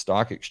Russia's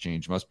stock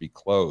exchange must be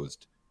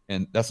closed.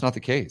 And that's not the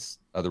case.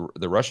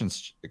 The Russian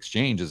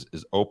exchange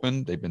is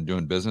open. They've been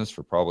doing business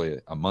for probably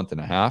a month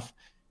and a half,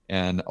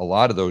 and a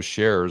lot of those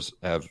shares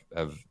have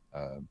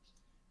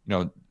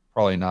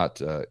probably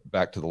not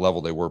back to the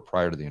level they were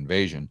prior to the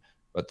invasion,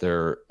 but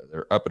they're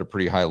up at a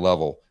pretty high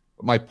level.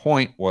 But my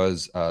point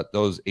was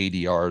those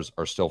ADRs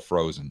are still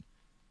frozen.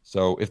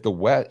 So if the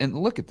West, and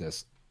look at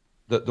this,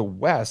 the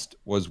West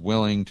was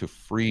willing to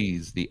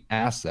freeze the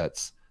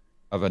assets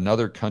of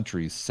another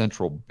country's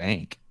central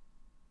bank.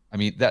 I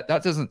mean, that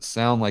doesn't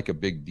sound like a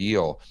big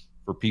deal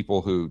for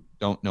people who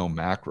don't know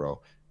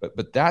macro,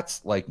 but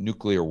that's like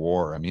nuclear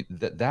war. I mean,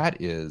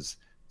 that is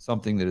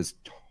something that is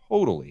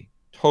totally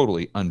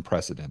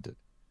unprecedented.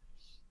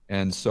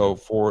 And Yeah. so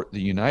for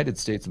the United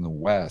States and the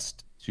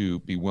West to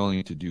be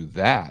willing to do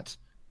that,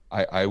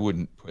 I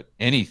wouldn't put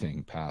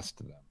anything past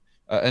them.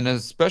 And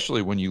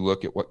especially when you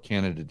look at what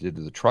Canada did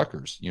to the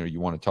truckers, you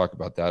want to talk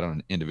about that on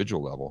an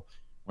individual level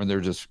when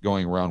they're just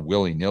going around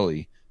willy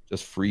nilly,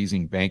 just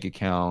freezing bank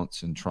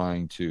accounts and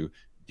trying to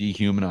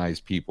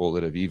dehumanize people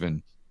that have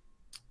even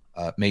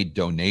made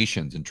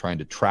donations and trying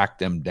to track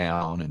them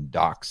down and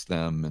dox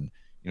them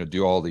and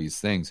do all these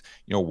things.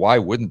 Why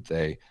wouldn't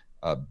they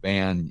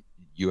ban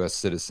U.S.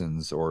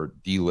 citizens or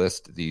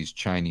delist these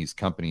Chinese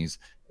companies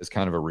as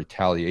kind of a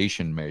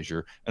retaliation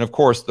measure? And of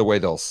course, the way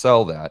they'll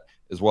sell that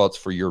is, well, it's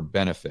for your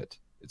benefit,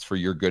 it's for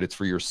your good, it's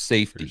for your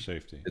For your safety,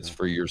 safety. it's Yeah.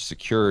 for your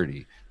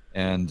security,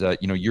 and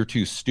you're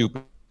too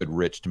stupid,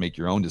 rich, to make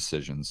your own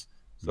decisions.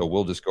 So Mhm.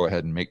 we'll just go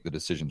ahead and make the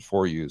decisions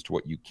for you as to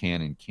what you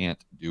can and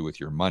can't do with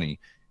your money.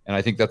 And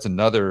I think that's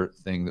another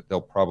thing that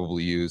they'll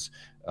probably use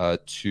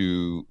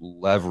to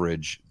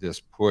leverage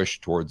this push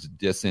towards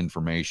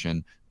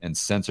disinformation and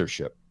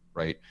censorship,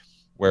 right?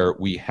 Where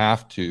we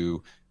have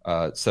to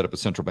set up a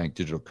central bank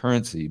digital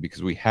currency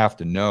because we have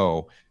to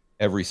know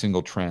every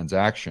single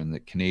transaction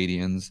that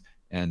Canadians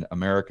and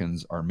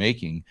Americans are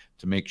making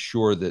to make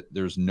sure that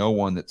there's no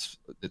one that's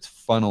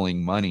funneling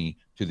money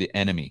to the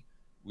enemy.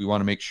 We want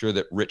to make sure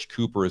that Rich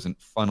Cooper isn't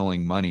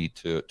funneling money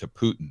to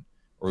Putin,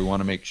 or we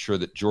want to make sure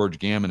that George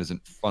Gammon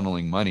isn't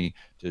funneling money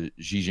to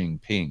Xi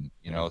Jinping.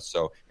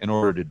 So in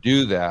order to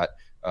do that,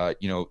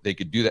 they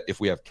could do that if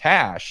we have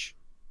cash.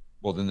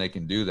 Well, then they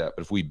can do that.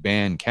 But if we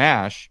ban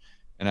cash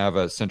and have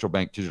a central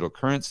bank digital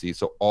currency,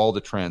 so all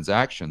the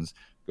transactions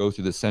go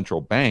through the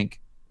central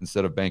bank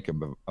instead of Bank of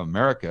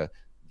America,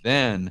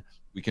 then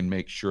we can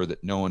make sure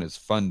that no one is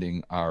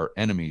funding our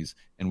enemies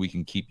and we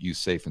can keep you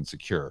safe and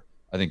secure.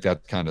 I think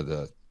that's kind of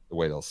the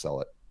way they'll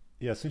sell it.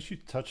 Yeah, since you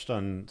touched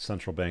on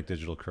central bank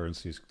digital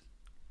currencies,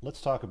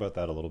 let's talk about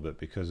that a little bit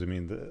because I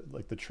mean,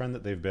 the trend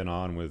that they've been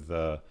on with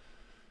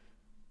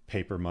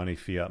paper money,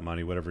 fiat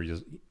money, whatever you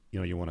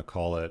want to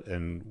call it,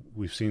 and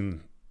we've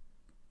seen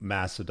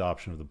mass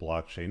adoption of the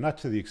blockchain, not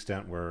to the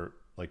extent where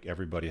like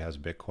everybody has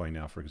Bitcoin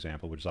now, for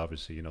example, which is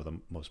obviously, the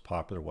most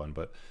popular one,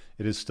 but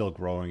it is still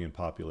growing in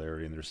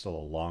popularity and there's still a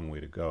long way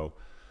to go.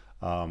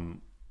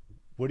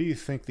 What do you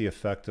think the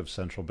effect of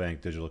central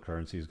bank digital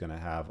currency is going to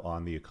have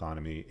on the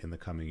economy in the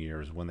coming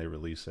years when they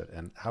release it?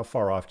 And how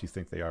far off do you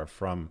think they are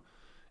from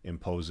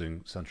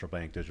imposing central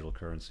bank digital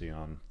currency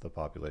on the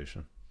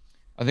population?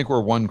 I think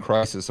we're one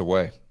crisis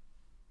away.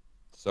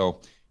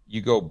 So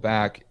you go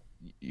back,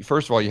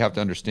 first of all, you have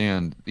to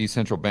understand these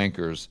central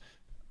bankers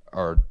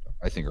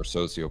I think are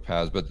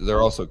sociopaths, but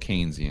they're also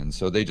Keynesian.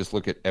 So they just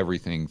look at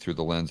everything through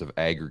the lens of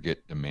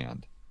aggregate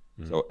demand.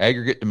 Mm-hmm. So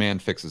aggregate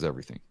demand fixes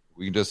everything.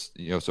 We can just,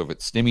 so if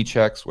it's stimmy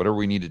checks, whatever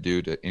we need to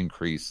do to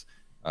increase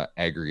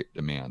aggregate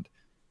demand.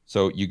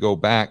 So you go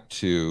back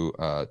to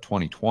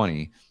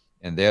 2020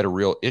 and they had a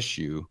real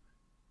issue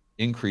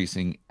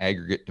increasing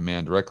aggregate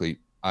demand directly,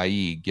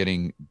 i.e.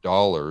 getting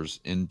dollars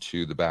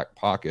into the back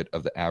pocket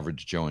of the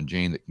average Joe and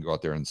Jane that can go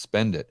out there and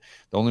spend it.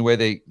 The only way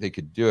they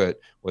could do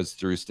it was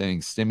through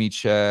sending stimmy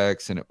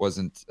checks, and it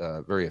wasn't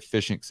very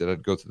efficient because it had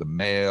to go through the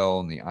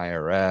mail and the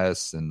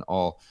IRS and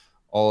all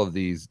of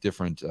these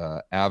different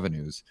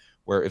avenues,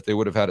 where if they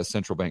would have had a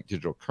central bank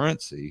digital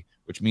currency,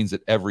 which means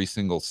that every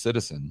single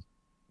citizen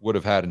would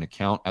have had an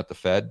account at the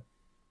Fed,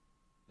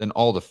 then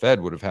all the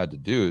Fed would have had to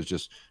do is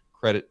just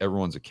credit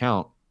everyone's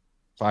account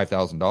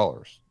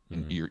 $5,000.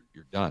 And you're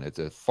done. It's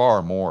a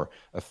far more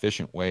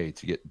efficient way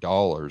to get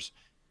dollars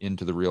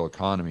into the real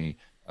economy,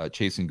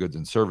 chasing goods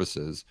and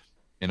services.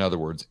 In other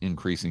words,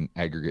 increasing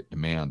aggregate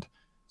demand.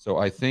 So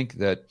I think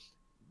that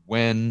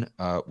when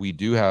we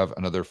do have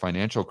another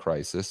financial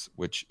crisis,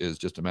 which is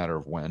just a matter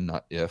of when,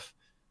 not if,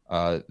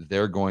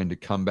 they're going to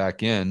come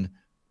back in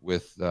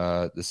with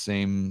the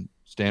same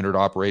standard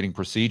operating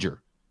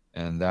procedure.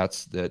 And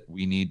that's that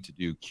we need to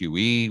do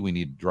QE. We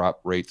need to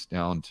drop rates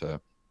down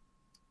to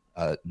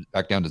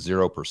back down to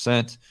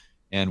 0%.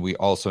 And we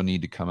also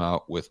need to come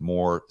out with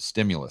more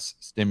stimulus.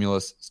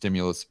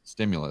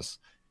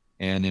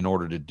 And in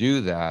order to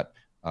do that,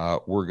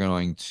 we're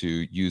going to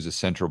use a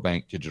central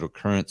bank digital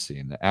currency.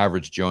 And the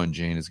average Joe and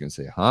Jane is going to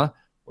say,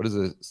 what is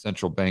a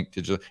central bank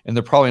digital? And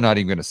they're probably not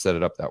even going to set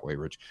it up that way,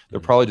 Rich. They're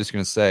probably just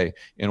going to say,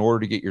 in order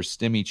to get your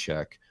stimmy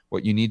check,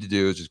 what you need to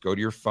do is just go to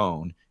your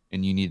phone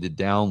and you need to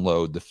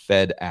download the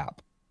Fed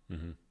app.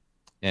 Mm-hmm.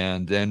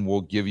 And then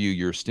we'll give you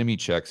your stimmy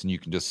checks and you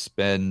can just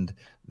spend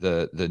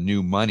the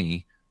new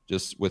money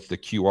just with the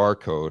QR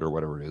code or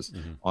whatever it is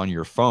on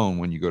your phone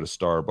when you go to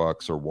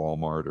Starbucks or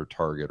Walmart or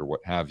Target or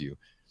what have you.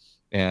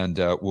 And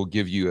we'll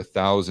give you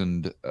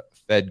 1,000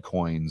 Fed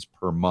coins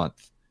per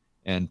month.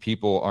 And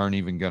people aren't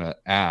even going to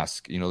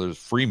ask, there's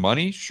free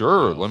money?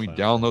 Sure, let me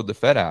download the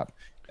Fed app.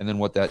 And then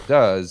what that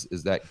does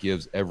is that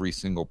gives every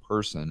single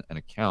person an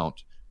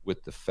account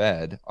with the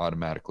Fed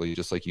automatically,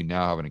 just like you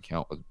now have an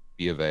account with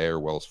B of A or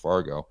Wells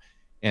Fargo.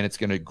 And it's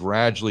going to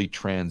gradually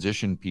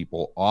transition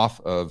people off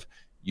of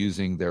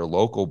using their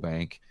local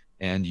bank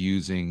and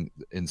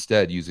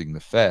instead using the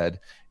Fed.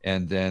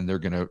 And then they're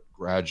going to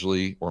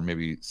gradually, or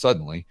maybe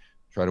suddenly,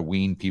 try to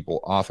wean people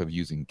off of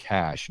using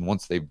cash. And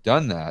once they've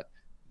done that,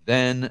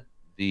 then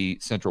the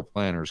central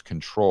planners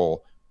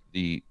control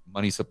the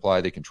money supply.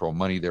 They control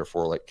money.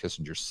 Therefore, like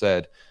Kissinger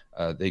said,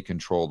 they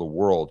control the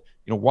world.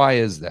 Why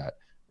is that?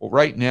 Well,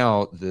 right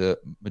now, the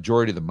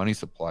majority of the money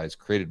supply is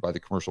created by the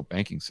commercial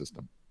banking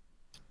system.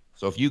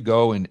 So if you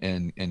go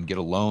and get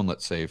a loan,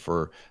 let's say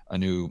for a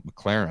new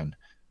McLaren,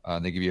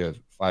 and they give you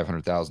a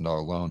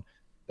 $500,000 loan,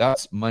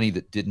 that's money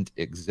that didn't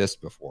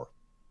exist before.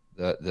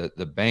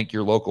 The bank,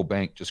 your local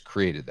bank, just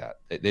created that.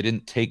 They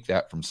didn't take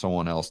that from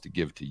someone else to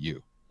give to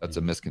you. That's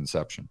a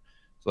misconception.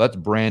 So that's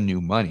brand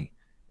new money.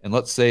 And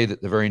let's say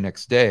that the very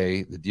next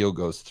day the deal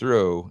goes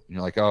through and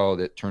you're like, oh,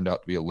 that turned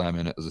out to be a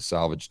lemon. It was a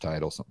salvage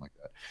title, something like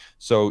that.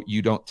 So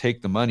you don't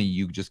take the money,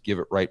 you just give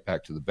it right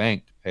back to the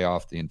bank to pay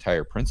off the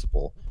entire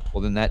principal.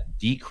 Well, then that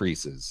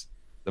decreases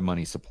the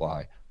money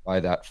supply by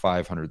that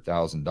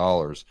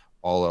 $500,000,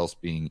 all else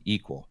being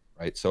equal,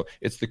 right? So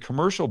it's the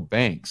commercial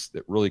banks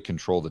that really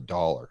control the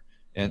dollar.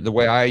 And the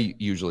way I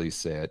usually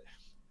say it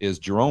is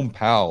Jerome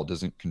Powell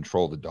doesn't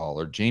control the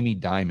dollar, Jamie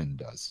Dimon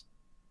does,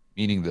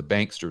 meaning the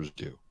banksters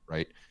do,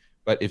 right?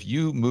 But if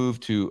you move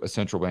to a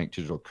central bank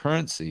digital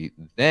currency,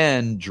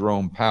 then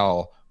Jerome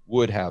Powell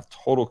would have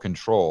total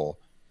control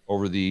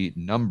over the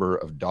number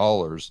of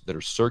dollars that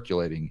are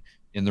circulating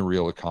in the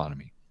real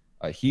economy.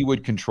 He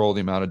would control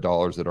the amount of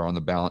dollars that are on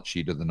the balance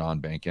sheet of the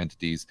non-bank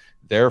entities.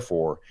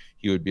 Therefore,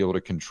 he would be able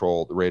to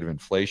control the rate of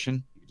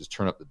inflation. He could just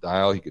turn up the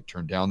dial. He could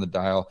turn down the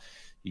dial.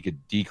 He could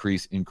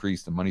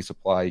increase the money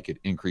supply. He could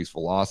increase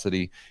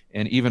velocity.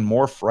 And even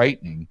more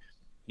frightening,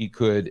 he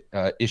could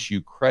issue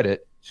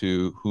credit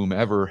to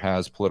whomever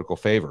has political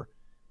favor.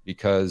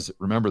 Because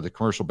remember, the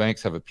commercial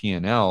banks have a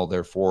P&L,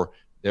 therefore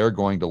they're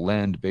going to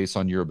lend based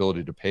on your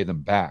ability to pay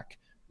them back.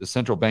 The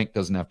central bank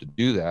doesn't have to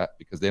do that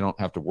because they don't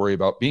have to worry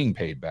about being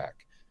paid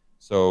back.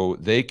 So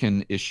they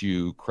can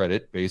issue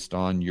credit based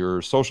on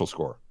your social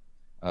score.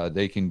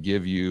 They can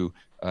give you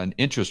an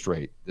interest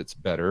rate that's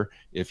better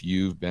if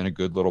you've been a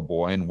good little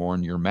boy and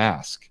worn your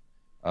mask.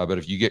 But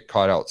if you get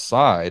caught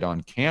outside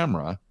on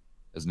camera,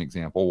 as an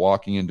example,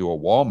 walking into a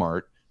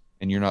Walmart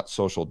and you're not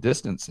social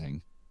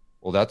distancing,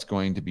 well, that's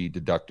going to be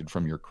deducted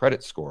from your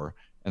credit score.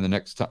 And the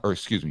next time, or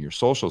excuse me, your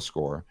social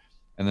score.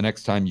 And the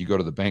next time you go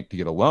to the bank to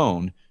get a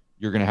loan,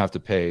 you're going to have to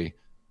pay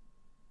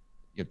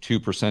 2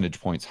 percentage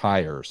points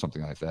higher or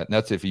something like that. And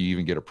that's if you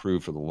even get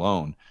approved for the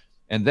loan.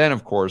 And then,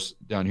 of course,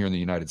 down here in the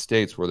United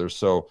States, where there's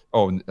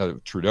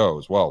Trudeau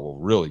as well will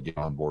really get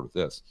on board with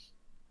this,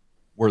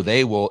 where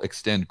they will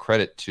extend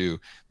credit to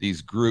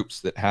these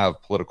groups that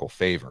have political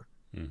favor,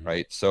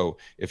 right? So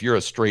if you're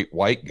a straight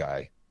white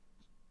guy,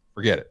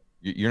 forget it.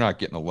 You're not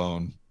getting a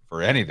loan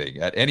for anything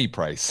at any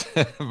price.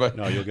 But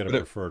no, you'll get a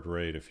preferred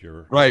rate if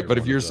you're right. But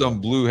if you're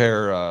some blue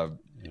hair, a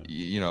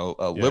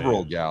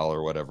liberal gal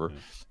or whatever,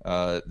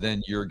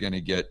 then you're going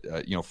to get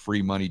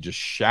free money just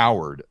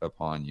showered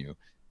upon you.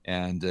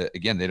 And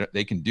again,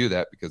 they can do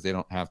that because they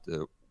don't have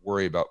to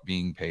worry about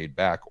being paid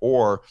back.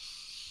 Or,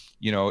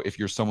 if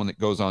you're someone that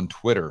goes on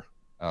Twitter,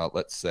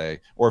 let's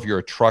say, or if you're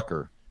a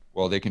trucker,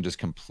 well, they can just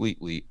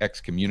completely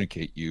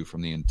excommunicate you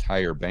from the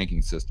entire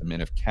banking system.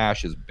 And if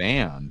cash is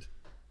banned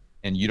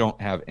and you don't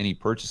have any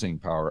purchasing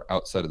power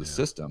outside of the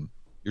system,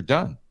 you're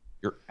done.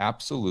 You're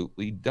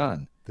absolutely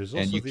done.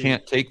 And you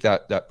can't take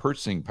that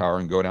purchasing power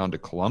and go down to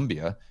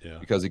Colombia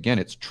because, again,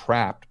 it's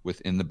trapped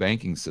within the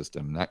banking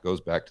system. And that goes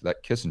back to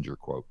that Kissinger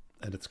quote.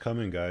 And it's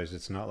coming, guys.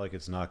 It's not like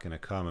it's not going to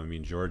come. I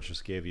mean, George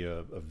just gave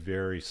you a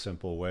very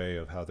simple way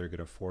of how they're going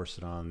to force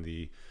it on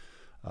the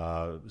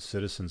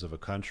citizens of a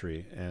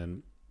country.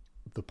 And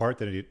the part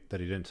that he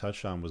didn't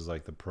touch on was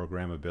like the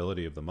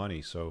programmability of the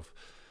money.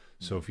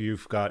 So if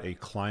you've got a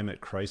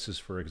climate crisis,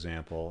 for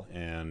example,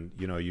 and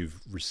you've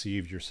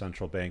received your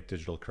central bank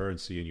digital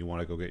currency and you want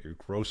to go get your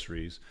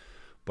groceries,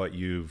 but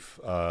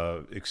you've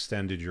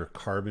extended your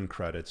carbon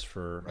credits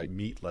for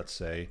meat, let's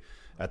say,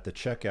 at the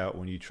checkout,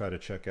 when you try to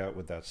check out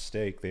with that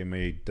steak, they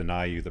may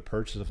deny you the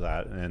purchase of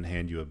that and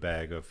hand you a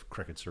bag of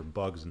crickets or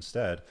bugs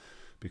instead,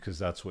 because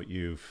that's what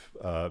you've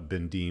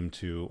been deemed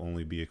to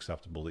only be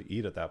acceptable to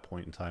eat at that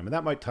point in time. And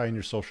that might tie in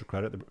your social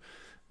credit.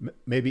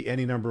 Maybe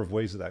any number of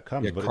ways that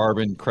comes. But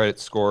carbon credit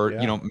score.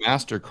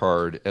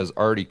 MasterCard has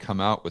already come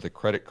out with a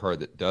credit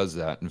card that does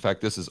that. In fact,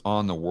 this is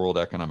on the World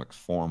Economic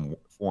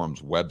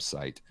Forum's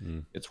website.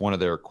 It's one of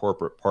their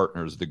corporate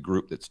partners, the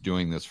group that's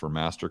doing this for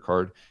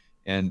MasterCard.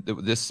 And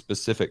this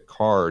specific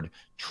card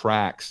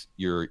tracks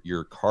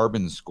your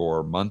carbon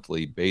score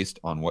monthly based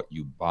on what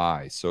you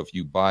buy. So if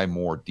you buy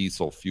more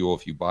diesel fuel,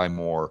 if you buy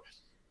more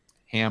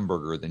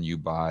hamburger than you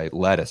buy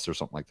lettuce or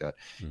something like that,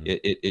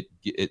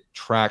 it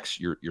tracks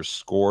your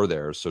score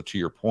there. So to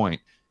your point,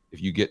 if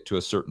you get to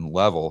a certain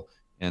level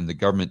and the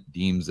government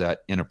deems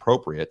that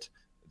inappropriate,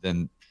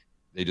 then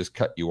they just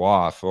cut you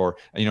off. Or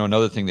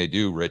another thing they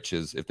do, Rich,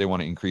 is if they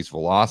want to increase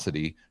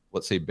velocity,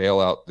 let's say bail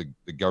out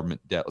the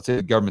government debt. Let's say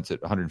the government's at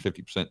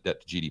 150%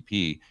 debt to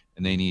GDP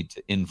and they need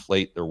to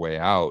inflate their way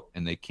out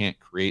and they can't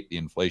create the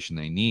inflation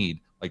they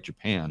need, like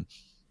Japan.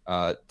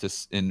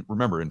 And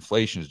remember,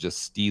 inflation is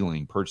just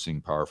stealing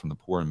purchasing power from the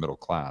poor and middle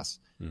class.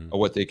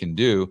 What they can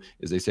do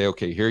is they say,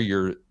 okay, here's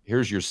your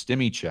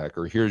stimmy check,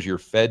 or here's your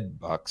Fed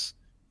bucks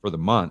for the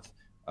month.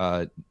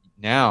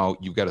 Now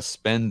you've got to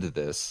spend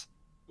this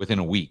within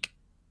a week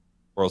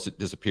or else it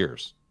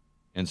disappears.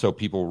 And so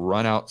people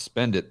run out,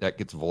 spend it. That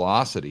gets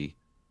velocity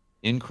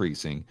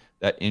increasing.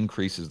 That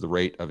increases the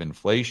rate of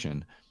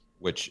inflation,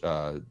 which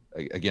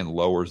again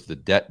lowers the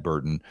debt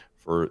burden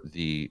for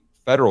the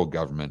federal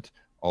government.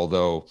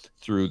 Although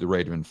through the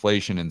rate of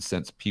inflation, and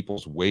since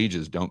people's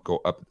wages don't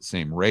go up at the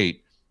same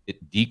rate,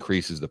 it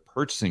decreases the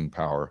purchasing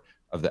power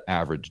of the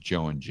average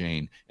Joe and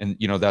Jane. And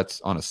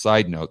that's, on a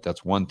side note,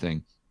 that's one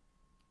thing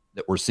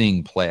that we're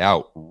seeing play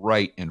out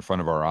right in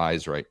front of our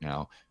eyes right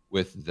now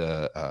with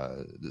the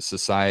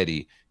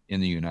society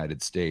in the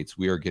United States.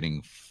 We are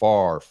getting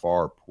far,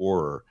 far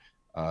poorer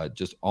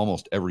just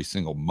almost every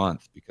single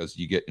month, because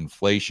you get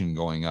inflation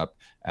going up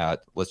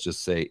at, let's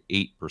just say,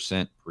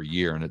 8% per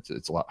year, and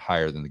it's a lot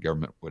higher than the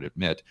government would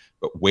admit.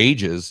 But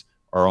wages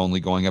are only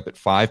going up at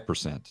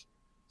 5%.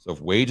 So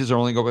if wages are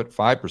only going up at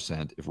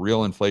 5%, if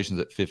real inflation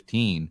is at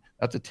 15,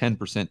 that's a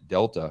 10%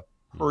 delta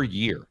per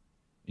year.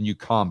 And you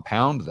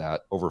compound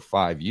that over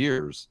 5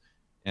 years,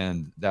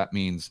 and that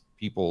means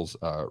people's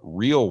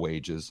real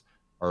wages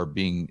are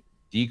being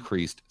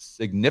decreased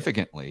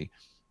significantly,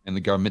 and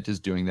the government is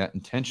doing that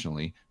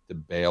intentionally to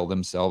bail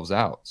themselves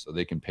out so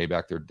they can pay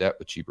back their debt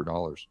with cheaper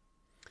dollars.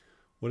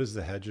 What is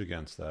the hedge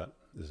against that?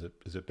 Is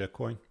it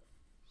Bitcoin?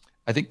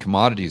 I think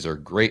commodities are a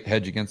great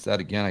hedge against that.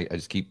 Again, I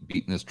just keep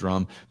beating this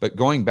drum. But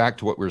going back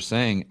to what we were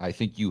saying, I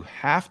think you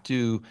have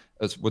to,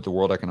 as with the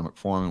World Economic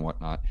Forum and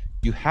whatnot,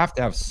 you have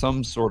to have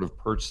some sort of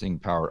purchasing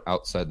power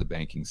outside the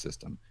banking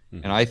system.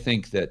 Mm-hmm. And I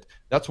think that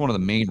that's one of the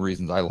main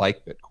reasons I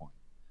like Bitcoin.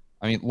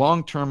 I mean,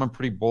 long term, I'm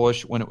pretty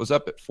bullish. When it was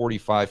up at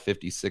 45,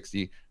 50,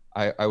 60,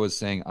 I was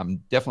saying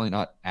I'm definitely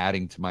not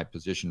adding to my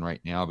position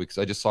right now, because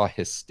I just saw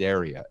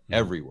hysteria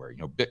everywhere. You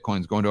know,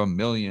 Bitcoin's going to 1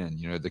 million.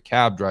 You know, the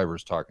cab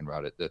drivers talking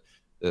about it.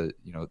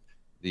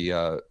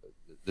 The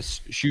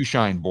shoe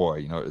shine boy,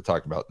 you know,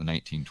 talking about the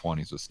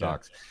 1920s with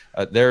stocks.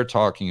 Yeah. They're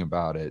talking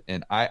about it,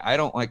 and I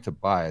don't like to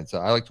buy it. So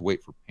I like to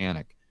wait for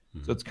panic.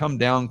 Mm-hmm. So it's come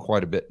down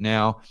quite a bit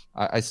now.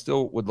 I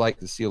still would like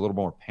to see a little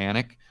more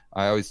panic.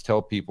 I always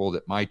tell people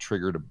that my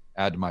trigger to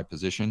add to my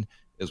position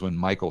is when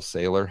Michael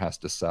Saylor has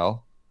to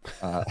sell.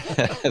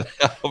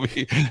 That'll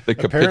be the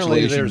capitulation.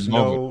 Apparently, there's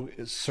moment.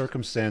 No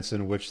circumstance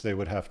in which they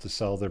would have to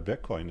sell their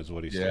Bitcoin, is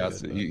what he said.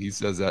 Yes, he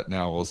says that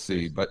now. We'll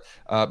see. But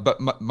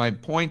my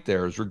point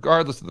there is,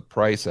 regardless of the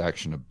price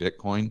action of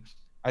Bitcoin,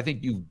 I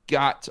think you've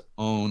got to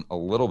own a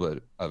little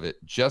bit of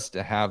it just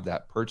to have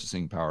that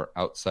purchasing power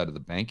outside of the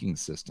banking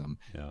system,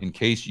 in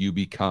case you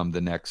become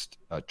the next,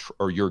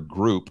 or your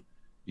group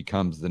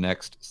becomes the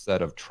next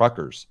set of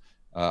truckers.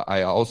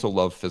 I also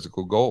love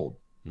physical gold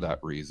for that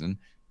reason.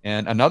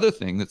 And another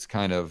thing that's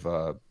kind of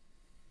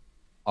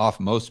off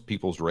most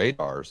people's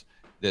radars,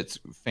 that's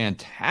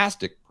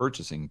fantastic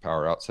purchasing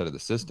power outside of the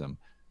system,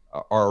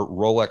 are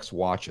Rolex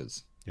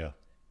watches. Yeah.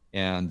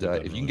 And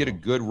if you can get a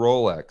good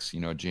Rolex, you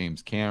know,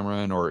 James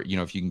Cameron, or, you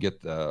know, if you can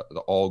get the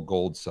all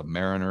gold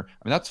Submariner,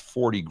 I mean, that's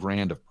 40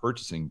 grand of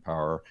purchasing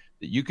power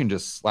that you can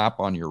just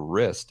slap on your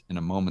wrist in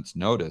a moment's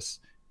notice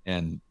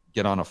and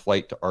get on a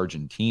flight to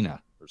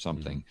Argentina or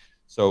something.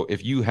 Mm-hmm. So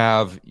if you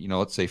have, you know,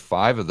 let's say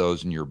 5 of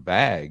those in your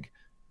bag,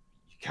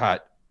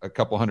 got a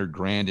couple $100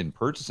 grand in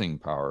purchasing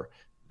power.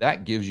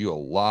 That gives you a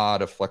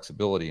lot of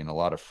flexibility and a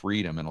lot of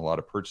freedom and a lot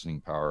of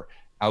purchasing power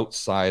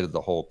outside of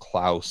the whole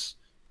Klaus,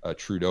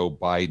 Trudeau,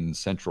 Biden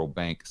central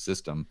bank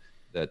system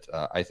that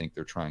I think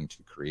they're trying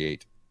to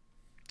create.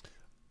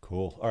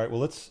 Cool. All right.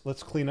 Well,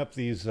 let's clean up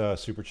these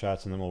super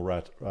chats, and then we'll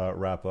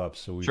wrap up.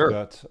 So we've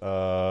got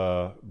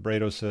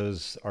Brado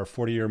says, our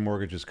 40-year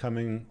mortgage is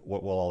coming.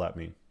 What will all that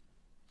mean?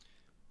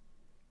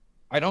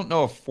 I don't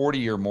know if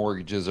 40-year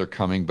mortgages are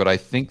coming, but I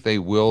think they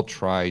will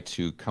try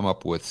to come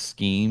up with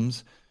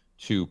schemes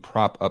to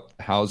prop up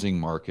the housing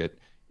market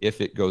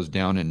if it goes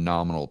down in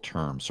nominal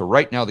terms. So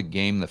right now, the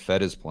game the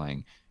Fed is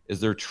playing is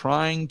they're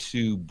trying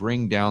to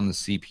bring down the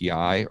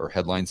CPI, or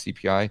headline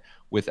CPI,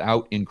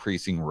 without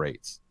increasing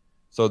rates.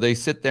 So they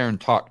sit there and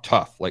talk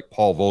tough like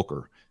Paul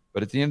Volcker,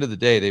 but at the end of the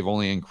day, they've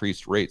only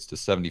increased rates to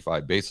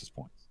 75 basis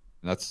points.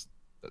 And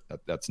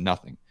that's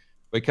nothing,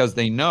 because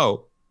they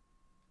know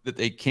that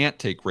they can't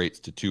take rates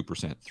to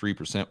 2%,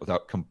 3%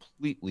 without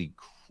completely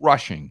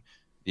crushing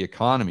the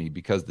economy,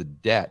 because the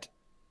debt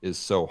is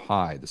so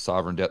high, the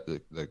sovereign debt,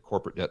 the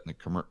corporate debt,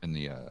 and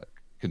the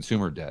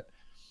consumer debt.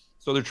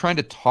 So they're trying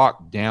to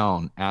talk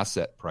down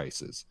asset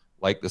prices,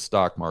 like the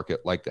stock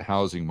market, like the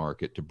housing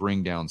market, to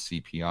bring down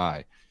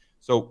CPI.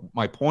 So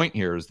my point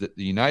here is that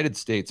the United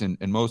States and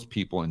most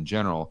people in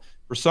general,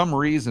 for some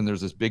reason,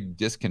 there's this big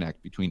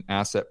disconnect between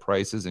asset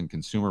prices and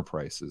consumer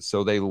prices.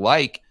 So they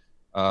like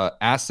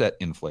asset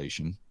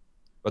inflation,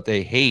 but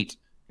they hate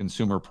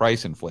consumer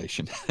price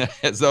inflation,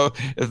 as though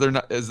they're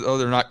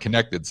not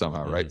connected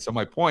somehow, right? Mm-hmm. So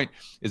my point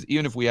is,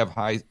 even if we have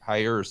higher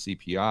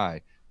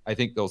CPI, I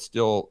think they'll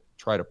still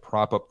try to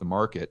prop up the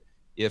market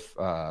if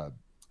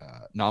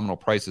nominal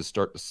prices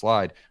start to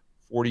slide.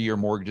 40-year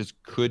mortgages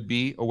could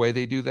be a way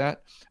they do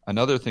that.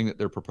 Another thing that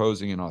they're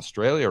proposing in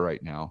Australia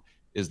right now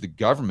is the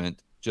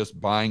government just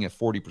buying a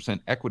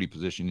 40% equity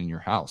position in your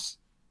house.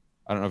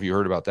 I don't know if you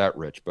heard about that,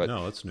 Rich, but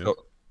no, that's new.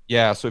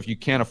 So if you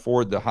can't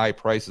afford the high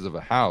prices of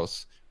a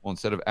house, well,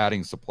 instead of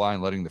adding supply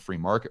and letting the free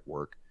market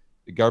work,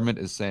 the government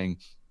is saying,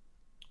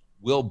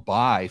 we'll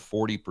buy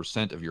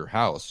 40% of your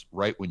house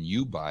right when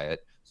you buy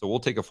it. So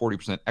we'll take a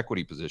 40%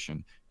 equity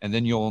position, and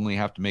then you'll only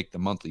have to make the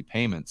monthly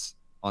payments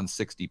on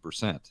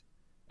 60%.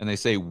 And they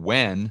say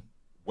when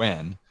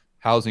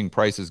housing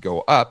prices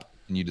go up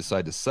and you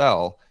decide to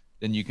sell,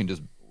 then you can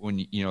just,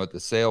 when you know, at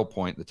the sale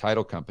point, the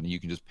title company, you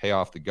can just pay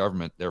off the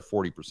government their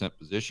 40%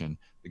 position.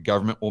 The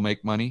government will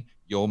make money,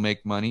 you'll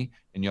make money,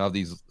 and you'll have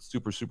these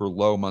super, super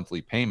low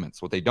monthly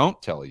payments. What they don't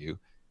tell you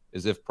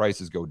is if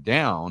prices go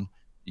down,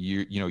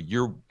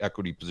 your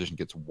equity position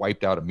gets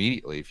wiped out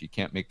immediately if you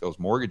can't make those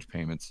mortgage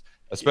payments,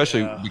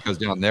 especially Yeah. because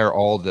down there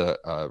all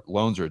the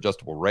loans are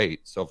adjustable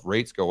rate. So if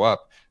rates go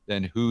up,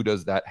 then who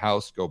does that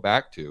house go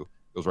back to?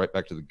 It goes right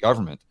back to the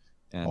government,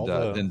 and All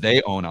the then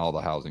they own all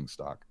the housing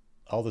stock.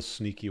 all the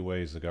sneaky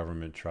ways the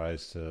government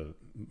tries to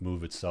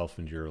move itself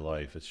into your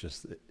life.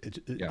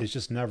 Yeah. it's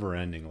just never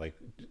ending. Like,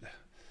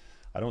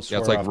 I don't Yeah,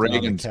 it's swear like often on the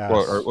Reagan's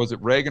quote, or cast. was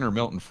it Reagan or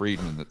Milton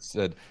Friedman that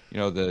said,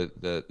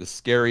 the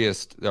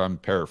scariest, I'm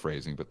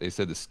paraphrasing, but they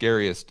said the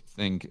scariest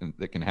thing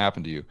that can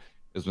happen to you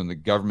is when the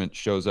government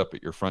shows up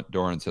at your front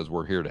door and says,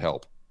 "We're here to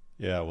help."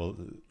 Yeah, well,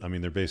 I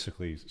mean, they're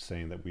basically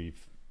saying that we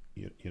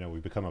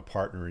become a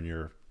partner in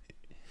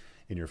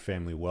your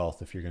family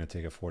wealth if you're going to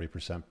take a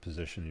 40%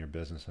 position in your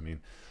business. I mean,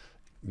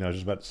 I was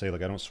just about to say,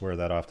 like, I don't swear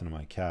that often in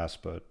my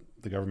cast, but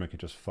the government can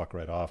just fuck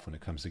right off when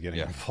it comes to getting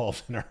Yeah,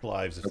 involved in our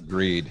lives.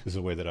 agreed, Is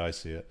the way that I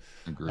see it.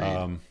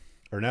 agreed.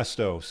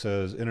 Ernesto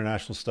says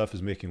international stuff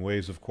is making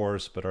waves, of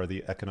course, but are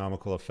the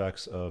economical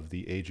effects of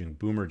the aging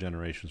boomer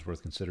generations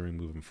worth considering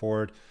moving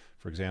forward?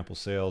 For example,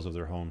 sales of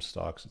their homes,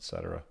 stocks,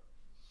 etc.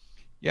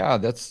 Yeah,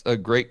 that's a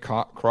great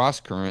cross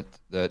current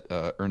that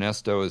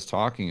Ernesto is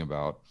talking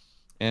about.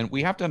 And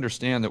we have to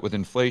understand that with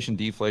inflation,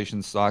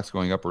 deflation, stocks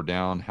going up or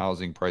down,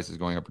 housing prices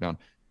going up or down,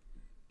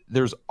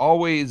 there's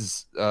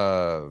always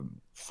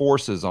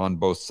forces on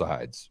both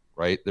sides,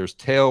 right? There's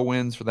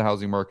tailwinds for the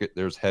housing market.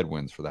 There's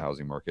headwinds for the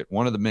housing market.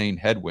 One of the main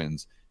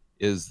headwinds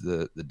is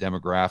the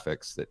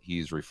demographics that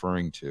he's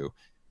referring to.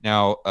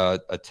 Now, a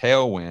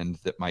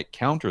tailwind that might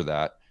counter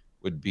that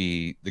would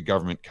be the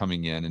government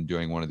coming in and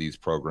doing one of these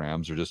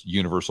programs, or just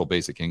universal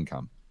basic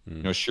income.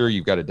 Mm. Sure,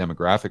 you've got a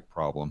demographic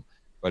problem,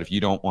 but if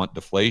you don't want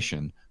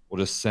deflation, we'll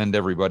just send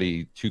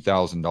everybody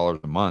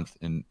 $2,000 a month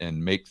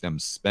and make them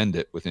spend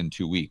it within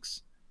 2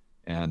 weeks.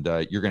 And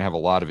you're going to have a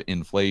lot of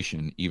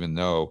inflation, even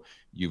though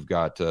you've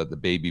got the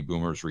baby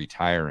boomers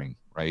retiring,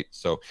 right?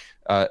 So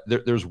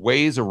there's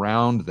ways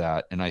around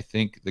that. And I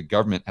think the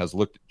government has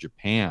looked at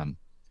Japan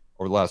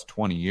over the last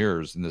 20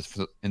 years in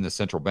the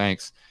central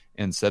banks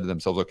and said to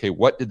themselves, okay,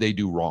 what did they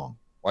do wrong?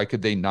 Why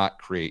could they not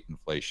create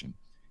inflation?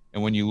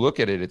 And when you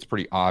look at it, it's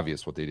pretty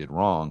obvious what they did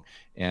wrong.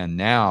 And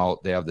now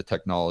they have the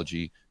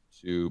technology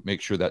to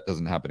make sure that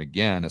doesn't happen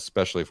again,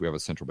 especially if we have a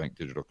central bank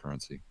digital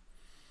currency.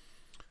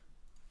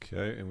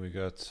 Okay, and we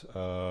got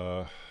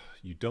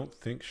you don't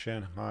think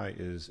Shanghai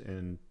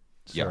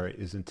Yeah.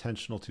 is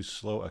intentional to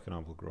slow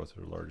economic growth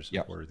of the largest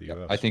Yeah, importer of the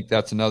yeah. I US. think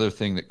that's another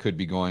thing that could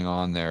be going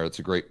on there. It's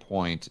a great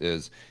point.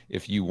 Is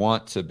if you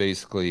want to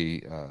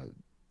basically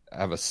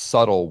have a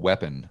subtle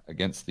weapon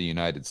against the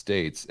United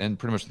States and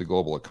pretty much the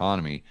global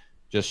economy,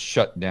 just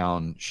shut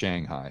down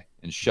Shanghai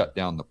and shut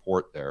down the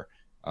port there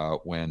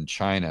when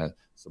China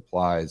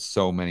supplies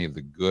so many of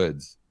the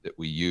goods that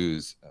we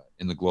use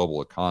in the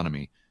global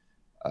economy.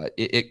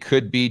 It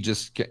could be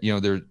just,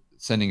 they're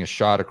sending a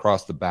shot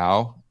across the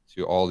bow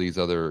to all these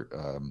other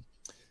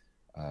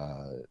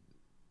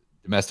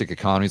domestic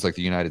economies like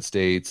the United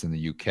States and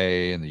the UK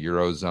and the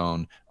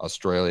Eurozone,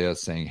 Australia,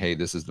 saying, hey,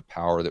 this is the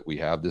power that we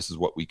have. This is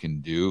what we can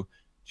do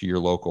to your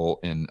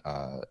local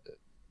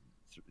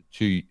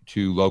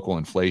to local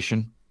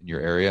inflation in your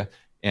area.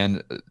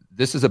 And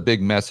this is a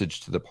big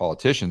message to the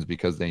politicians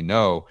because they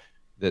know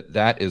that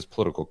that is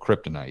political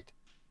kryptonite.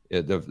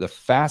 The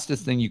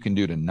fastest thing you can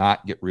do to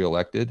not get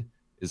reelected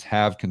is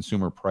have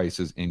consumer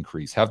prices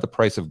increase, have the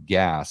price of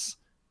gas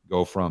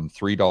go from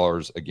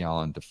 $3 a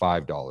gallon to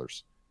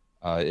 $5.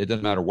 It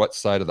doesn't matter what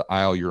side of the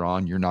aisle you're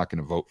on, you're not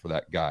going to vote for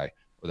that guy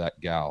or that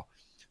gal.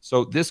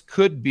 So this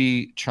could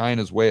be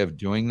China's way of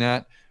doing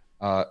that.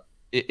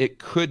 It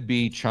could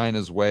be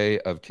China's way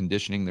of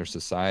conditioning their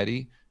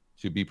society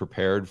to be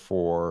prepared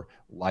for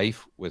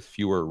life with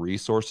fewer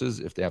resources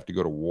if they have to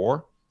go to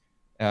war.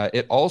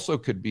 It also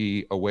could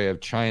be a way of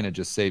China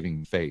just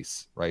saving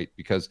face, right?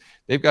 Because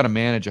they've got to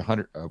manage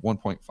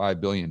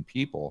 1.5 billion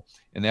people,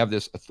 and they have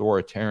this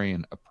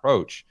authoritarian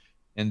approach,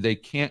 and they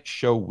can't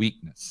show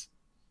weakness.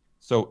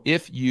 So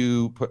if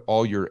you put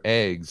all your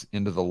eggs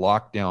into the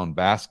lockdown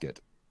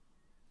basket,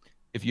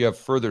 if you have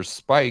further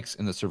spikes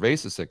in the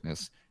cerveza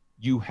sickness,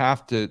 you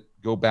have to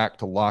go back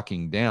to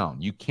locking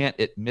down. You can't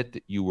admit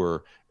that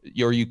or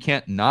you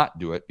can't not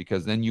do it,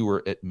 because then you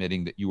were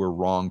admitting that you were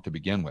wrong to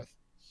begin with.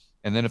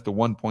 And then if the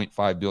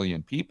 1.5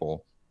 billion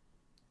people,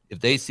 if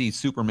they see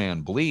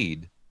Superman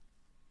bleed,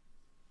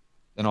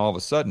 then all of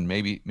a sudden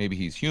maybe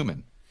he's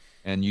human,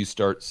 and you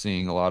start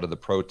seeing a lot of the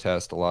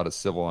protest, a lot of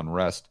civil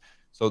unrest.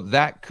 So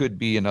that could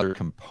be another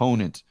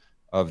component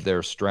of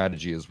their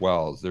strategy as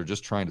well, as they're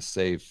just trying to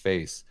save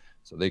face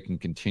so they can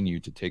continue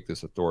to take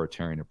this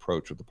authoritarian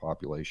approach with the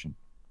population.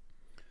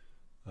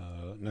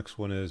 Next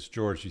one is,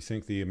 George, do you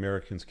think the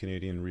Americans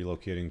Canadian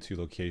relocating to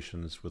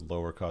locations with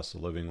lower cost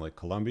of living like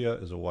Colombia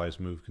is a wise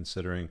move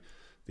considering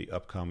the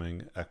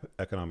upcoming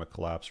economic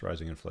collapse,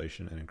 rising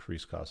inflation, and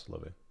increased cost of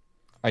living?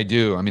 I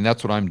do. I mean,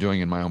 that's what I'm doing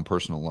in my own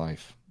personal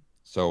life.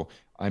 So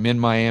I'm in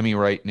Miami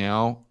right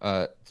now.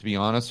 To be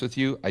honest with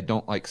you, I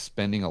don't like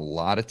spending a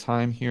lot of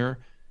time here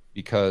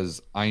because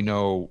I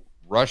know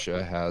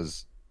Russia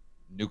has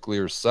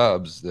nuclear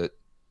subs that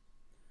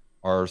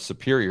are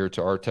superior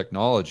to our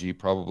technology,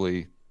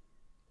 probably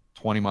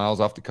 20 miles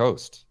off the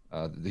coast.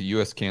 The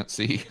U.S. can't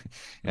see.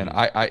 And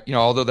Mm.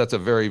 although that's a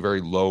very,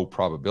 very low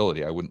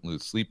probability, I wouldn't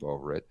lose sleep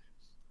over it.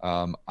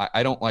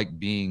 I don't like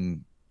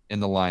being in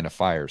the line of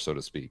fire, so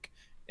to speak.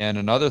 And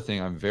another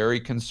thing I'm very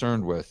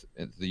concerned with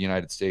in the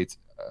United States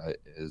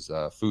is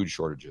food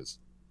shortages.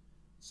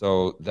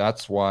 So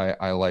that's why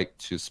I like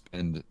to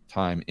spend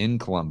time in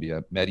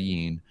Colombia,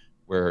 Medellin,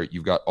 where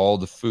you've got all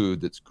the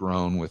food that's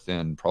grown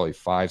within probably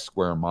 5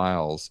 square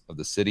miles of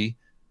the city,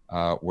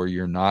 where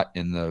you're not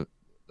in the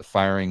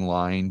firing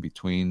line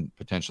between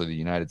potentially the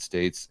United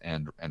States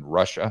and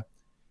Russia.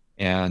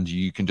 And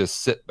you can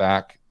just sit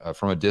back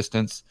from a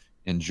distance,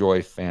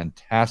 enjoy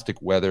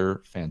fantastic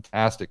weather,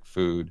 fantastic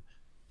food,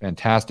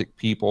 fantastic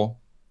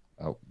people,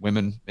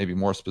 women, maybe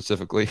more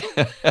specifically,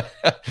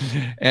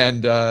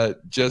 and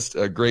just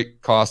a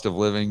great cost of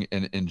living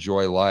and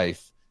enjoy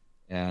life.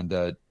 And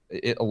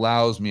it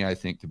allows me, I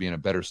think, to be in a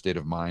better state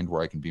of mind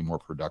where I can be more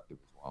productive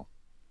as well.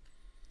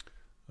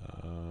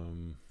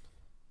 Um,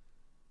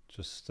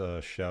 just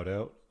shout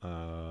out.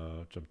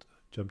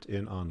 Jumped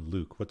in on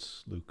Luke.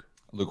 What's Luke?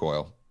 Luke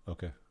Oil.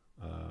 Okay.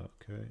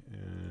 Okay.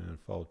 And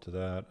follow to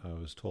that, I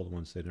was told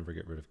once they never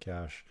get rid of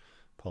cash.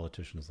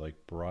 Politicians like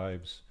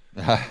bribes.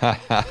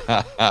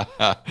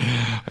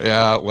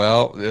 Yeah,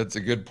 well, it's a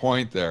good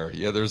point there.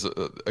 Yeah,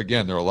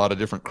 again, there are a lot of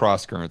different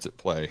cross currents at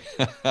play.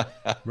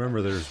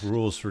 Remember, there's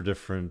rules for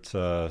different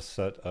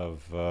set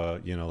of,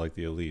 like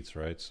the elites,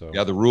 right? So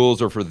Yeah, the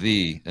rules are for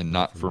thee and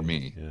not not for for me.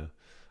 me.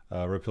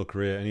 Yeah. Rip Hill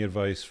Korea, any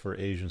advice for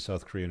Asian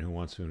South Korean who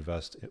wants to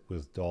invest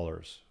with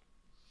dollars?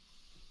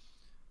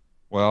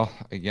 Well,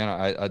 again,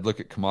 I'd look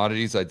at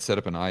commodities. I'd set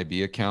up an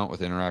IB account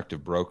with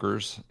Interactive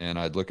Brokers, and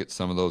I'd look at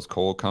some of those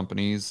coal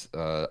companies.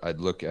 I'd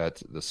look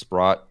at the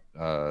Sprott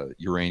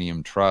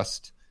Uranium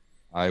Trust.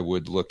 I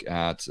would look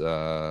at,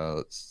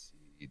 let's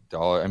see,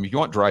 dollar. I mean, if you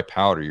want dry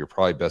powder, you're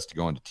probably best to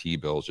go into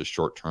T-bills, just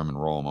short term and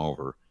roll them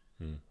over.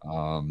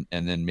 Hmm.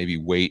 And then maybe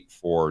wait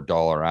for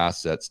dollar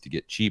assets to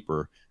get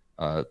cheaper,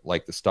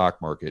 like the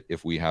stock market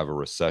if we have a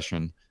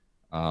recession.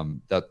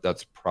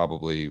 That's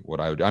probably what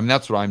I would do. I mean,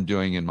 that's what I'm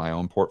doing in my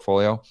own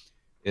portfolio.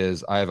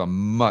 Is I have a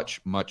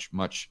much, much,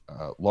 much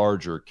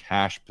larger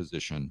cash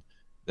position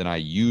than I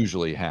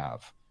usually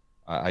have.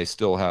 I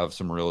still have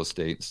some real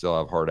estate, still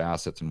have hard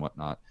assets and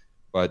whatnot,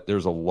 but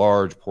there's a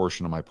large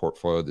portion of my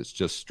portfolio that's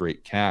just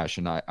straight cash.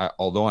 And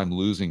although I'm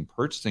losing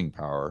purchasing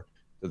power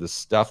to the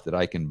stuff that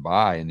I can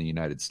buy in the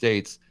United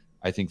States,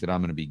 I think that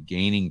I'm going to be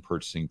gaining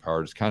purchasing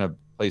power, just kind of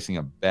placing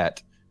a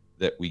bet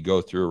that we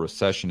go through a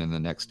recession in the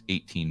next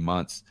 18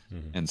 months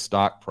Hmm. and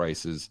stock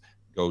prices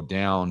go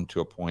down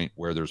to a point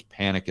where there's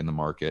panic in the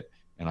market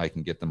and I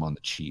can get them on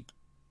the cheap.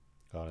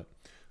 Got it.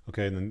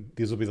 Okay, and then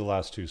these will be the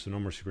last two, so no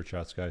more super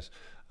chats, guys.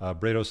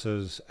 Brado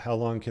says, how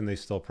long can they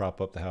still prop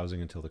up the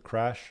housing until the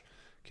crash?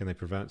 Can they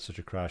prevent such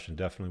a crash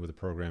indefinitely with the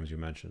programs you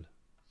mentioned?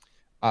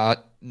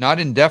 Not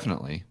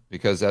indefinitely,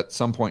 because at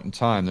some point in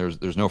time,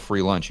 there's no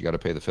free lunch. You got to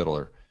pay the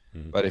fiddler.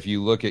 Hmm. But if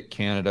you look at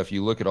Canada, if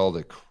you look at all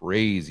the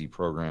crazy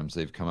programs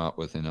they've come out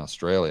with in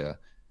Australia,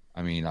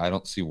 I mean, I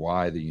don't see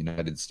why the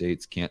United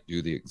States can't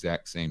do the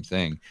exact same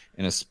thing.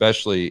 And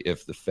especially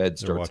if the Fed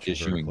They're starts watching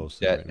very issuing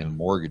closely debt right and now.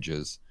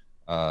 mortgages,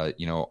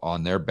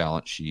 on their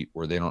balance sheet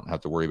where they don't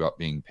have to worry about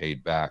being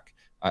paid back.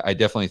 I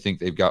definitely think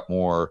they've got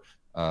more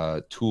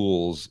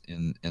tools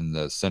in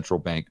the central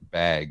bank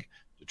bag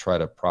to try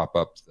to prop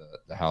up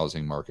the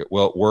housing market.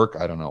 Will it work?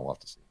 I don't know. We'll have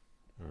to see.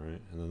 All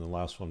right, and then the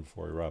last one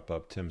before we wrap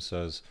up, Tim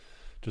says,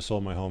 just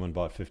sold my home and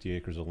bought 50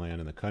 acres of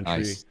land in the country.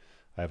 Nice.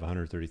 I have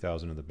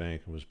 130,000 in the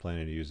bank and was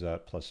planning to use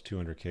that plus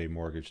 200K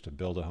mortgage to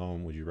build a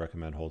home. Would you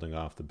recommend holding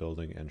off the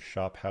building and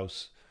shop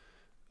house?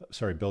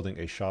 Sorry, building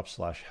a shop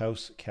slash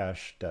house,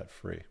 cash debt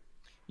free.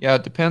 Yeah,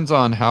 it depends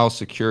on how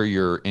secure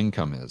your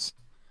income is.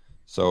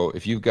 So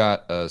if you've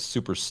got a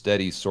super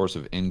steady source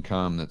of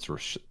income that's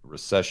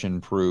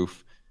recession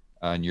proof,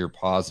 and you're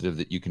positive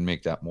that you can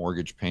make that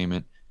mortgage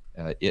payment,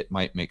 it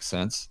might make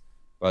sense.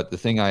 But the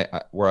thing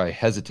where I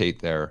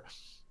hesitate there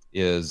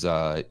is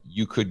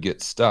you could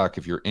get stuck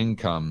if your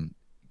income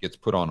gets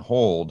put on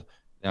hold.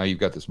 Now you've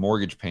got this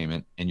mortgage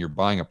payment and you're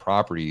buying a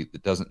property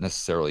that doesn't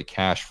necessarily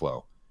cash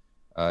flow.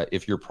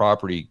 If your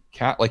property,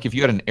 like if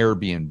you had an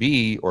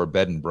Airbnb or a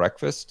bed and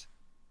breakfast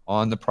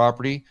on the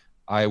property,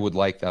 I would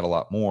like that a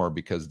lot more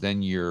because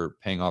then you're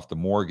paying off the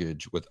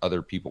mortgage with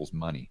other people's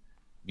money,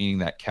 meaning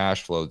that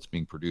cash flow that's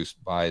being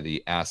produced by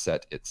the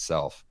asset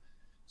itself.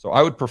 So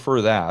I would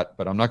prefer that,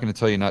 but I'm not going to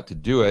tell you not to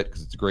do it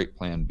because it's a great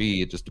plan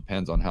B. It just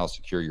depends on how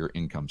secure your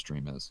income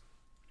stream is.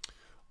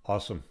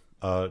 Awesome.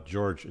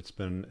 George, it's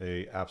been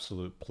a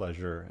absolute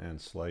pleasure and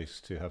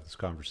slice to have this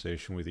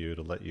conversation with you,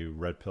 to let you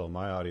red pill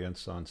my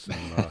audience on some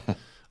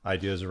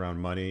ideas around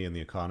money and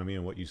the economy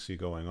and what you see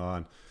going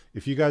on.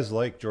 If you guys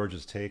like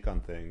George's take on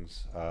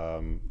things,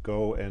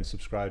 go and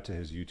subscribe to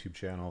his YouTube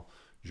channel,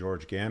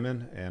 George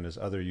Gammon, and his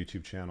other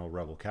YouTube channel,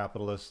 Rebel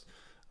Capitalist.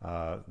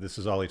 This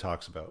is all he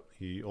talks about.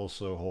 He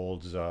also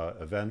holds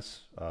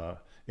events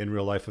in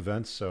real life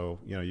events. So,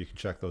 you can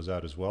check those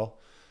out as well.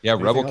 Yeah,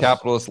 Anything Rebel else?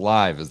 Capitalist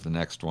Live is the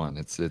next one.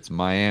 It's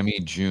Miami,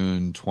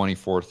 June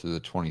 24th through the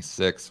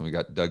 26th. And we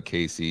got Doug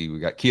Casey. We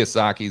got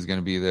Kiyosaki's going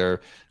to be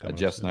there. Coming up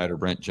Jeff soon. Snyder,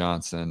 Brent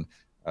Johnson.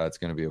 It's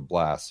going to be a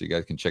blast. So you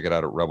guys can check it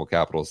out at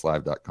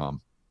rebelcapitalistlive.com.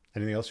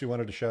 Anything else you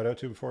wanted to shout out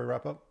to before we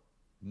wrap up?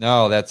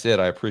 No, that's it.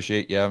 I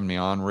appreciate you having me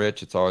on,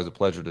 Rich. It's always a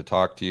pleasure to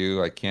talk to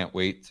you. I can't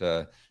wait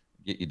to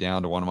get you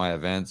down to one of my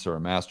events or a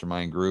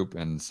mastermind group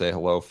and say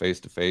hello face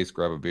to face,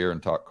 grab a beer,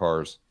 and talk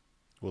cars.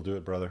 We'll do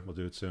it, brother. We'll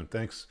do it soon.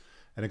 Thanks.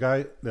 And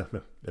again,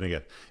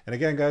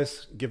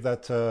 guys, give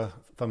that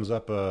thumbs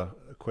up a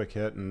quick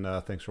hit,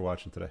 and thanks for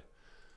watching today.